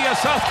Columbia,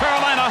 South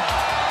Carolina.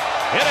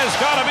 It has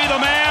got to be the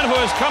man who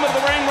has come to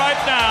the ring right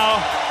now.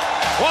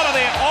 One of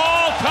the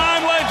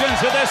all-time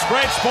legends of this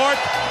great sport,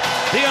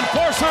 the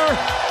Enforcer,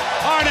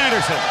 Arn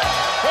Anderson.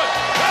 Good.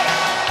 Got it.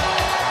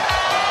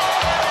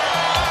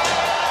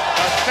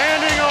 A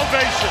standing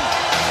ovation.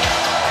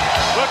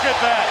 Look at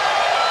that.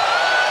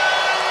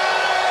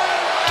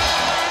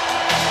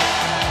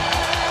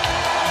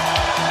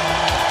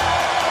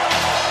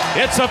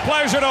 It's a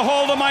pleasure to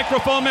hold the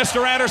microphone,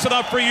 Mr. Anderson,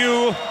 up for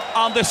you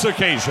on this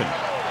occasion.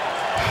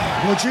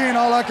 Well, Gene,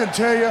 all I can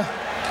tell you,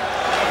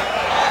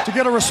 to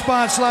get a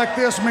response like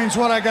this means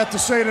what I got to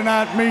say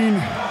tonight mean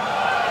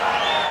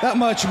that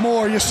much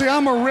more. You see,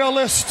 I'm a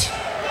realist,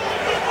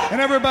 and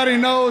everybody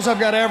knows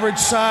I've got average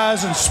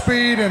size and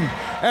speed and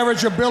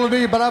average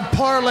ability, but I've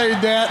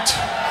parlayed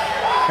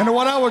that into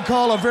what I would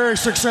call a very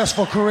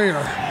successful career.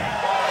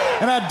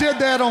 And I did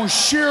that on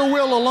sheer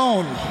will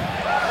alone.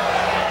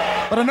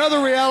 But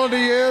another reality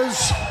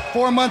is,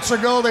 4 months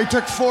ago, they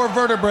took 4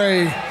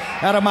 vertebrae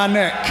out of my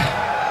neck.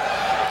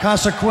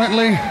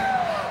 Consequently,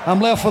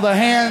 I'm left with a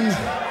hand,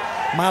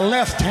 my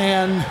left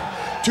hand,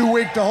 too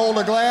weak to hold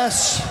a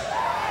glass,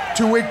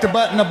 too weak to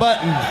button a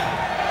button.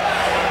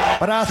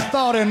 But I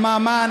thought in my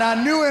mind, I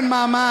knew in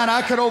my mind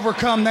I could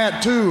overcome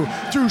that too,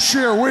 through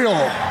sheer will.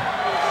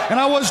 And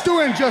I was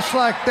doing just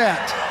like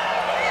that.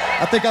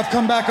 I think I've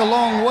come back a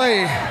long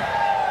way.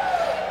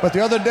 But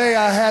the other day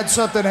I had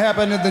something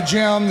happen in the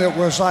gym that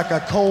was like a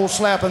cold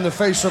slap in the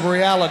face of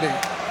reality.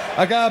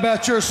 A guy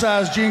about your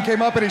size, Gene,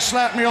 came up and he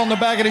slapped me on the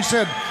back and he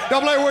said,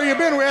 "Double A, where you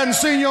been? We hadn't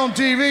seen you on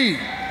TV."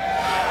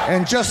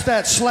 And just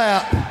that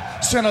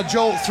slap sent a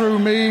jolt through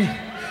me,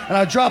 and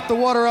I dropped the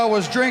water I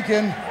was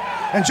drinking,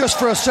 and just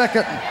for a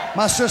second,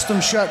 my system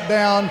shut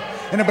down,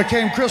 and it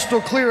became crystal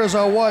clear as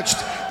I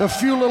watched the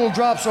few little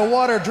drops of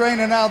water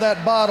draining out of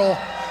that bottle,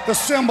 the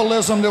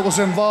symbolism that was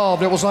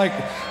involved. It was like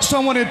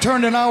someone had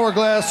turned an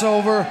hourglass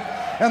over,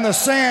 and the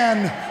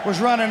sand was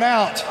running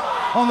out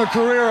on the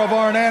career of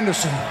Arn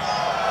Anderson.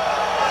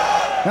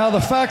 Now,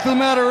 the fact of the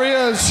matter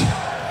is,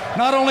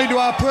 not only do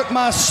I put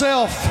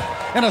myself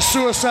in a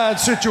suicide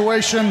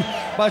situation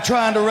by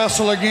trying to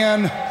wrestle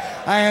again,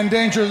 I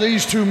endanger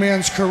these two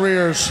men's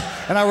careers,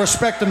 and I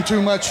respect them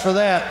too much for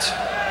that.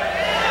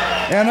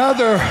 And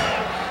other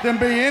than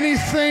be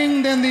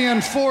anything than the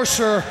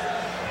Enforcer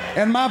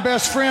in my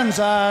best friend's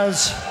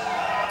eyes,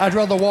 I'd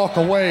rather walk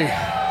away.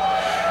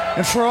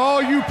 And for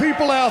all you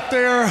people out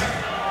there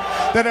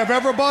that have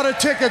ever bought a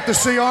ticket to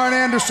see Arn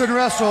Anderson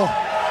wrestle,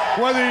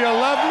 whether you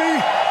love me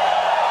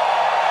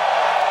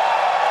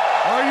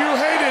or you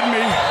hated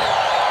me,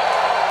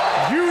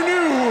 you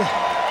knew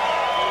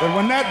that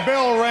when that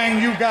bell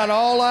rang, you got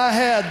all I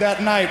had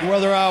that night.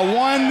 Whether I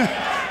won,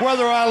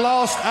 whether I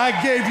lost, I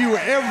gave you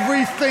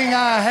everything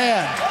I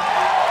had.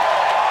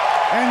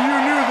 And you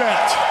knew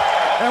that.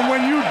 And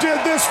when you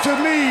did this to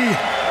me,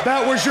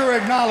 that was your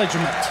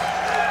acknowledgement.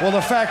 Well,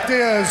 the fact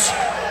is,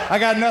 I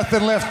got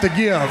nothing left to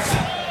give.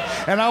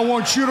 And I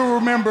want you to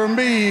remember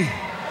me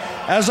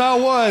as I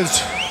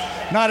was,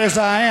 not as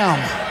I am.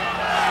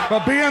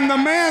 But being the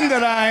man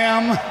that I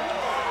am,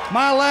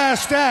 my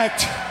last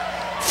act,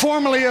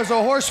 formerly as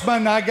a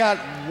horseman, I got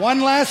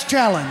one last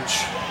challenge.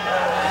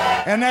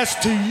 And that's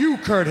to you,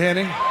 Curt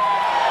Hennig.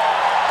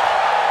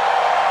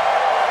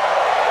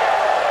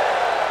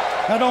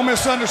 Now, don't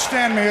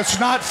misunderstand me. It's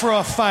not for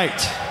a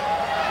fight.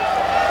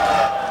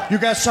 You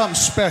got something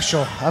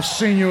special. I've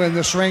seen you in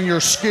this ring. Your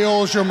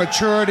skills, your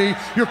maturity,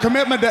 your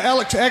commitment to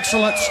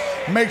excellence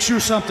makes you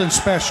something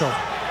special.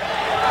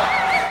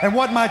 And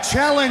what my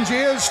challenge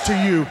is to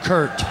you,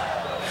 Curt,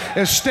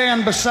 is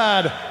stand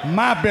beside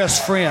my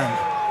best friend,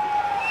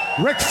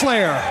 Ric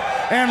Flair,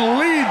 and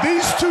lead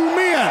these two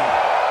men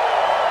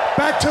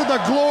back to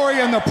the glory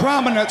and the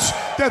prominence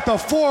that the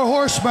Four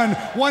Horsemen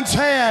once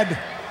had.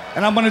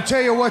 And I'm going to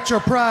tell you what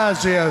your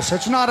prize is.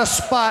 It's not a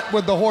spot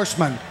with the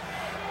Horsemen,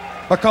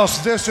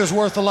 because this is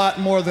worth a lot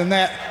more than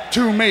that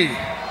to me.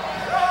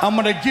 I'm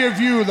going to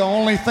give you the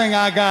only thing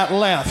I got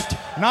left.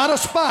 Not a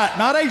spot,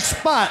 not a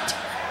spot.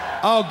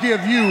 I'll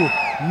give you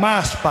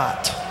my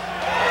spot.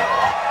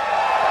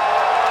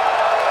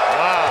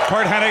 Wow.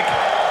 Curt Hennig.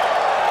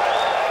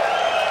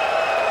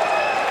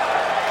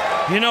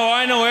 You know,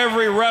 I know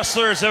every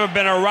wrestler that's ever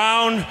been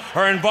around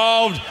or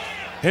involved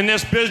in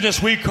this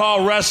business we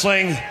call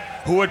wrestling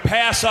who would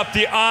pass up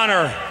the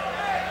honor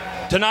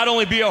to not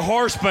only be a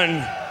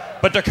horseman,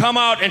 but to come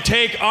out and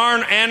take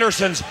Arn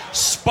Anderson's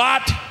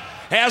spot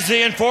as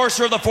the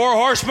enforcer of the Four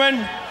Horsemen.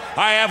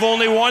 I have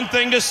only one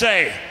thing to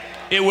say.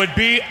 It would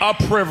be a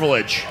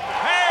privilege. Hey,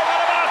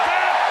 what about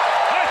that?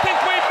 I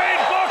think we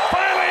made book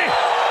finally.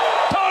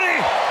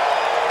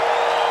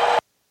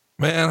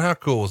 Tony! Man, how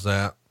cool is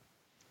that?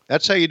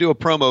 That's how you do a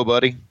promo,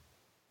 buddy.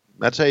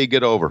 That's how you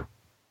get over.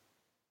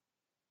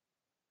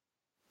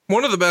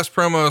 One of the best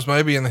promos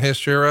maybe in the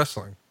history of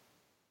wrestling.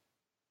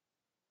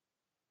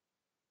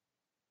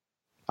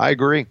 I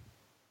agree.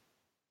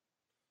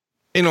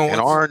 You know,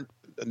 and Arn,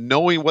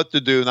 knowing what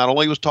to do, not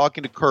only was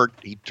talking to Kurt,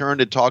 he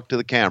turned and talked to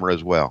the camera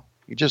as well.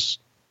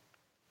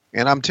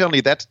 And I'm telling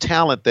you, that's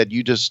talent that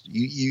you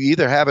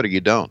either have it or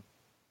you don't.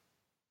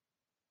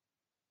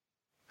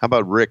 How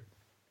about Rick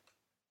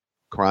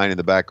crying in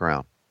the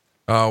background?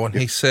 When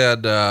he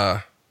said,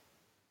 I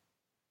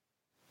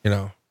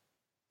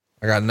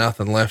got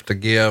nothing left to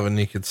give, and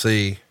you could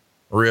see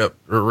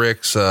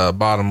Rick's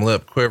bottom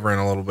lip quivering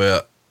a little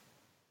bit.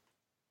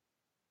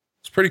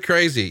 It's pretty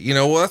crazy.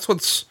 Well, that's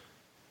what's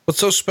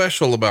so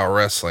special about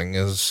wrestling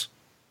is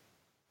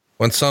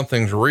when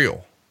something's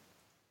real,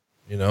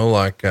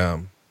 not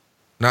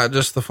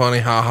just the funny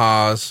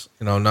ha-has,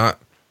 not,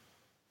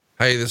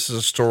 hey, this is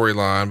a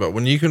storyline, but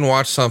when you can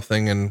watch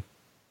something and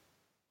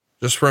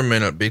just for a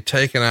minute be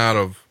taken out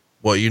of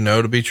what you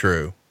know to be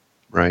true.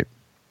 Right.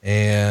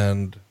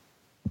 And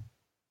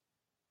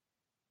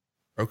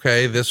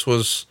okay, this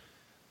was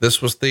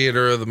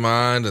theater of the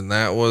mind, and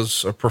that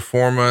was a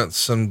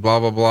performance and blah,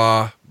 blah,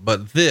 blah.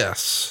 But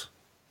this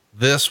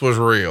was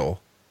real.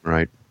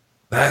 Right.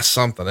 That's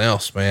something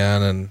else,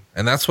 man.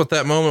 And that's what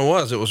that moment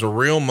was. It was a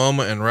real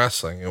moment in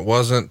wrestling. It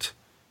wasn't,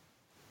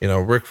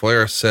 Ric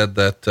Flair said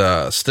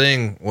that,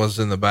 Sting was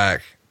in the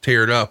back,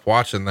 teared up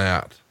watching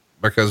that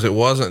because it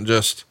wasn't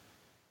just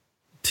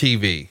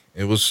TV.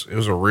 It was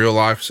a real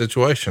life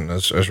situation,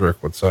 as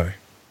Rick would say.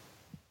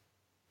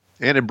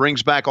 And it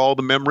brings back all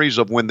the memories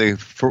of when the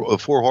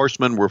Four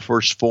Horsemen were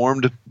first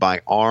formed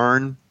by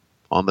Arn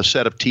on the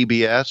set of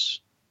TBS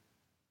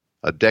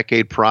a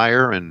decade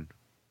prior.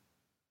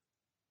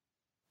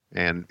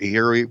 And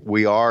here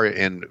we are,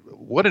 and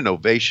what an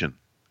ovation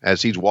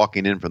as he's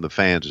walking in from the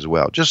fans as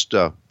well. Just,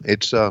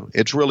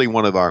 it's really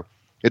one of our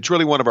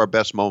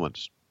best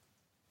moments.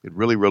 It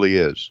really, really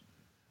is.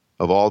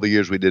 Of all the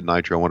years we did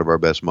Nitro, one of our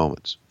best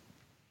moments.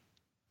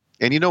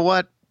 And you know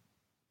what?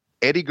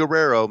 Eddie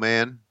Guerrero,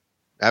 man,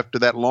 after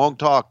that long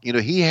talk,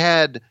 Eddie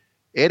had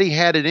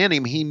it in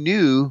him. He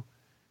knew,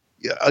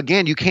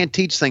 again, you can't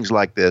teach things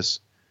like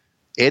this.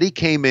 Eddie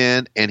came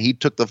in and he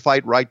took the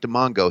fight right to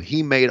Mongo.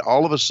 He made,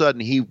 all of a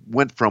sudden, he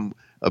went from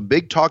a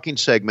big talking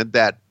segment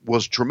that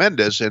was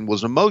tremendous and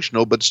was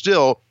emotional, but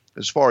still,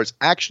 as far as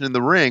action in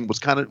the ring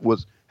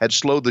had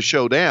slowed the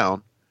show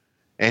down,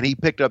 and he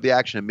picked up the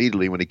action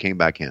immediately when he came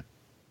back in.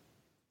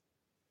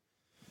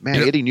 Man,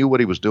 Eddie knew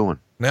what he was doing.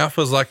 Now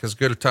feels like as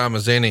good a time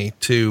as any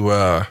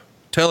to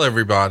tell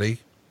everybody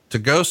to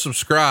go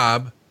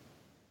subscribe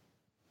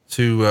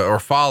to, or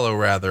follow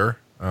rather,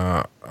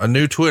 a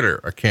new Twitter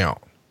account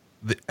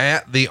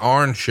at the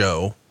Arn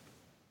Show,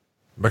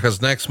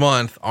 because next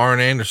month, Arn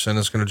Anderson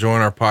is going to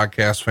join our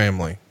podcast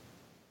family.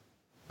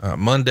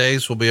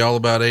 Mondays will be all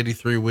about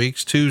 83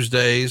 weeks.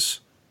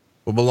 Tuesdays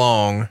will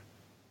belong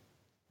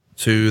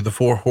to the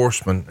Four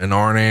Horsemen and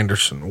Arn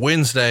Anderson.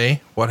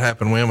 Wednesday, What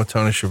Happened When with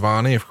Tony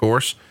Schiavone, of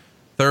course.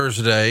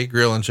 Thursday,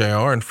 Grill and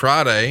JR, and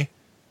Friday,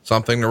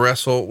 Something to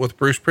Wrestle with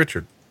Bruce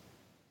Pritchard.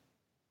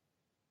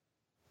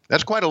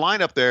 That's quite a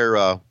lineup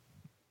there,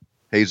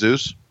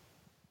 Jesus.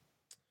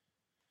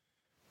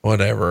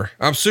 Whatever.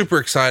 I'm super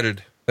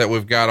excited that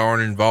we've got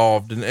Arn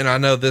involved. And I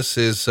know this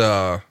is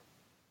going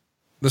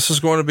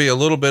to be a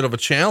little bit of a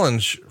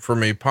challenge for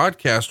me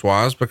podcast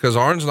wise, because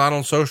Arn's not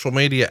on social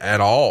media at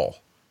all.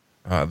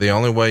 The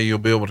only way you'll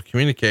be able to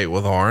communicate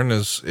with Arn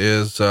is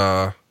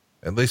at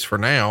least for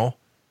now,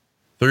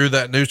 through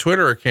that new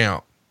Twitter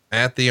account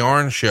at the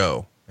Arn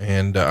Show.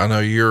 And I know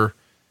you're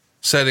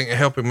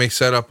helping me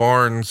set up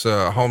Arn's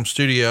home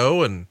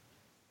studio, and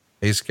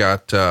he's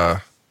got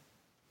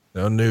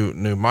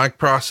new mic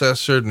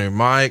processor, new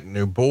mic,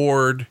 new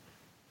board,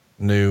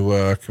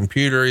 new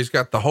computer. He's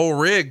got the whole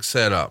rig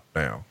set up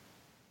now.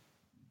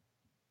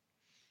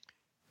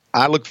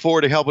 I look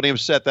forward to helping him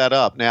set that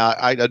up. Now,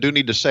 I do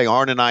need to say,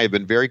 Arn and I have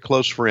been very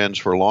close friends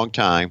for a long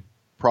time,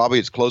 probably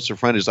as close a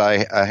friend as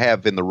I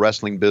have in the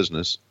wrestling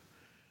business.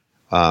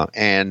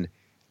 And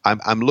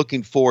I'm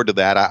looking forward to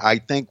that. I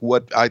think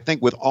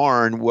with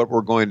Arn, what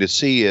we're going to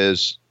see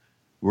is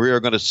we are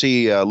going to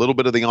see a little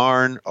bit of the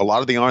Arn, a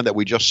lot of the Arn that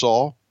we just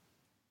saw,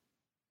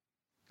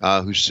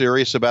 who's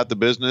serious about the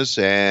business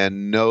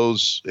and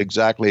knows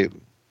exactly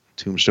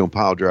Tombstone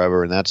Pile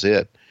Driver, and that's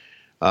it.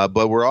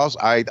 But we're also,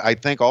 I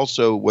think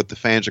also what the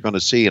fans are going to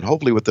see, and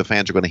hopefully what the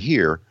fans are going to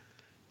hear,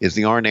 is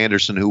the Arn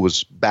Anderson who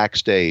was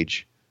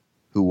backstage,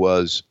 who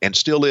was, and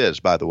still is,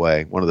 by the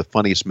way, one of the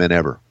funniest men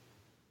ever.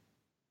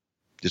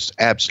 Just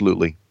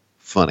absolutely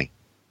funny.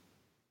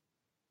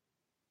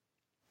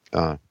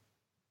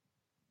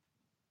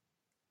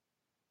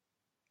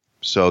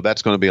 So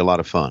that's going to be a lot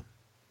of fun.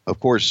 Of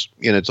course,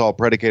 it's all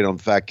predicated on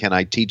the fact, can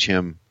I teach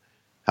him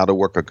how to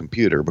work a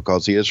computer?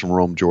 Because he is from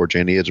Rome, Georgia,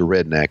 and he is a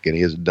redneck, and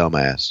he is a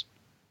dumbass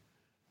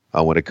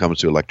when it comes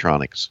to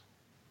electronics.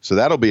 So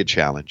that'll be a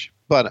challenge.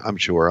 But I'm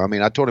sure. I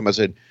mean, I told him, I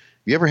said,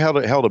 you ever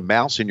held a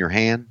mouse in your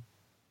hand?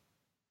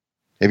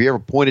 Have you ever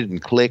pointed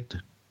and clicked?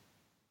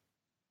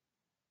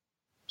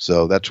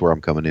 So that's where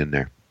I'm coming in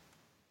there.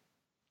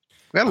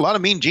 We had a lot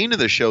of Mean Gene in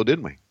this show,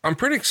 didn't we? I'm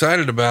pretty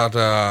excited about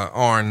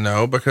Arn,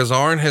 though, because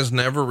Arn has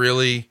never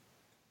really,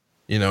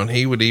 and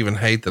he would even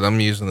hate that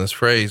I'm using this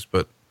phrase,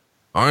 but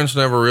Arn's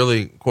never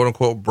really, quote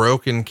unquote,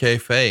 broken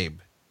kayfabe.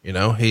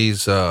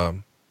 He's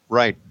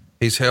right.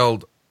 He's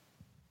held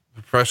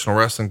the professional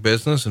wrestling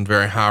business in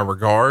very high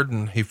regard,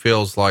 and he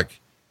feels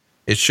like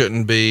it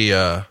shouldn't be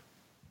a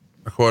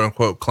quote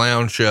unquote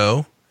clown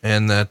show,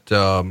 and that,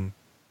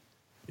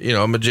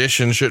 a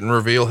magician shouldn't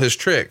reveal his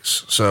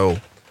tricks. So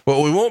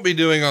what we won't be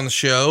doing on the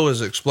show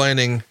is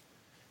explaining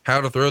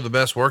how to throw the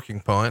best working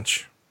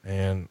punch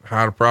and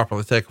how to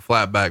properly take a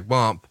flat back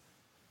bump.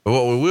 But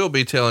what we will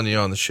be telling you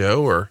on the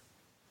show are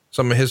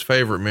some of his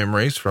favorite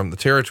memories from the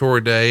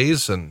territory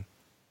days and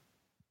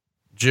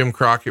Jim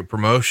Crockett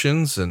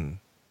Promotions and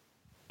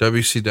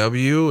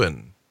WCW,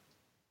 and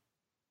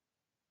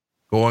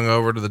going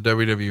over to the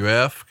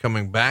WWF,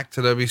 coming back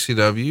to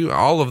WCW,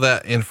 all of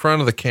that in front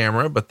of the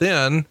camera. But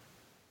then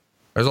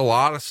there's a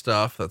lot of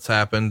stuff that's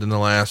happened in the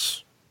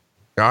last,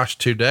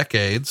 2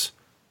 decades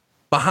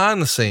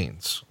behind the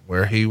scenes,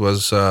 where he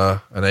was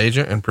an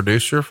agent and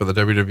producer for the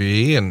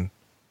WWE, and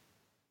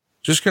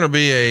just going to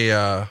be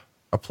a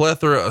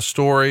plethora of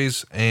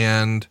stories.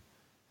 And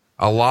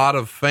a lot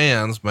of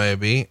fans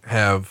maybe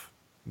have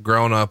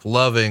grown up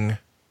loving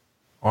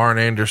Arn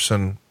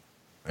Anderson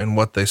and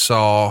what they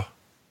saw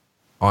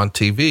on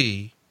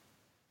TV.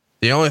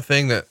 The only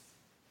thing that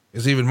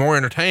is even more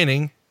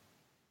entertaining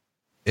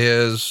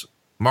is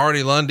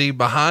Marty Lundy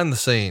behind the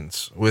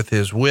scenes with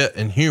his wit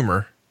and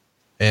humor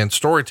and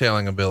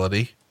storytelling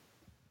ability.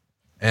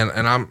 And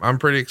I'm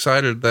pretty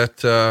excited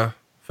that,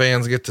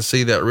 fans get to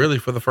see that really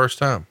for the first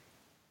time.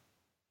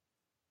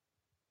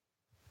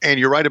 And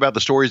you're right about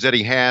the stories that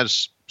he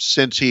has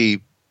since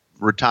he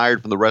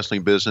retired from the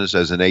wrestling business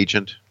as an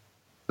agent.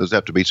 Those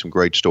have to be some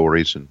great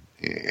stories.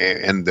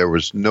 And there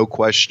was no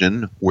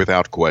question,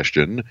 without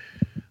question,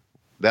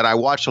 that I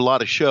watched a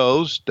lot of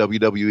shows,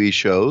 WWE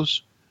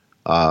shows,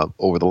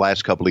 over the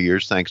last couple of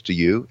years, thanks to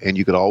you. And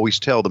you could always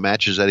tell the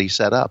matches that he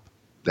set up,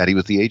 that he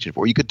was the agent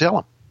for. You could tell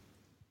them,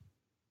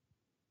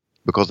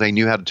 because they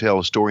knew how to tell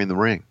a story in the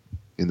ring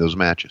in those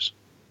matches.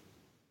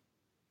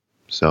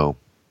 So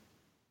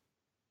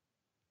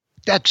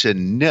that's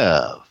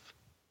enough.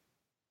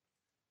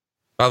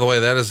 By the way,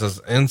 that is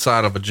as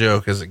inside of a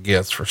joke as it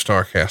gets for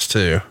StarCast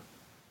 2.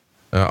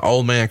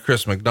 Old man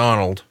Chris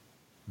McDonald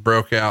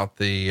broke out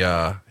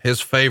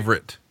his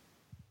favorite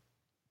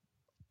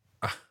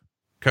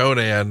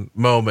Conan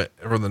moment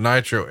from the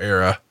Nitro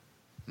era.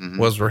 Mm-hmm.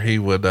 Was where he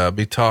would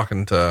be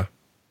talking to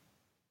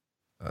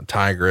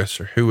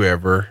Tigress or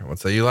whoever, and would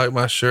say, "You like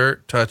my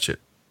shirt? Touch it,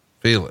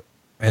 feel it."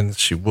 And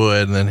she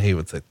would, and then he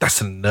would say,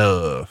 "That's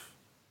enough."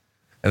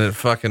 And it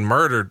fucking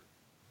murdered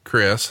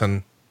Chris.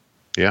 And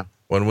yeah,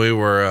 when we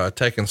were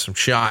taking some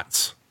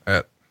shots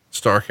at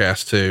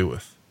StarCast 2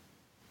 with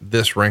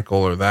this wrinkle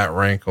or that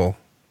wrinkle,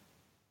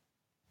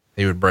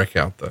 he would break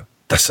out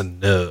 "That's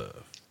enough."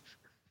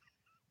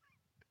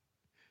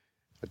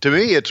 To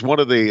me, it's one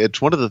of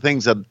the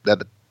things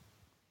that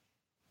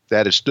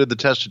has stood the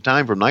test of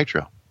time from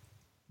Nitro.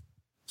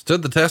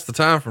 Stood the test of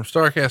time from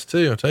StarCast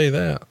 2, I'll tell you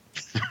that.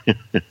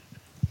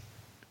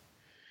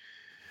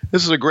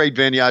 This is a great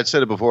venue. I'd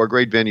said it before, a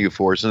great venue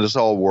for us, and this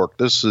all worked.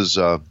 This is,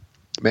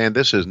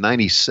 this is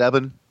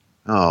 97.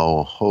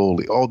 Oh,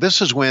 holy. Oh,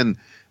 this is when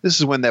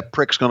that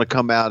prick's going to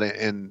come out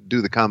and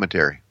do the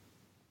commentary.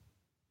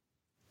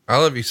 I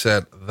love you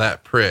said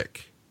that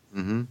prick.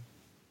 Mm-hmm.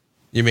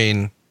 You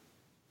mean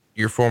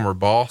your former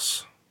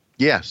boss?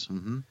 Yes.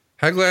 Mm-hmm.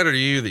 How glad are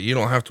you that you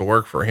don't have to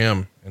work for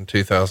him in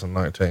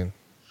 2019?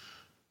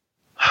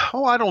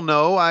 Oh, I don't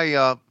know.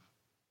 I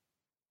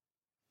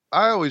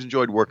always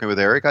enjoyed working with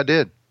Eric. I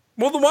did.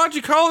 Well, then why'd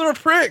you call him a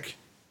prick?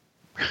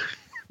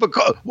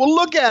 Because, well,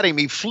 look at him.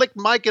 He flicked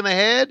Mike in the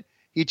head.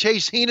 He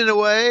chased Heenan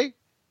away.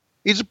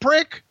 He's a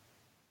prick.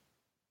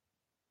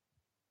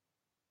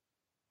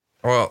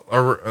 Well,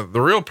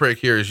 the real prick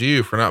here is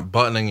you for not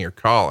buttoning your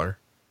collar.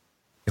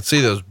 You can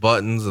see those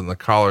buttons and the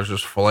collar's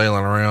just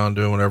flailing around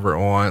doing whatever it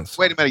wants.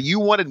 Wait a minute. You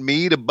wanted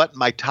me to button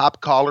my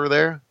top collar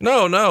there?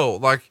 No.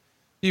 Like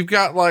you've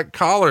got like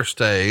collar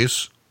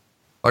stays,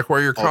 like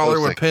where your collar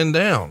would pin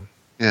down.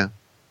 Yeah.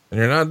 And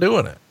you're not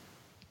doing it.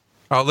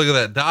 Oh, look at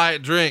that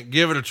diet drink.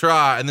 Give it a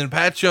try and then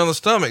pat you on the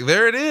stomach.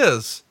 There it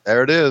is.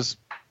 There it is.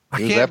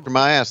 He was after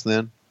my ass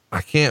then.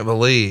 I can't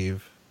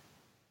believe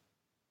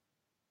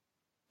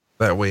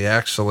that we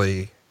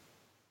actually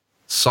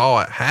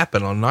saw it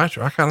happen on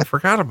Nitro. I kind of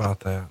forgot about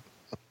that.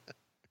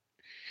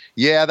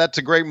 Yeah, that's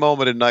a great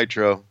moment in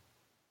Nitro.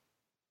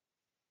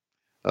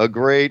 A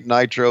great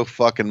Nitro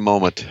fucking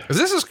moment. Is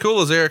this as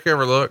cool as Eric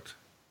ever looked?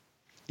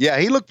 Yeah,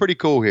 he looked pretty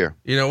cool here.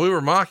 You know, we were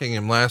mocking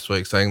him last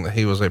week saying that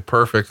he was a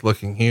perfect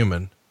looking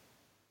human.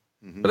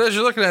 Mm-hmm. But as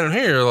you're looking at him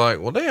here, you're like,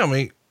 well, damn,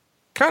 he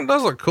kind of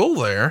does look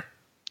cool there.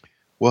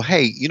 Well,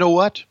 hey, you know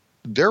what?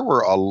 There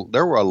were a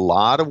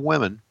lot of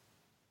women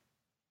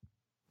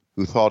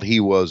who thought he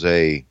was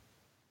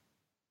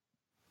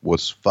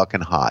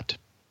fucking hot.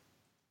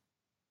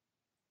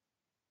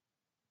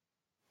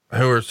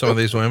 Who are some of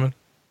these women?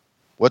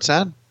 What's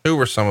that? Who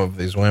were some of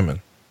these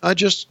women?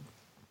 Just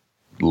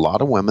a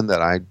lot of women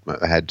that I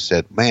had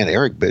said, man,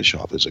 Eric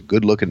Bischoff is a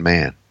good looking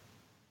man.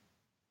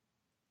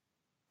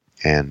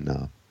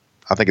 And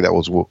I think that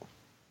was what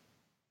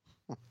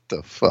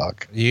the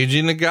fuck?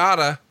 Yuji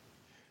Nagata.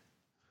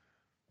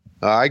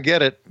 I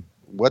get it.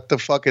 What the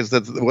fuck is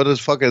that? What the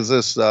fuck is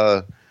this?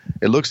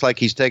 It looks like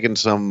he's taking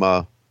some.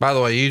 By the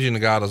way, Yuji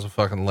Nagata's a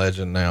fucking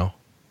legend now.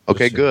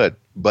 Okay, good.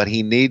 But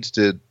he needs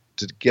to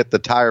get the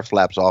tire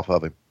flaps off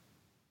of him.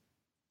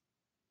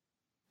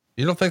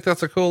 You don't think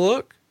that's a cool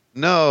look?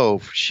 No,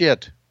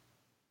 shit.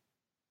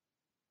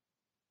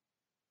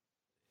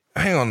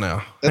 Hang on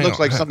now. That looks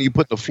like something you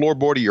put in the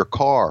floorboard of your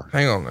car.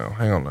 Hang on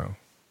now.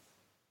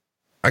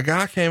 A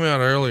guy came out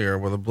earlier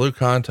with a blue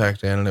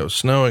contact in, and it was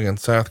snowing in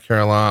South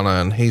Carolina,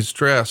 and he's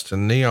dressed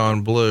in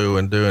neon blue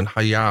and doing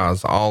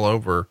hayas all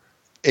over.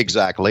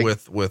 Exactly.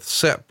 With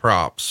set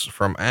props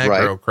from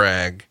Aggro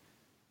Crag.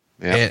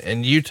 Yeah.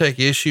 And you take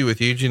issue with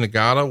Yuji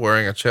Nagata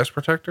wearing a chest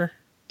protector?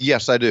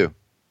 Yes, I do.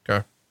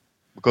 Okay.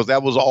 Because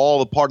that was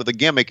all a part of the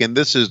gimmick, and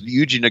this is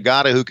Yuji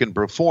Nagata who can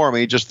perform.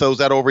 He just throws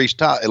that over his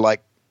top,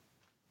 like,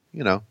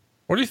 you know.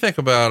 What do you think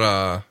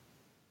about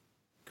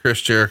Chris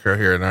Jericho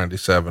here at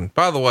 97?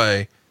 By the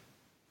way,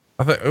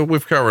 I think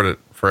we've covered it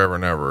forever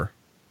and ever.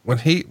 When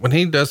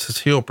he does his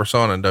heel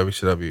persona in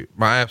WCW,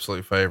 my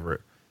absolute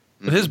favorite.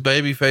 But his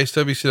babyface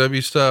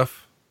WCW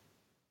stuff,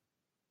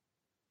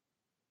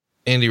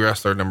 indie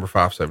wrestler number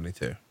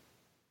 572.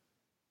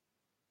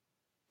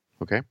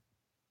 Okay.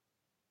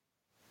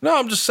 No,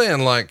 I'm just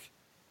saying, like,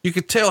 you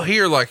could tell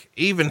here, like,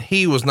 even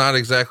he was not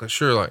exactly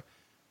sure, like,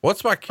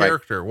 what's my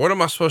character? Right. What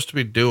am I supposed to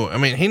be doing? I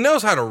mean, he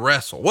knows how to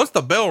wrestle. Once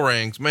the bell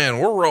rings, man,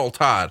 we're Roll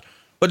Tide.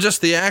 But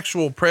just the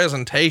actual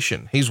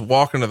presentation, he's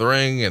walking to the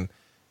ring and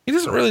he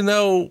doesn't really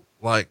know,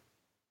 like,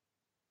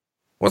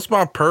 what's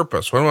my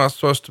purpose? What am I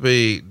supposed to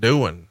be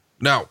doing?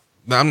 Now,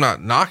 I'm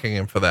not knocking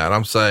him for that.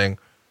 I'm saying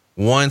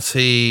once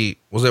he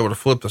was able to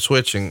flip the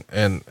switch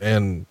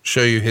and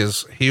show you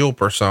his heel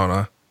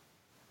persona,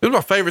 it was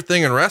my favorite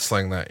thing in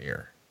wrestling that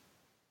year.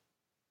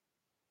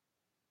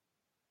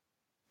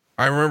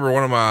 I remember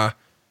one of my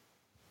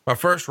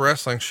first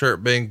wrestling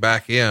shirt being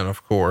back in,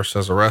 of course,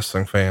 as a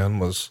wrestling fan,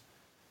 was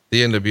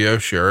the NWO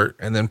shirt,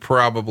 and then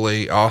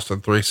probably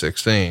Austin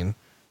 316.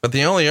 But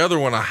the only other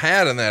one I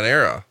had in that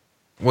era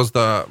was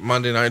the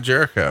Monday Night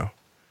Jericho.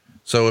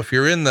 So if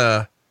you're in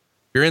that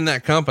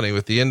company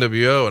with the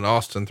NWO and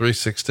Austin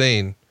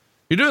 316,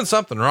 you're doing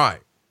something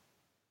right.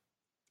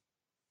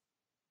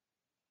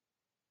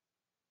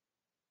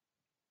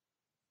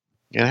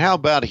 And how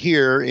about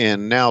here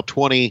in now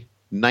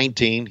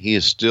 2019, he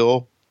is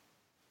still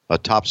a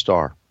top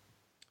star.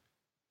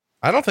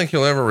 I don't think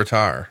he'll ever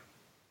retire.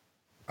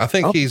 I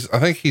think he's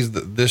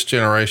this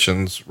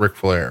generation's Ric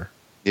Flair.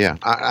 Yeah.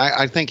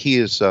 I think he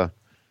is, to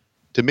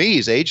me,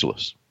 he's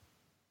ageless.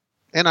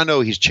 And I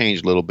know he's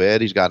changed a little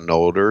bit. He's gotten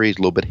older. He's a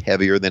little bit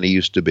heavier than he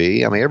used to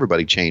be. I mean,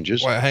 everybody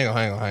changes. Wait, hang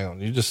on.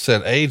 You just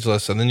said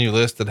ageless, and then you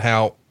listed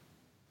how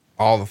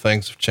all the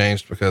things have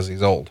changed because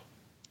he's old.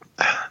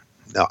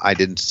 No, I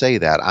didn't say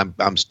that.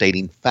 I'm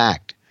stating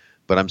fact,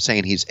 but I'm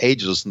saying he's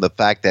ageless in the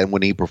fact that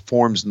when he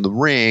performs in the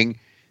ring,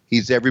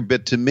 he's every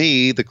bit, to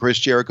me, the Chris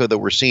Jericho that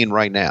we're seeing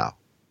right now,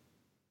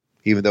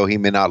 even though he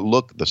may not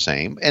look the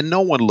same, and no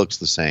one looks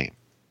the same.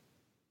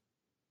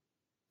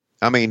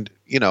 I mean,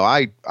 you know,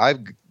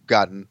 I've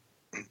gotten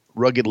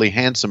ruggedly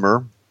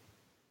handsomer,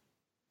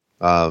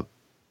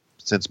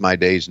 since my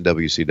days in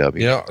WCW.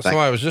 You know,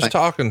 somebody was just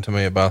talking to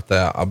me about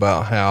that,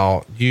 about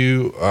how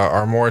you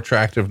are more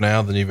attractive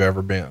now than you've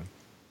ever been.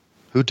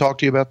 Who talked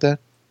to you about that?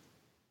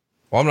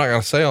 Well, I'm not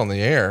going to say on the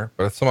air,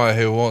 but it's somebody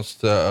who wants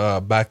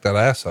to back that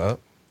ass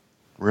up.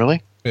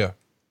 Really? Yeah.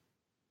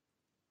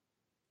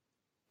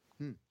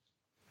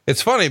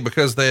 It's funny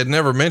because they had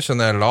never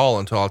mentioned that at all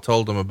until I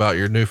told them about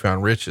your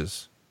newfound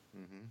riches.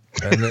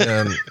 Mm-hmm. And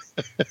then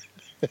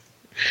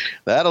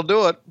that'll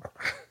do it.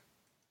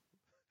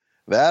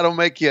 That'll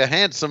make you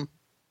handsome.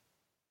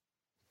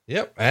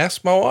 Yep.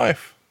 Ask my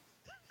wife.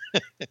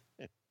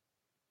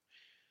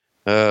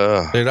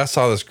 Dude, I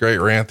saw this great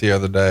rant the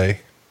other day.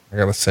 I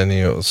got to send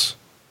you. It was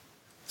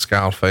this guy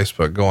on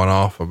Facebook going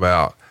off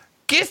about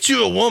get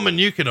you a woman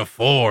you can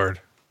afford.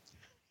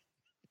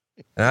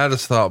 And I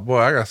just thought, boy,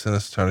 I got to send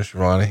this to Tony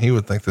Schiavone. He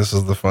would think this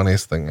is the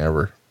funniest thing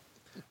ever.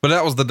 But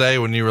that was the day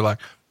when you were like,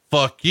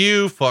 fuck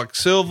you, fuck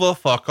Silva,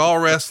 fuck all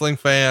wrestling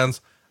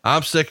fans.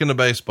 I'm sticking to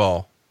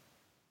baseball.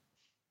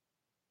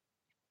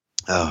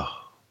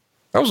 Oh,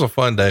 that was a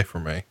fun day for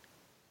me.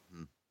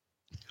 I'm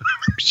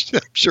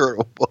sure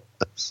it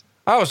was.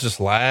 I was just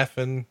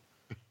laughing.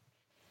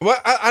 Well,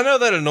 I know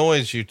that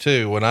annoys you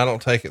too when I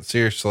don't take it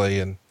seriously.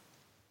 And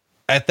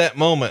at that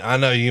moment, I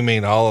know you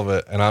mean all of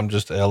it, and I'm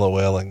just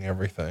LOLing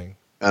everything.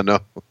 I know.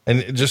 And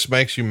it just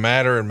makes you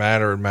madder and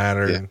madder and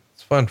madder. Yeah. And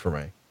it's fun for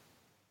me.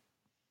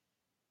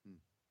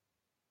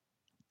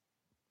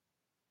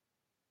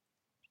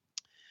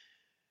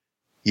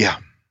 Yeah.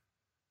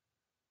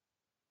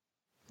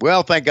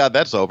 Well, thank God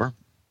that's over.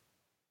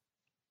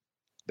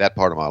 That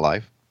part of my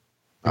life.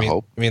 I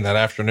hope. You mean that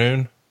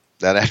afternoon?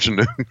 That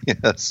afternoon,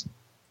 yes.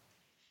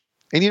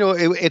 And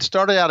it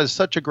started out as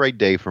such a great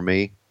day for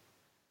me.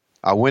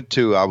 I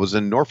was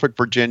in Norfolk,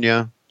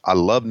 Virginia. I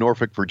love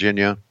Norfolk,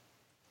 Virginia.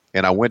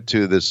 And I went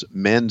to this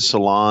men's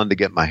salon to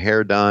get my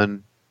hair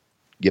done,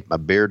 get my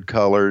beard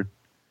colored.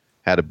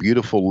 Had a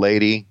beautiful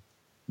lady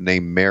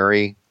named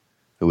Mary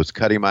who was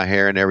cutting my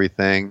hair and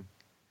everything.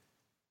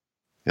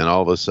 And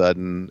all of a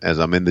sudden, as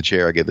I'm in the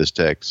chair, I get this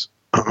text.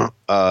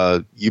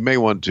 You may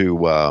want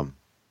to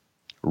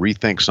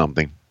rethink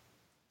something.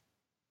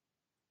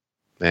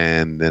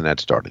 And then that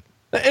started.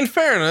 In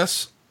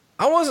fairness,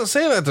 I wasn't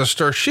saying that to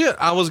stir shit.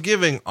 I was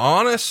giving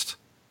honest.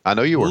 I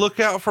know you were. Look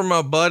out for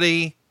my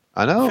buddy.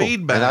 I know.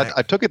 Feedback. And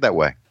I took it that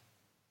way.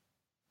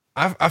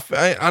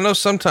 I know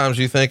sometimes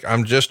you think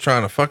I'm just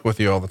trying to fuck with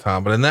you all the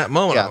time, but in that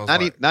moment, yeah, I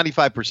was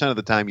 95% of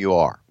the time you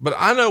are. But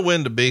I know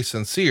when to be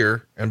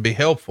sincere and be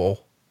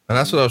helpful. And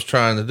that's what I was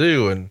trying to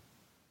do. And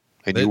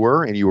you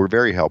were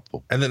very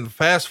helpful. And then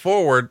fast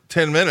forward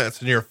 10 minutes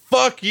and you're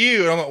fuck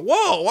you. And I'm like,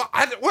 whoa,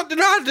 what did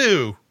I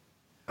do?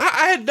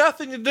 I had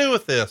nothing to do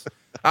with this.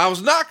 I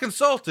was not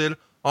consulted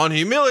on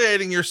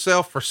humiliating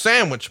yourself for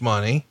sandwich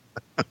money.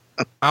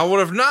 I would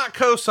have not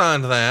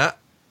co-signed that.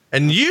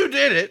 And you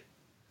did it.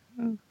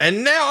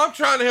 And now I'm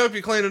trying to help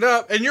you clean it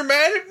up. And you're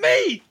mad at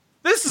me.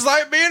 This is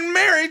like being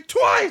married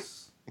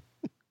twice.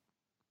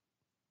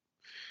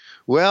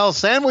 Well,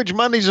 sandwich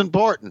money's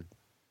important.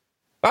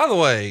 By the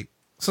way,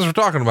 since we're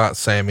talking about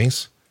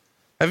Sammy's,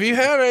 have you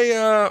had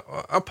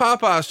a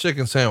Popeye's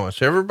chicken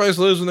sandwich? Everybody's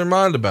losing their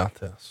mind about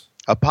this.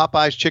 A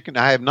Popeye's chicken?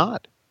 I have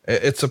not.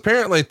 It's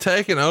apparently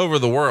taken over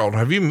the world.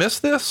 Have you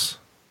missed this?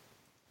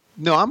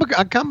 No,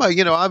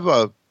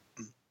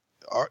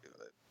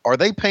 are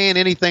they paying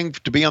anything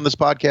to be on this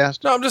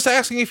podcast? No, I'm just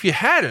asking if you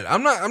had it.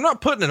 I'm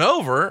not putting it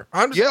over.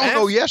 I'm just asking.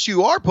 Oh, yes,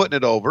 you are putting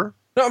it over.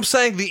 No, I'm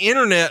saying the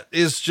internet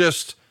is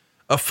just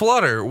a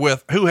flutter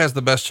with who has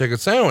the best chicken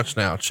sandwich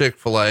now,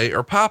 Chick-fil-A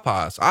or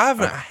Popeyes. I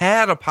haven't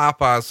had a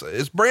Popeyes.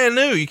 It's brand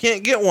new. You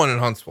can't get one in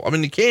Huntsville. I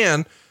mean, you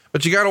can,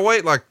 but you got to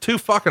wait like 2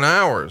 fucking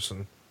hours.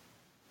 And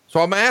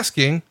so I'm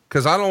asking,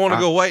 cause I don't want to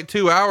go wait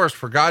 2 hours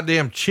for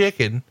goddamn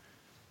chicken.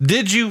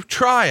 Did you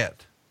try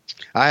it?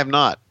 I have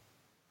not.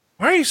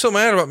 Why are you so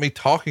mad about me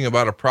talking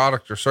about a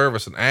product or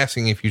service and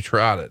asking if you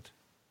tried it?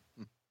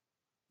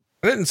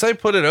 I didn't say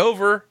put it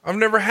over. I've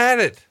never had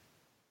it.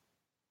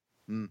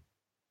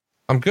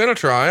 I'm going to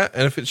try it.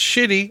 And if it's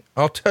shitty,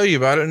 I'll tell you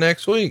about it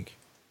next week.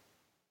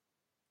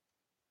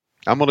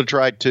 I'm going to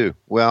try it too.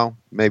 Well,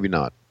 maybe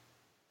not.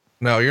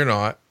 No, you're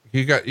not.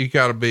 You got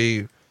to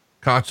be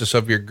conscious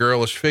of your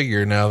girlish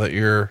figure now that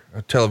you're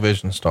a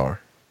television star.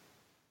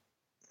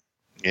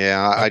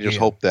 Yeah. I just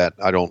hope that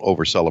I don't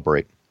over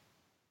celebrate.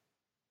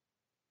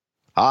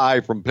 Hi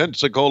from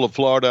Pensacola,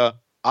 Florida.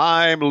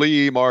 I'm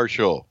Lee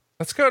Marshall.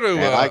 Let's go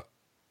to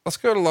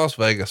Las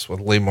Vegas with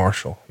Lee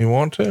Marshall. You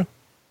want to?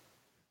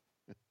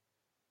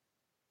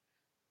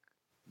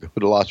 Go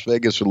to Las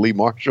Vegas with Lee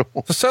Marshall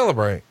to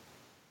celebrate.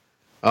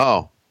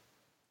 Oh,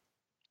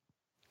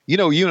 you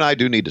and I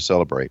do need to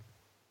celebrate.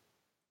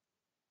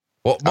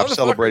 Well, I've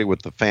celebrated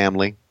with the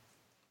family.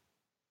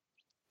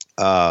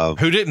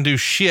 Who didn't do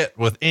shit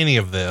with any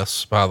of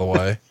this, by the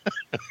way.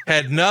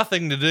 Had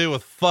nothing to do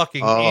with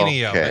fucking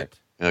any of it.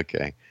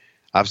 Okay.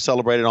 I've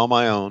celebrated on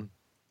my own.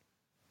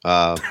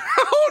 On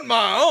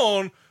my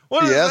own?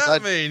 What does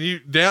that mean? You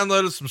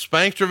downloaded some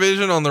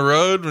Spanktravision on the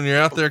road when you're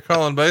out there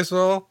calling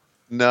baseball?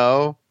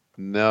 No.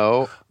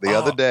 The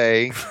other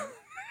day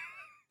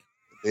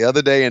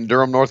in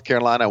Durham, North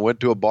Carolina, I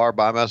went to a bar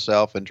by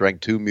myself and drank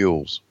 2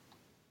 mules.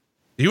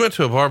 You went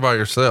to a bar by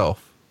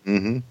yourself?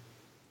 Mm-hmm.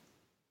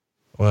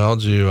 Well,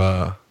 did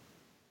you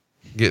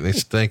get any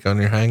stink on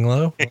your hang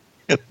low?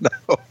 No.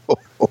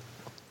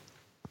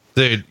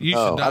 Dude, you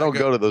should not I don't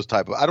go to those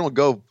I don't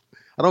go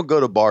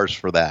to bars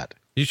for that.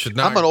 You should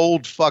not. I'm an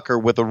old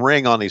fucker with a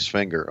ring on his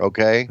finger,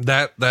 okay?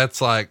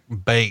 That's like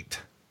bait.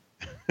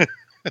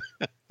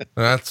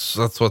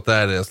 That's what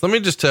that is. Let me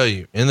just tell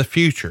you, in the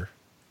future,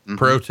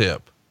 pro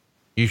tip,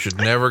 you should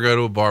never go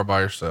to a bar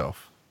by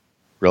yourself.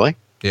 Really?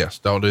 Yes.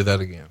 Don't do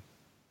that again.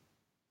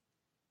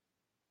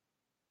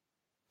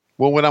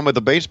 Well, when I'm with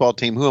the baseball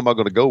team, who am I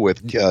going to go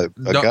with?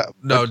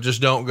 No,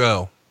 just don't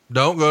go.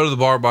 Don't go to the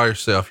bar by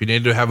yourself. You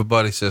need to have a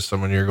buddy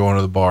system when you're going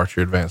to the bar at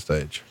your advanced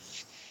age.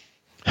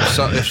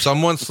 So if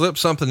someone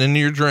slips something into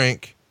your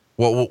drink,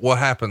 what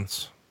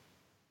happens?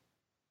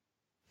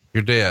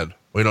 You're dead.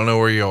 We don't know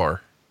where you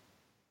are.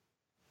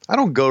 I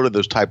don't go to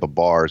those type of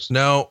bars.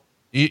 No,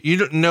 you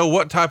don't know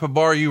what type of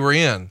bar you were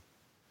in.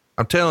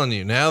 I'm telling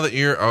you, now that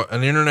you're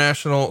an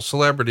international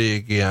celebrity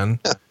again,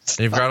 and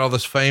you've got all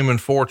this fame and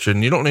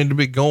fortune, you don't need to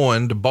be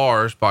going to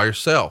bars by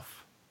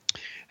yourself.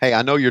 Hey,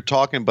 I know you're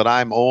talking, but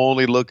I'm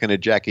only looking at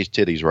Jackie's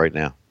titties right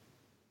now.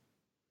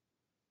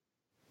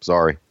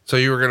 Sorry. So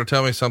you were going to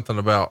tell me something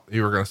about,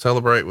 you were going to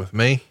celebrate with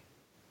me?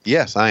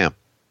 Yes, I am.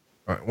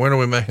 All right, when are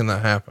we making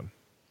that happen?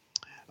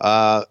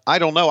 I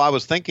don't know. I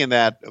was thinking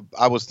that,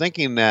 well,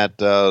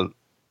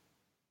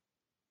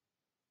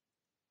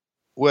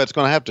 it's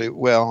going to have to,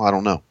 well, I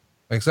don't know.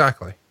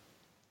 Exactly.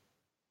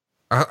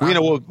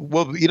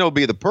 It'll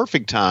be the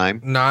perfect time.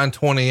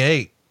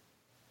 928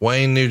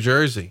 Wayne, New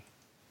Jersey.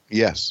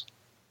 Yes.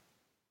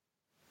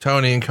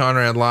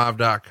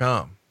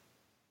 TonyandConradLive.com.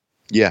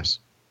 Yes.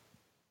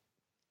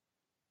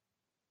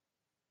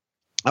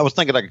 I was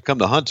thinking I could come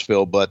to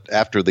Huntsville, but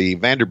after the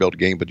Vanderbilt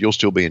game, but you'll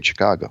still be in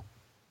Chicago.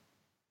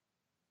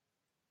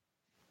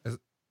 Is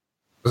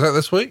that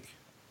this week?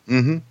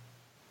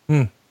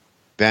 Mm-hmm.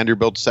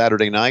 Vanderbilt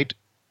Saturday night.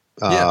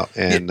 I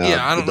don't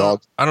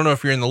know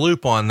if you're in the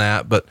loop on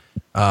that, but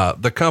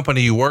the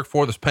company you work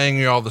for that's paying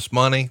you all this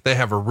money, they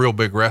have a real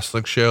big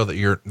wrestling show that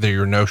you're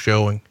no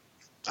showing.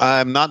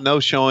 I'm not no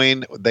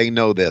showing. They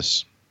know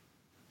this.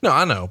 No,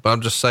 I know, but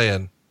I'm just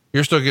saying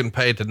you're still getting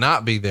paid to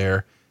not be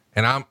there.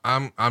 And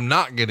I'm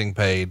not getting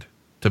paid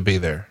to be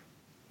there.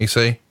 You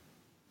see,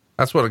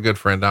 that's what a good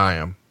friend I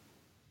am.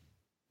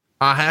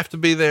 I have to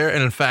be there.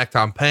 And in fact,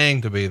 I'm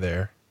paying to be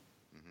there.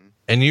 Mm-hmm.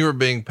 And you are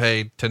being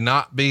paid to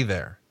not be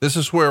there. This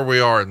is where we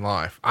are in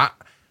life.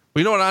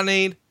 You know what I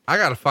need? I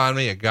got to find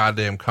me a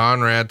goddamn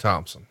Conrad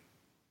Thompson.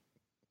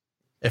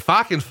 If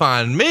I can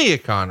find me a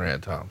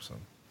Conrad Thompson,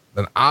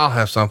 then I'll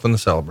have something to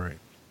celebrate.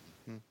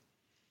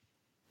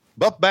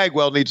 Buff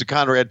Bagwell needs a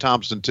Conrad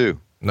Thompson too.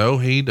 No,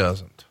 he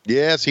doesn't.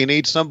 Yes, he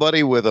needs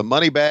somebody with a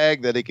money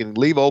bag that he can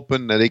leave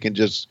open, that he can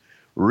just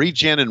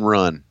reach in and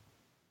run.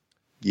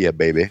 Yeah,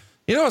 baby.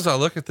 You know, as I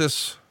look at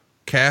this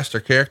cast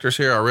of characters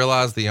here, I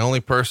realize the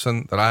only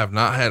person that I have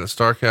not had at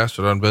StarCast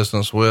or done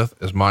business with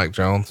is Mike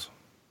Jones.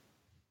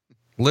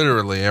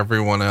 Literally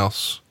everyone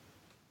else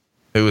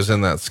who was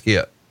in that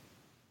skit.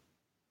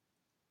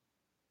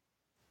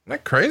 Isn't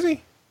that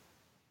crazy?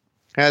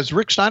 Has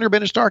Rick Steiner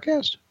been at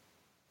StarCast?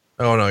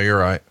 Oh no, you're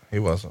right. He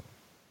wasn't.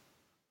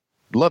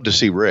 Love to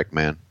see Rick,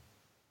 man.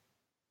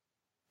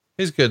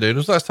 He's good, dude. When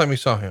was the last time you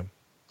saw him?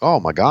 Oh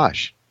my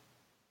gosh.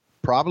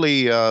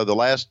 Probably, the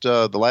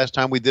last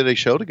time we did a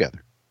show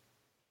together.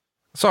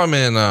 I saw him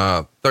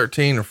in,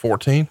 13 or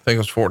 14. I think it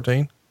was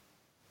 14.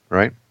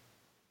 Right.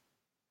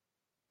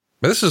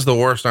 But this is the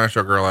worst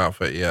Nitro Girl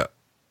outfit yet.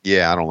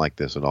 Yeah. I don't like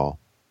this at all.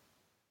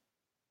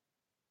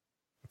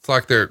 It's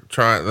like they're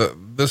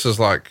trying, this is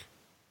like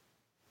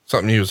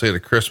something you would see at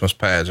a Christmas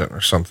pageant or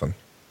something.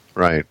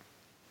 Right.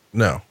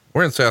 No.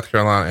 We're in South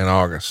Carolina in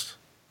August.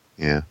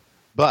 Yeah.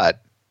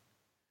 But,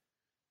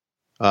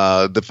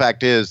 the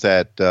fact is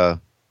that,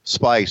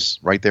 Spice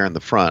right there in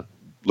the front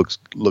looks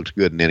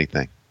good in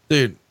anything.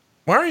 Dude,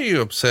 why are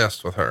you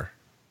obsessed with her?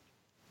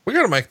 We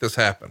got to make this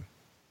happen.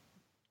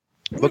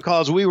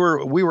 Because we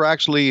were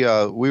actually,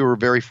 we were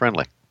very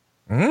friendly.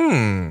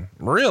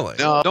 Really?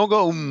 No, don't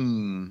go.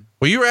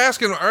 Well, you were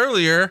asking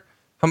earlier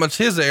how much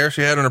his air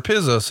she had on her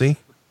pizzosi.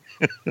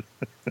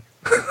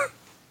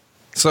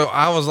 So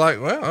I was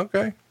like, well,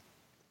 okay.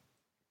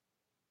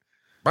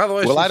 By the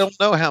way, well, I don't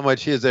know how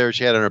much his air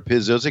she had on her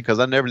pizzosi because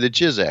I never did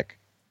Chizek.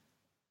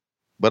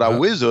 But I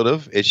would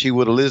have if she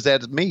would have lived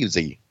at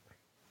me.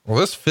 Well,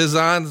 this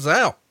Fizzine's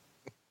out.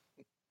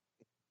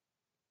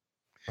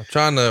 I'm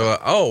trying to,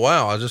 oh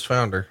wow, I just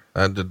found her.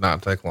 That did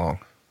not take long.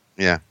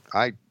 Yeah.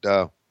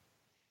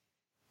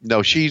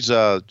 No, she's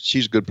a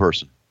good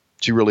person.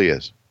 She really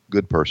is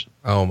good person.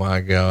 Oh my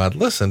God.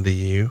 Listen to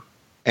you.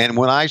 And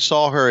when I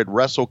saw her at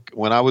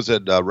when I was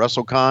at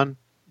WrestleCon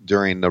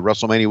during the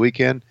WrestleMania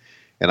weekend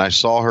and I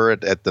saw her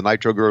at the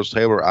Nitro Girls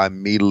table, I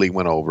immediately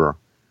went over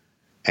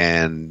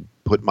and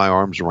put my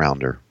arms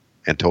around her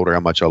and told her how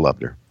much I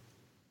loved her,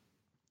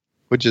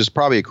 which is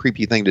probably a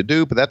creepy thing to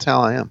do, but that's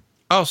how I am.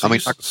 Oh, so,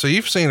 so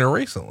you've seen her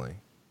recently?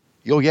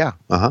 Oh yeah.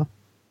 Uh-huh.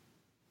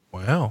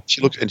 Wow.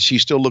 She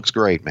still looks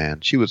great, man.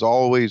 She was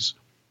always,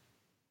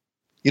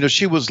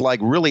 she was like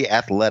really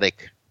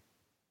athletic.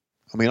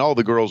 I mean, all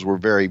the girls were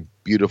very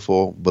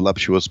beautiful,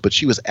 voluptuous, but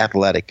she was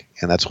athletic,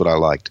 and that's what I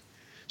liked.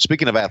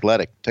 Speaking of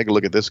athletic, take a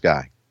look at this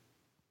guy.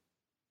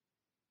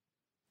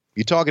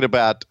 You're talking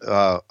about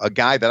a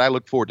guy that I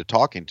look forward to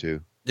talking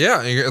to.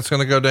 Yeah, it's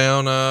going to go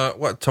down,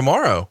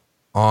 tomorrow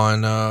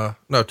on,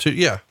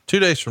 2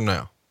 days from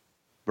now.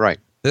 Right.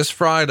 This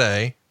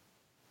Friday,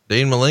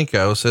 Dean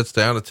Malenko sits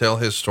down to tell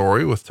his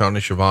story with Tony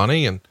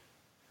Schiavone, and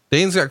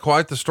Dean's got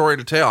quite the story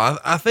to tell.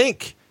 I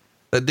think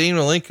that Dean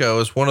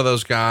Malenko is one of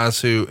those guys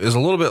who is a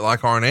little bit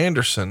like Arn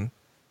Anderson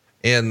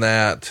in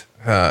that,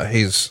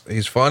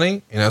 he's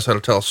funny. He knows how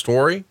to tell a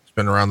story. He's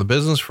been around the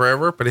business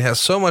forever, but he has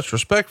so much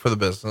respect for the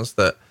business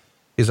that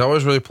he's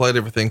always really played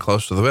everything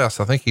close to the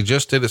vest. I think he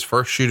just did his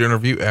first shoot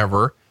interview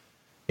ever.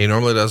 He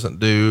normally doesn't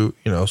do,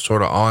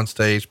 sort of on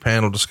stage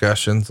panel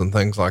discussions and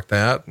things like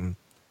that. And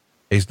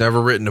he's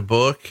never written a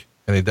book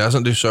and he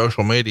doesn't do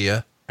social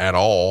media at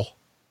all.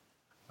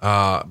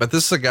 But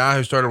this is a guy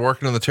who started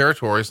working in the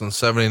territories in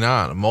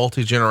 '79, a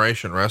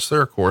multi-generation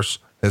wrestler. Of course,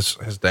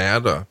 his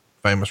dad,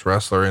 famous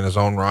wrestler in his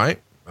own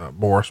right,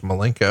 Boris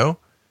Malenko.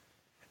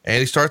 And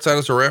he starts out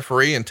as a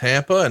referee in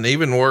Tampa and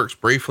even works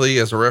briefly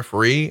as a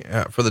referee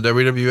for the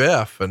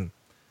WWF. And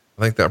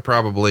I think that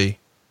probably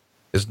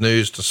is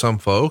news to some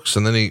folks.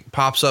 And then he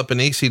pops up in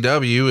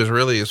ECW as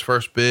really his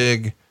first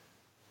big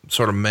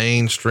sort of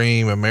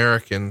mainstream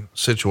American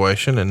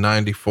situation in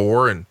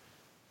 94. And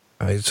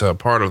he's a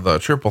part of the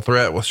Triple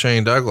Threat with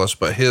Shane Douglas,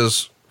 but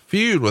his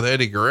feud with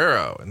Eddie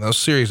Guerrero and those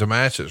series of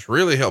matches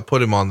really helped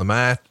put him on the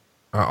map.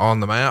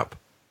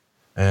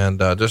 And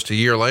just a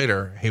year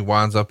later, he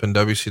winds up in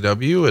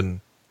WCW and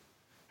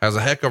has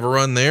a heck of a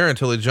run there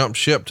until he jumped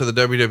ship to the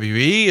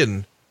WWE.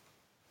 And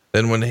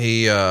then when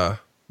he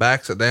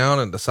backs it down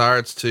and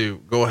decides to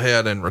go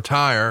ahead and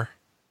retire,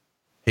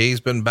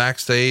 he's been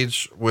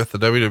backstage with the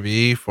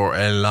WWE for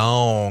a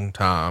long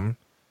time.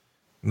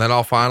 And that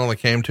all finally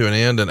came to an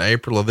end in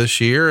April of this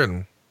year.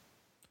 And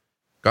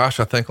gosh,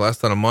 I think less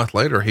than a month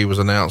later, he was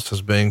announced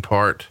as being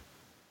part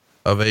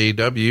of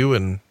AEW,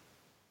 and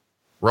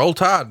roll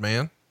tide,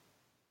 man.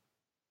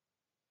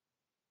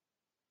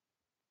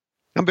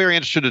 I'm very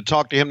interested to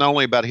talk to him, not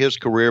only about his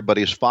career, but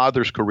his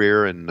father's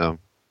career. And,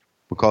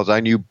 because I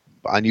knew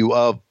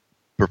of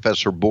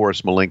Professor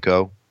Boris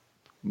Malenko,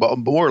 but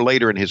more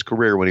later in his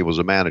career when he was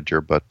a manager,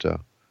 but,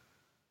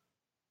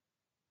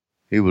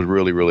 he was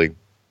really, really,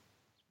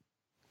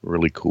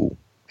 really cool.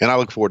 And I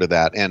look forward to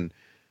that. And,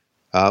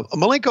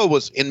 Malenko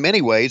was in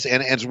many ways,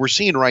 and as we're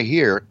seeing right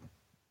here,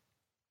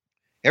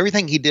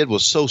 everything he did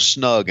was so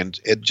snug and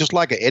just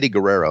like a Eddie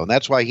Guerrero. And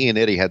that's why he and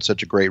Eddie had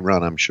such a great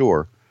run, I'm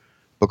sure.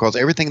 Because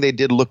everything they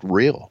did looked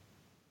real.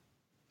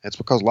 That's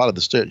because a lot of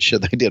the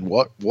shit they did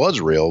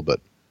was real, but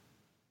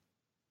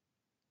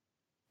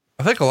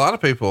I think a lot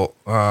of people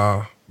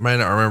may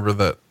not remember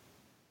that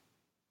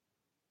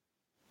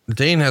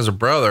Dean has a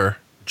brother,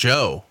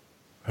 Joe,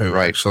 who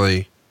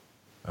actually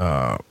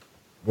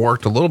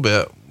worked a little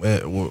bit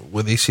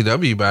with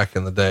ECW back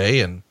in the day.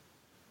 And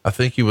I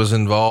think he was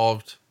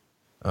involved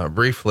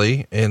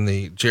briefly in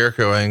the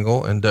Jericho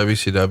angle in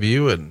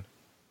WCW, and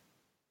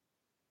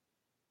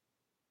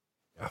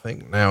I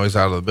think now he's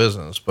out of the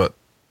business. But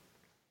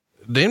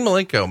Dean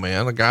Malenko,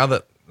 man, a guy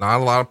that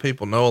not a lot of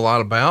people know a lot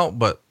about,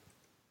 but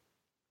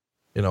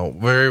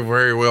very,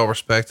 very well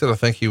respected. I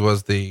think he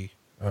was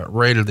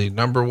rated the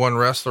number one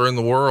wrestler in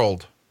the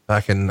world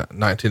back in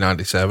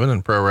 1997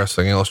 in Pro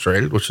Wrestling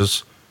Illustrated, which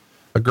is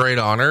a great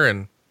honor,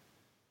 and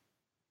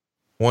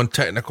won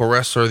Technical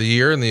Wrestler of the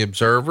Year in the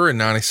Observer in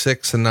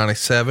 96 and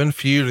 97,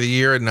 Feud of the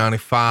Year in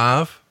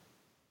 95.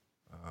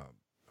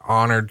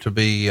 Honored to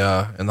be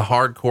in the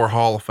Hardcore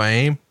Hall of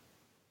Fame.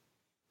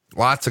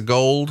 Lots of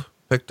gold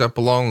picked up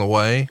along the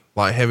way,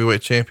 light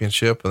heavyweight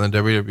championship in the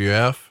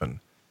WWF, and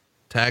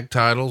tag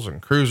titles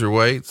and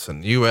cruiserweights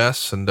and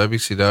US and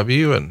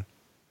WCW. And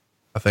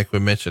I think we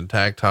mentioned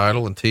tag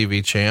title and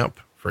TV champ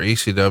for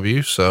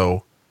ECW.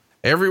 So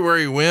everywhere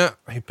he went,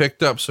 he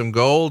picked up some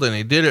gold, and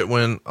he did it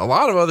when a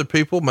lot of other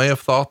people may have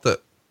thought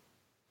that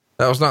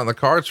was not in the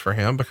cards for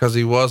him, because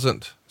he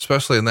wasn't,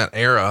 especially in that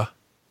era.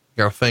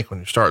 You got to think when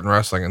you're starting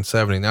wrestling in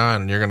 79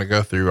 and you're going to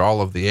go through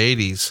all of the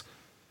 80s,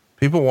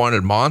 people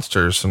wanted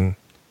monsters, and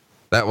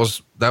that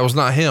was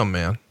not him,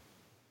 man.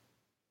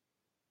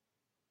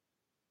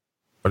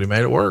 But he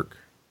made it work.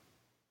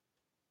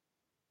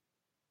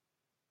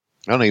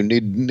 I don't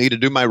even need to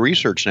do my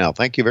research now.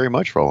 Thank you very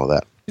much for all of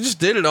that. He just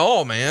did it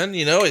all, man.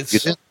 And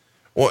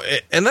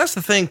that's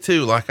the thing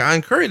too. Like, I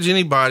encourage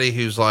anybody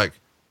who's like,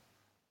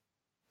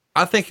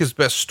 I think his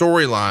best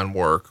storyline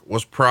work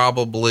was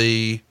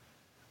probably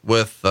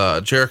with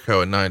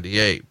Jericho in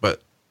 98,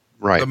 but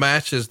the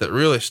matches that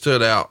really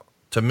stood out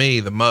to me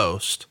the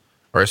most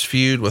are his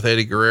feud with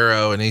Eddie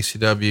Guerrero in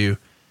ECW,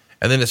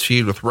 and then his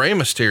feud with Rey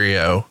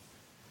Mysterio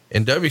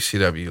in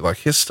WCW. Like,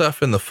 his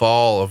stuff in the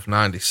fall of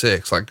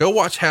 96, like, go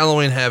watch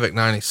Halloween Havoc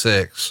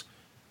 96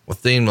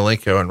 with Dean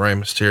Malenko and Rey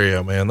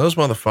Mysterio, man. Those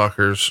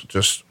motherfuckers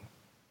just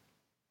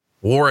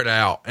wore it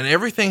out, and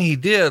everything he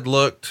did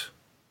looked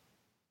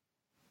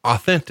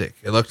authentic.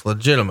 It looked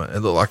legitimate. It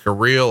looked like a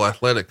real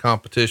athletic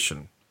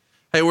competition.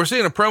 Hey, we're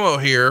seeing a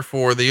promo here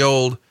for the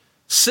old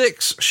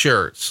 6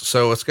 shirts.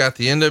 So it's got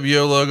the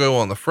NWO logo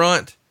on the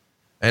front,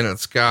 and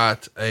it's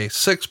got a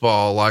 6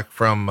 ball, like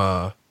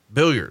from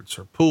billiards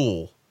or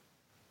pool,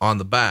 on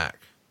the back.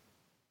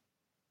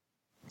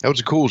 That was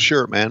a cool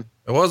shirt, man.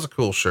 It was a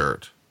cool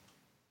shirt.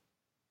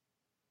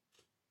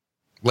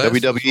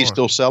 WWE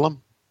still sell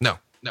them? No.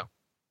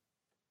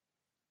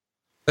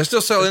 They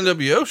still sell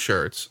NWO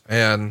shirts.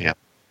 And,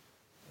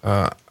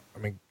 I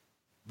mean,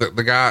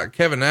 the guy,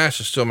 Kevin Nash,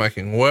 is still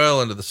making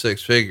well into the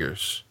 6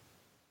 figures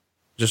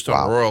just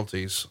on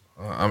royalties.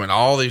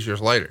 All these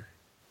years later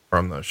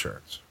from those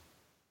shirts.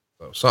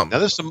 So something.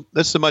 Now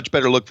this is a much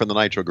better look from the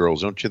Nitro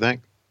Girls, don't you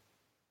think?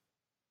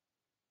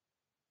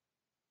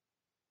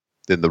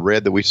 Than the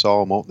red that we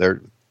saw them on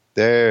there.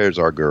 There's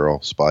our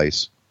girl,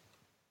 Spice.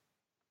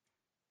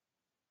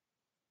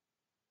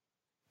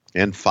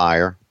 And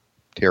Fire,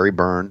 Terry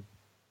Byrne,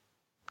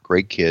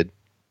 great kid.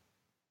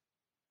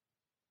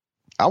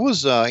 I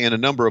was in a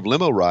number of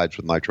limo rides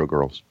with Nitro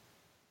Girls.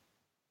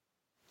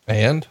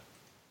 And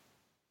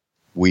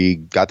we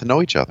got to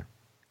know each other.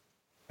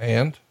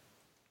 And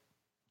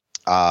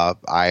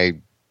I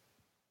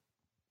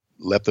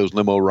left those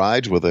limo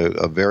rides with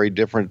a very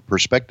different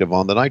perspective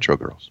on the Nitro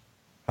Girls.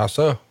 how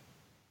so?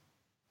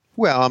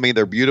 Well, I mean,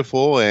 they're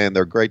beautiful and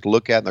they're great to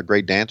look at and they're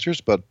great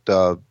dancers, but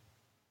a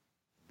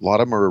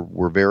lot of them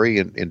were very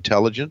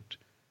intelligent,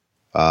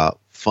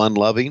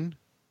 fun-loving,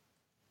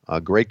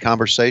 great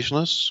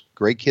conversationalists,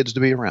 great kids to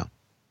be around.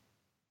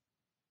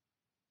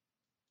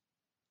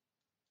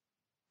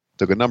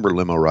 Took a number of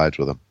limo rides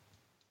with them.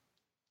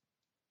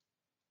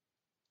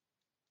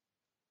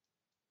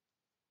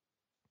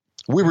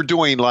 We were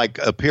doing like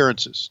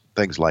appearances,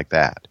 things like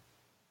that.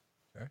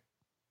 Okay.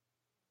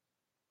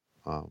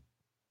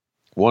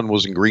 One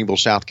was in Greenville,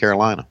 South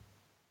Carolina,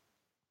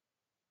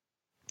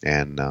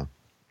 and of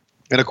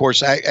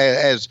course,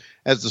 as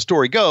the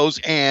story goes,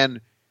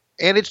 and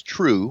it's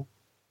true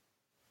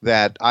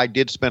that I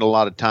did spend a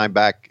lot of time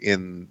back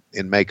in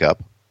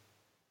makeup,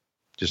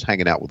 just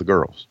hanging out with the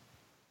girls,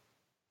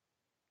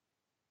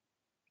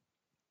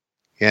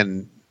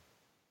 and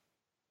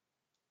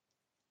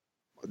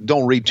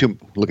don't read too.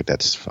 Look at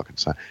that fucking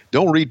sign.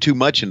 Don't read too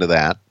much into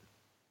that,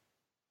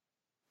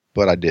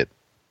 but I did,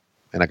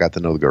 and I got to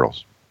know the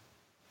girls.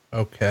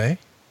 Okay.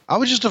 I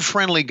was just a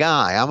friendly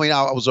guy. I mean,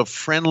 I was a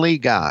friendly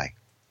guy.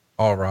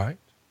 All right.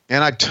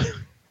 And I've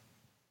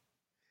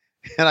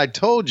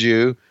told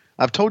you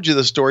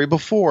the story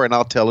before, and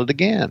I'll tell it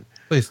again.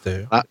 Please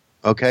do.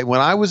 Okay.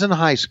 When I was in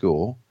high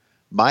school,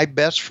 my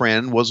best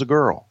friend was a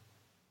girl.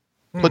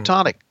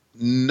 Platonic.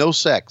 No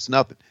sex,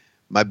 nothing.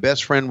 My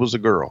best friend was a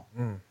girl.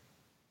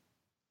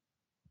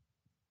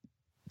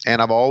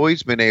 And I've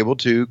always been able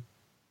to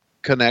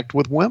connect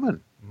with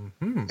women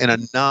in a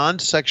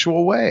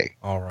non-sexual way.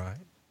 All right.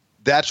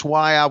 That's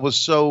why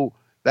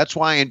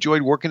I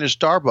enjoyed working at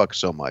Starbucks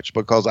so much,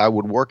 because I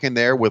would work in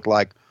there with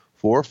like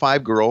 4 or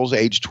 5 girls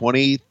aged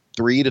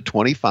 23 to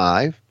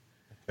 25,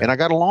 and I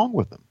got along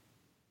with them.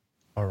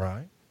 All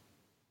right.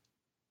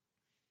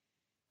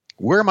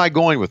 Where am I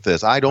going with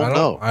this? I don't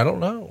know. I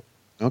don't know.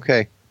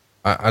 Okay.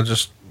 I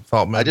just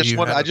thought maybe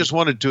I just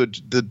wanted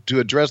to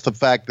address the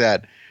fact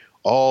that,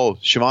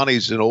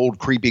 Shivani's an old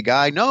creepy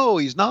guy. No,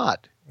 he's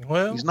not.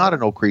 Well, he's not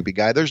an old creepy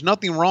guy. There's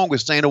nothing wrong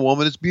with saying a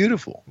woman is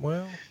beautiful.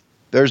 Well,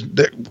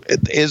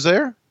 is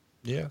there?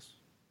 Yes.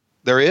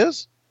 There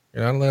is?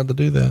 You're not allowed to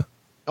do that.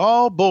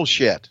 Oh,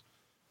 bullshit.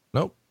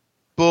 Nope.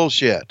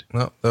 Bullshit.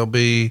 No, there'll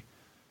be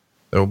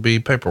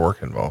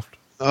paperwork involved.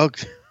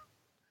 Okay.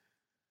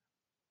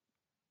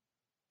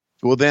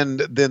 Well,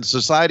 then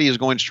society is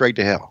going straight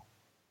to hell.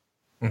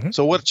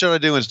 So what should I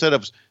do instead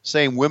of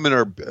saying women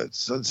are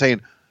saying,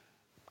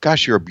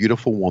 gosh, you're a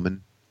beautiful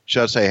woman?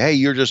 Should I say, hey,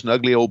 you're just an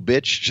ugly old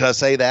bitch? Should I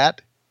say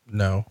that?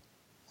 No.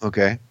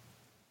 Okay.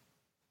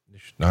 You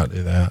should not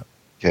do that.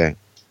 Okay.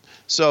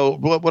 So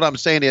what I'm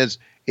saying is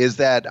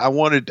that I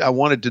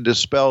wanted to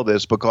dispel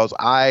this, because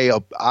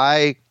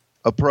I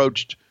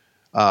approached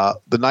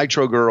the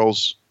Nitro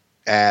Girls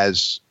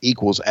as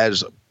equals,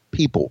 as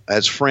people,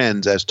 as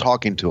friends, as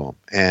talking to them,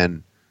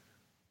 and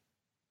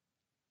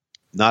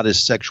not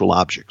as sexual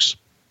objects.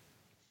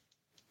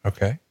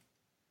 Okay.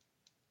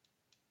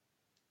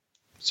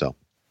 So,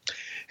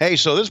 hey,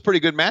 so this is a pretty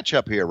good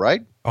matchup here,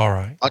 right? All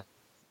right.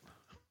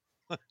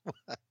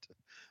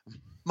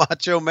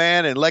 Macho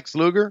Man and Lex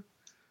Luger.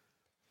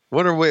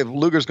 Wonder if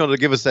Luger's going to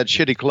give us that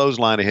shitty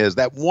clothesline of his.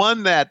 That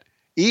one that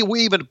we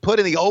even put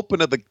in the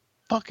open of the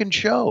fucking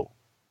show.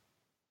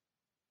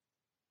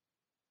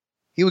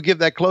 He would give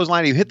that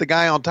clothesline. He'd hit the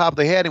guy on top of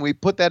the head, and we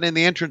put that in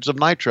the entrance of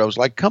Nitro. It's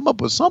like, come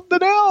up with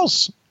something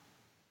else.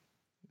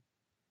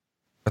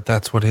 But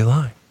that's what he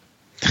liked.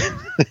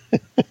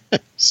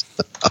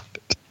 Stop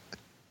it.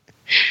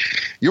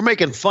 You're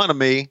making fun of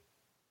me.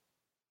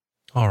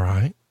 All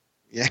right.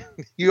 Yeah,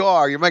 you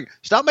are.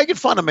 Stop making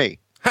fun of me.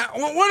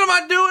 What am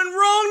I doing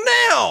wrong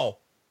now?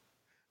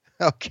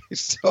 Okay,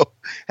 so,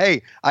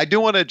 hey, I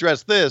do want to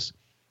address this,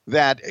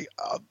 that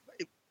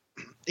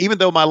even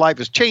though my life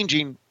is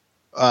changing,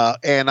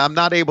 and I'm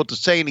not able to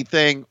say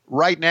anything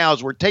right now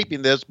as we're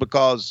taping this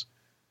because,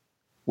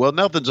 well,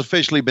 nothing's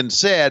officially been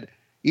said.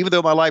 Even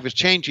though my life is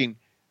changing,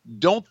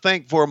 don't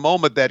think for a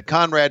moment that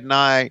Conrad and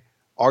I,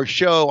 our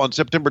show on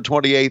September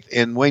 28th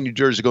in Wayne, New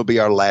Jersey, is going to be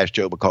our last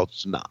show, because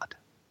it's not.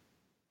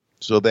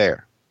 So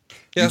there.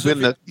 Yeah, so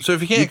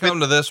if you can't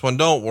come to this one,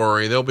 don't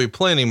worry. There'll be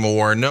plenty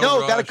more.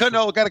 Got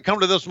to come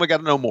to this one. We got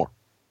to know more.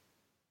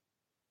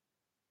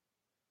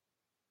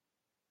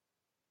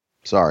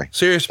 Sorry.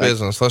 Serious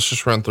business. Let's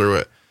just run through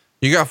it.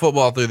 You got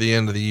football through the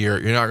end of the year.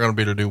 You're not going to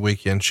be able to do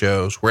weekend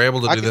shows. We're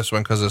able to do this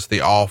one because it's the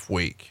off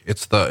week.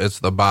 It's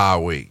the bye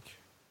week.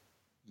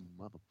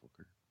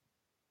 Motherfucker.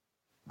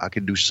 I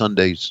can do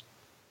Sundays.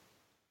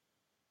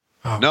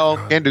 Oh, no,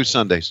 God. can't do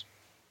Sundays.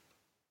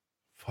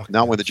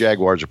 Not when the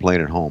Jaguars are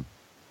playing at home.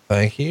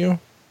 Thank you.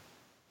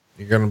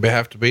 You're going to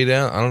have to be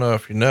down. I don't know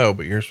if you know,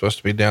 but you're supposed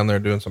to be down there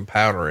doing some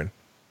powdering.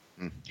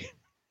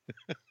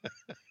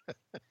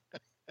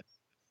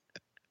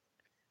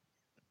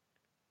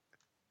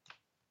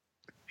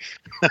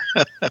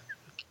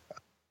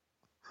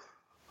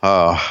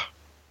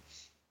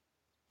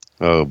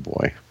 Oh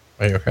boy.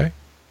 Are you okay?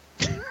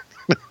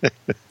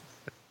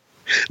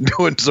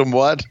 Doing some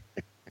what?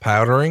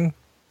 Powdering.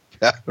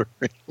 Powdering.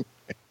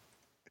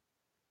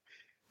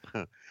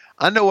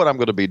 I know what I'm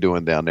going to be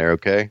doing down there.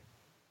 Okay.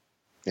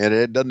 And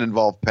it doesn't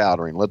involve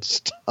powdering. Let's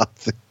stop.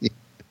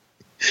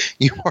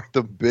 You are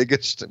the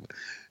biggest,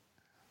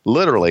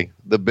 literally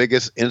the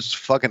biggest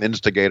fucking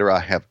instigator I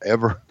have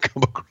ever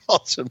come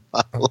across in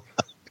my life.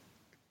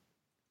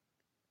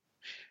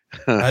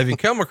 Have you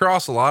come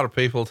across a lot of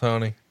people,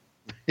 Tony?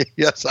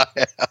 Yes, I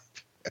have.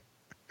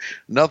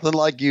 Nothing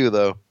like you,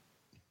 though.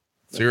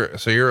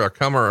 So you're a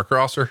comer, a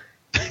crosser?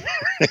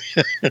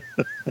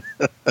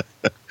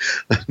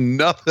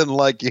 Nothing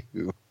like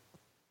you.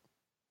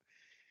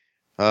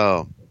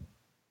 Oh.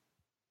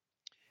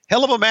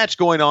 Hell of a match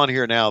going on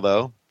here now,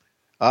 though.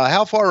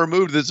 How far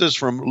removed is this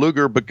from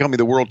Luger becoming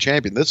the world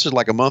champion? This is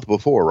like a month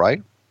before,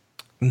 right?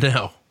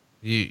 No,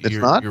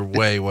 you're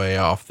way, way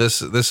off.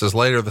 This is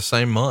later the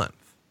same month.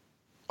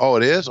 Oh,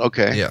 it is?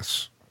 Okay.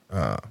 Yes.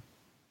 I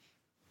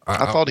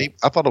thought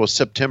it was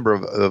September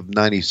of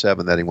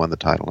 97 that he won the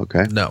title.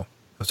 Okay. No,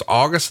 it's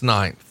August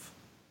 9th,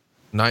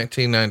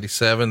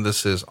 1997.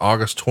 This is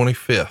August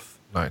 25th,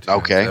 1997.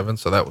 Okay.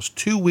 So that was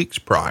 2 weeks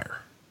prior.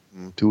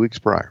 2 weeks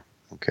prior.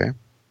 Okay.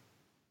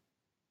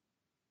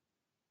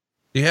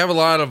 Do you have a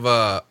lot of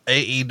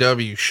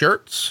AEW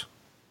shirts?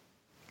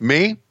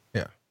 Me?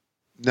 Yeah.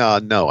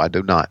 No, I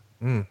do not.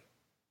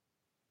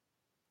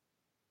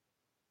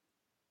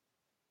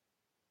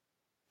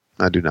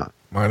 I do not.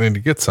 Might need to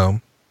get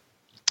some.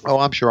 Oh,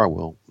 I'm sure I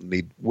will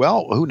need.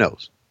 Well, who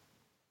knows?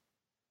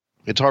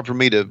 It's hard for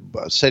me to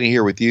sitting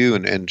here with you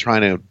and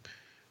trying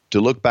to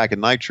look back at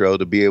Nitro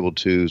to be able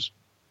to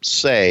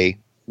say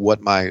what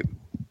all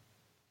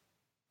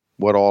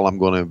I'm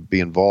going to be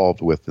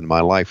involved with in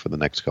my life for the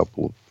next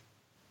for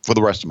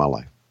the rest of my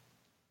life.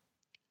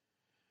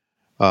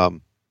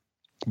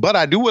 But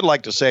I would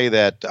like to say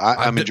that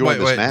I'm enjoying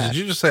this match. Did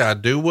you just say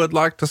would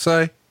like to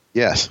say?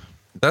 Yes.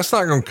 That's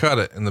not going to cut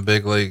it in the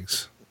big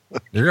leagues.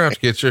 You're going to have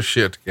to get your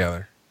shit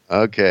together.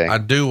 Okay.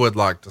 would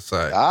like to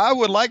say. I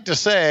would like to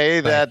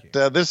say that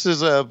this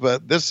is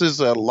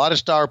a lot of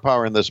star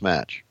power in this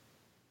match.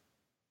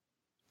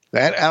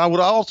 And I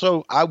would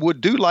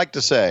like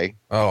to say.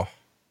 Oh.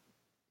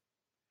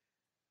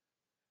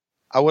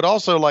 I would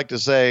also like to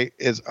say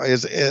is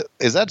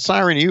that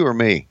siren you or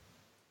me?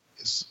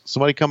 Is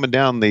somebody coming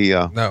down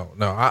the? No.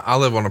 I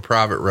live on a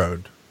private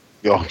road.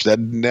 Gosh, that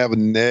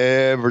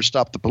never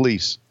stopped the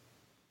police.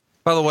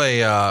 By the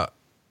way,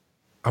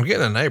 I'm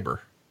getting a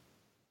neighbor.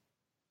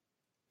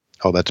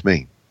 Oh, that's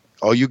me.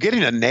 Oh, you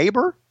getting a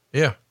neighbor?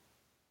 Yeah.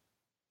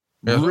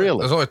 Really?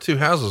 There's only 2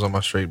 houses on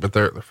my street, but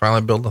they're finally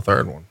building a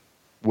third one.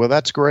 Well,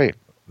 that's great.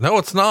 No,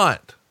 it's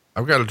not.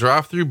 I've got to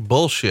drive through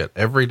bullshit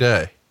every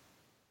day.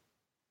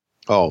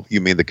 Oh,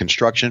 you mean the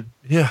construction?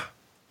 Yeah.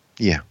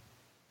 Yeah.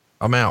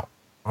 I'm out.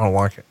 I don't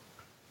like it.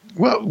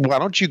 Well, why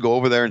don't you go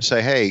over there and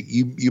say, hey,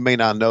 you may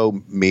not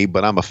know me,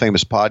 but I'm a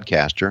famous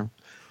podcaster.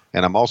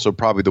 And I'm also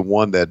probably the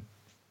one that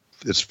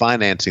is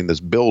financing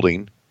this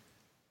building.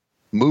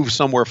 Move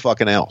somewhere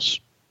fucking else.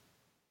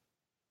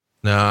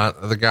 No,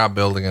 the guy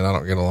building it, I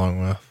don't get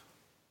along with.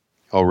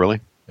 Oh,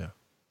 really? Yeah.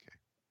 Okay.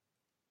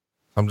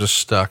 I'm just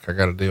stuck. I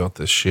got to deal with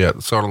this shit.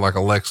 It's sort of like a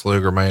Lex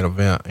Luger main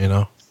event, you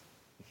know?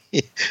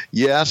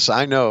 Yes,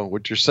 I know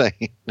what you're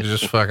saying. You're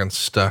just fucking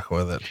stuck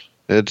with it.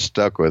 It's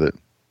stuck with it.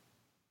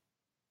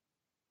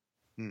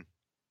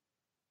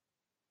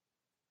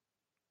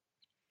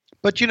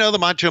 But the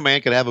Macho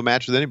Man could have a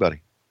match with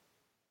anybody.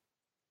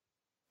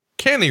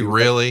 Can he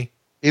really?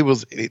 Well,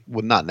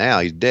 not now.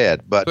 He's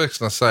dead. But I was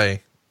fixing to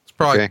say it's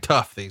probably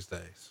tough these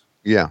days.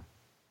 Yeah.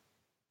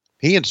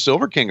 He and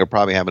Silver King are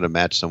probably having a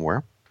match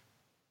somewhere.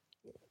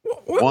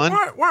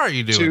 Why are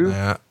you doing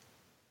that?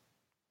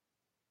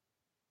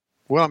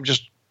 Well, I'm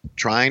just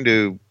trying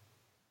to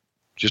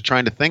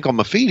think on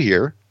my feet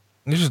here.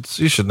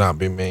 You should not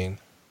be mean.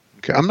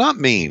 Okay, I'm not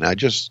mean.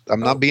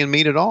 I'm not being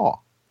mean at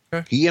all.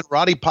 Okay. He and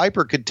Roddy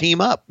Piper could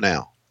team up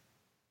now.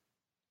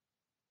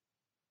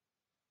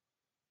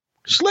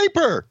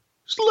 Sleeper,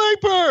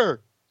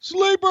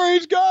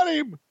 he's got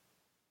him.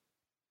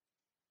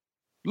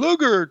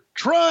 Luger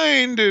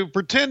trying to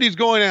pretend he's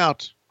going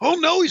out. Oh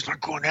no, he's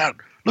not going out.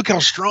 Look how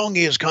strong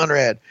he is,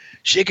 Conrad.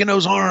 Shaking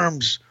those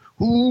arms.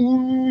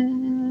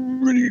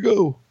 Ooh, ready to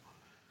go.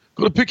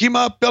 Going to pick him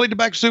up, belly to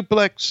back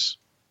suplex.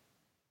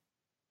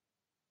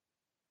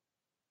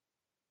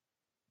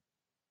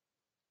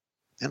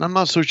 And I'm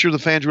not so sure the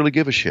fans really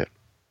give a shit.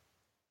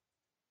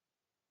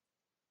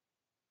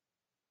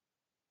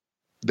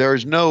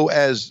 There's no,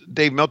 as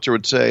Dave Meltzer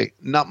would say,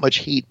 not much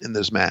heat in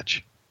this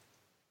match.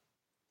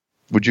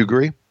 Would you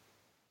agree?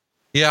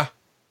 Yeah.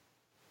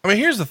 I mean,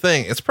 here's the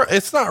thing.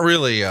 It's not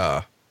really,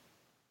 I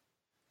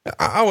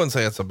wouldn't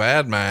say it's a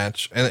bad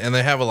match, and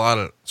they have a lot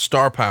of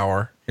star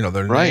power.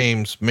 Their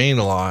names mean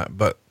a lot,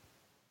 but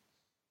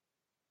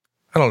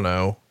I don't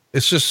know.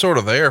 It's just sort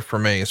of there for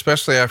me,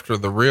 especially after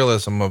the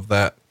realism of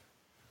that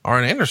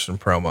Arn Anderson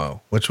promo,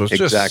 which was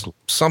just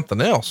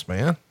something else,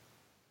 man.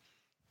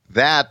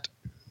 That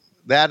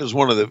is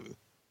one of the,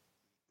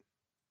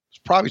 It's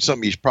probably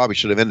something you probably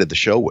should have ended the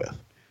show with.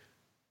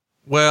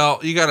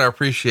 Well, you got to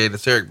appreciate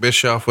it's Eric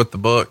Bischoff with the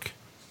book.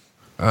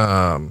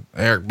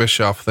 Eric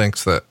Bischoff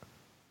thinks that,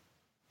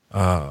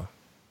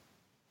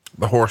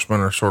 the Horsemen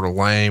are sort of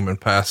lame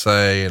and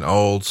passe and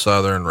old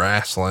Southern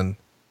wrestling.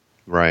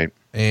 Right.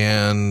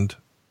 And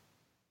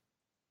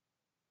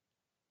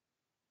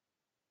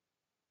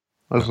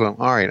all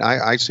right.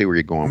 I see where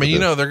you're going. I mean,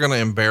 they're going to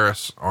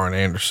embarrass Arn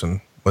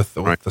Anderson with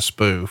the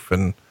spoof,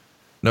 and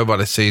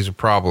nobody sees a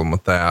problem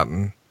with that.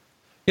 And,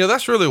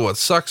 that's really what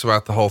sucks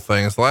about the whole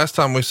thing is the last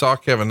time we saw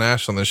Kevin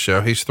Nash on this show,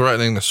 he's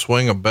threatening to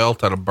swing a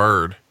belt at a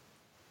bird.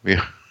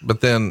 Yeah.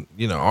 But then,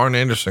 Arn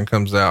Anderson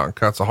comes out and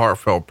cuts a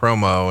heartfelt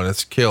promo and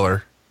it's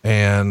killer.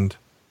 And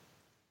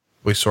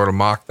we sort of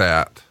mock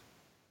that.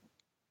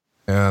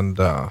 And,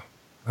 I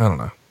don't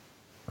know.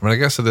 I mean, I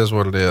guess it is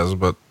what it is,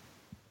 but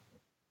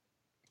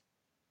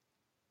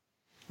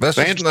that's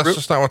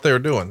just not what they were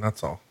doing.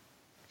 That's all.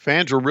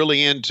 Fans were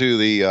really into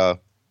the,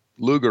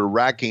 Luger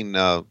racking,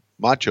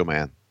 Macho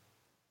Man.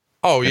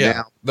 Oh yeah.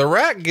 Now, the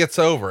rack gets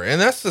over.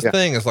 And that's the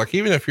thing is like,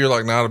 even if you're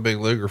like not a big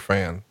Luger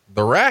fan,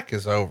 the rack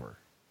is over.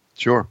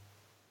 Sure.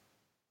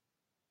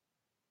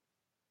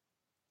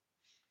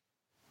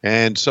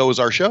 And so is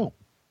our show.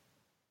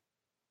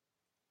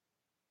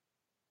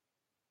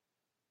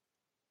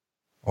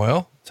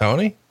 Well,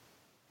 Tony.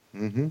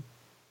 Mm-hmm.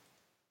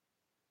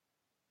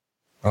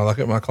 I look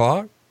at my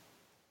clock.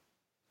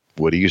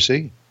 What do you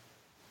see?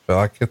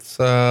 I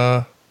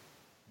feel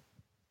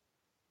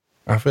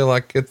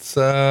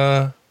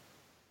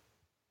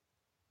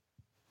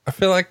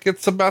like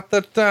it's about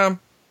that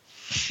time.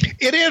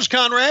 It is,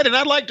 Conrad, and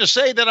I'd like to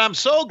say that I'm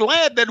so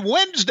glad that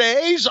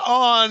Wednesdays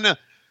on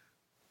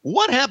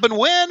What Happened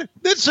When,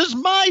 this is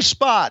my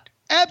spot.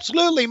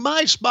 Absolutely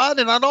my spot.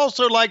 And I'd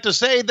also like to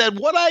say that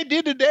what I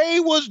did today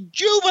was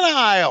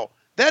juvenile.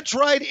 That's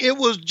right, it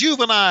was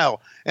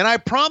juvenile. And I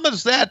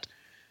promise that,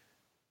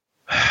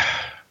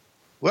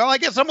 well, I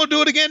guess I'm going to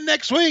do it again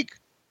next week.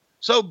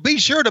 So be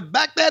sure to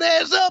back that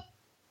ass up.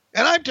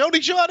 And I'm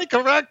Tony Schiavone,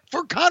 correct,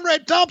 for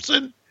Conrad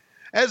Thompson,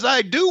 as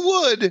I do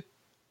would.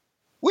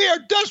 We are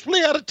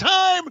desperately out of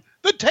time.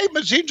 The tape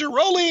machines are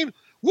rolling.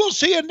 We'll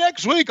see you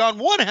next week on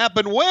What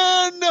Happened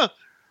When,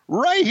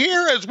 right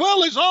here as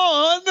well as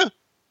on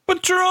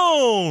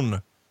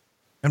Patron.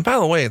 And by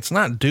the way, it's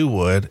not do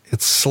wood,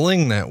 it's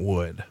sling that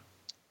wood.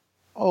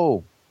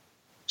 Oh,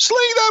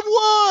 sling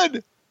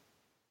that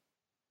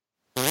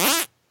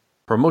wood.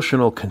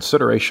 Promotional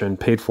consideration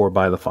paid for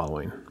by the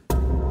following.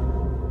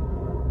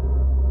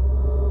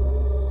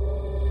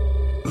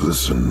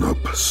 Listen up,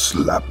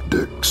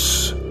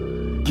 slapdicks.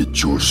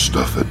 Get your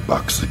stuff at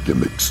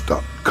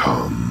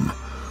boxofgimmicks.com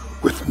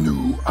with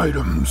new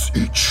items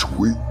each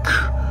week.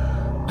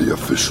 The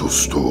official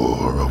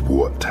store of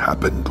What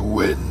Happened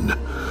When.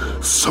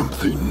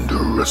 Something to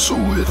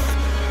wrestle with.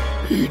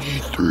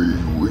 83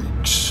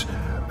 weeks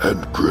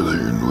and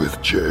grilling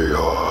with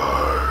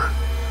JR.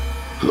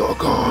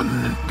 Log on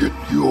and get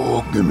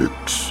your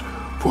gimmicks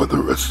for the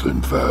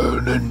wrestling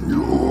fan in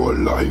your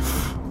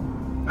life.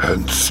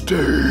 And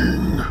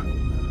Sting.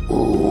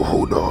 Oh,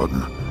 hold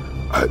on.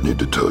 I need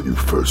to tell you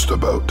first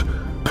about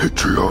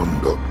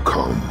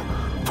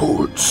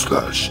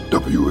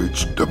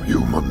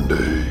patreon.com/WHW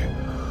Monday.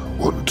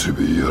 Want to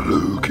be a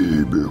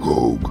low-key big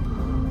hog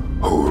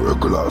or a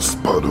glass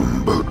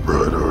bottom boat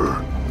rider?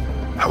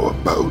 How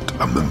about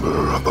a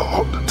member of the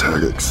Hot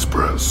Tag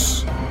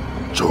Express?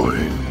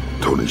 Join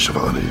Tony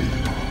Schiavone,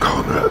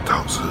 Conrad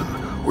Thompson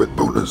with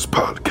bonus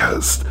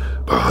podcast,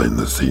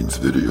 behind-the-scenes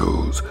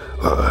videos,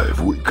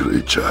 live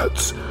weekly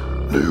chats,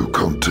 new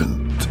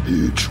content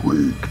each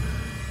week,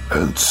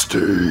 and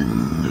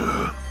Sting.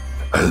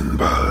 And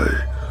by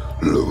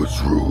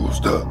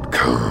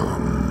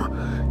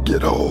Lowe'sRules.com.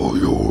 Get all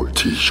your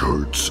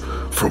t-shirts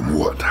from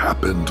What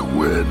Happened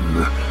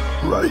When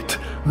right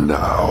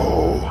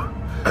now.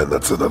 And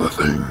that's another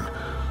thing.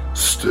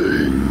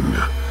 Sting.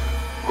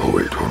 Oh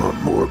wait, hold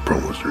on, more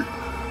promo street.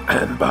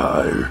 And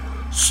by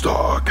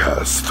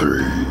Starcast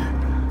 3.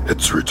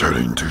 It's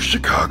returning to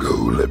Chicago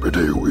Labor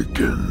Day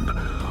weekend,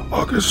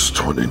 August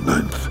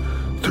 29th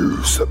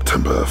through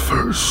September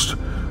 1st.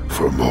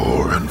 For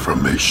more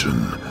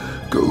information,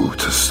 go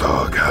to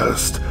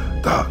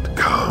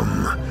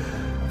starcast.com.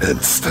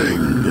 And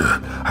Sting,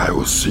 I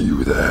will see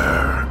you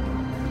there.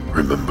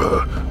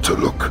 Remember to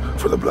look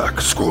for the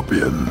Black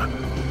Scorpion,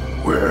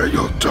 where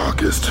your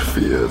darkest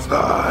fears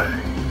lie.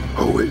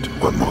 Oh wait,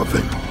 one more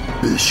thing.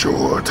 Be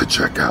sure to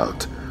check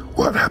out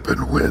What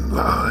Happened When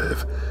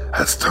live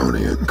as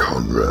Tony and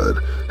Conrad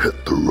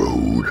hit the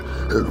road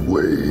in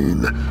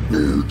Wayne,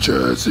 New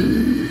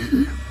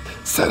Jersey.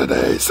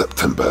 Saturday,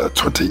 September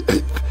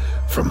 28th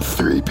from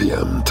 3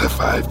 p.m. to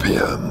 5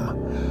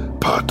 p.m.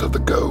 Part of the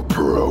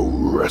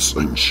GoPro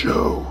Wrestling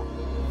Show.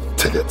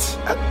 Tickets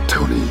at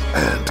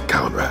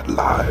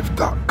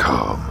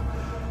TonyandConradLive.com.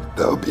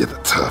 They'll be at the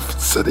Turf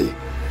City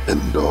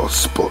Indoor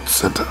Sports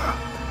Center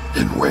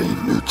in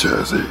Wayne, New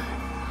Jersey.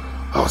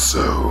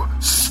 Also,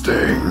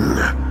 Sting,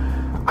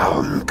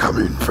 I'm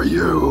coming for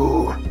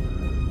you.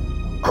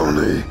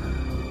 Only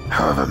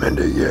however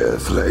many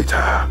years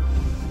later.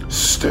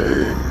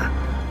 Sting,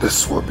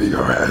 this will be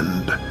your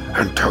end.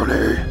 And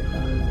Tony,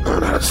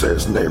 learn how to say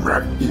his name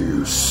right,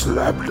 you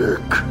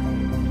slapdick.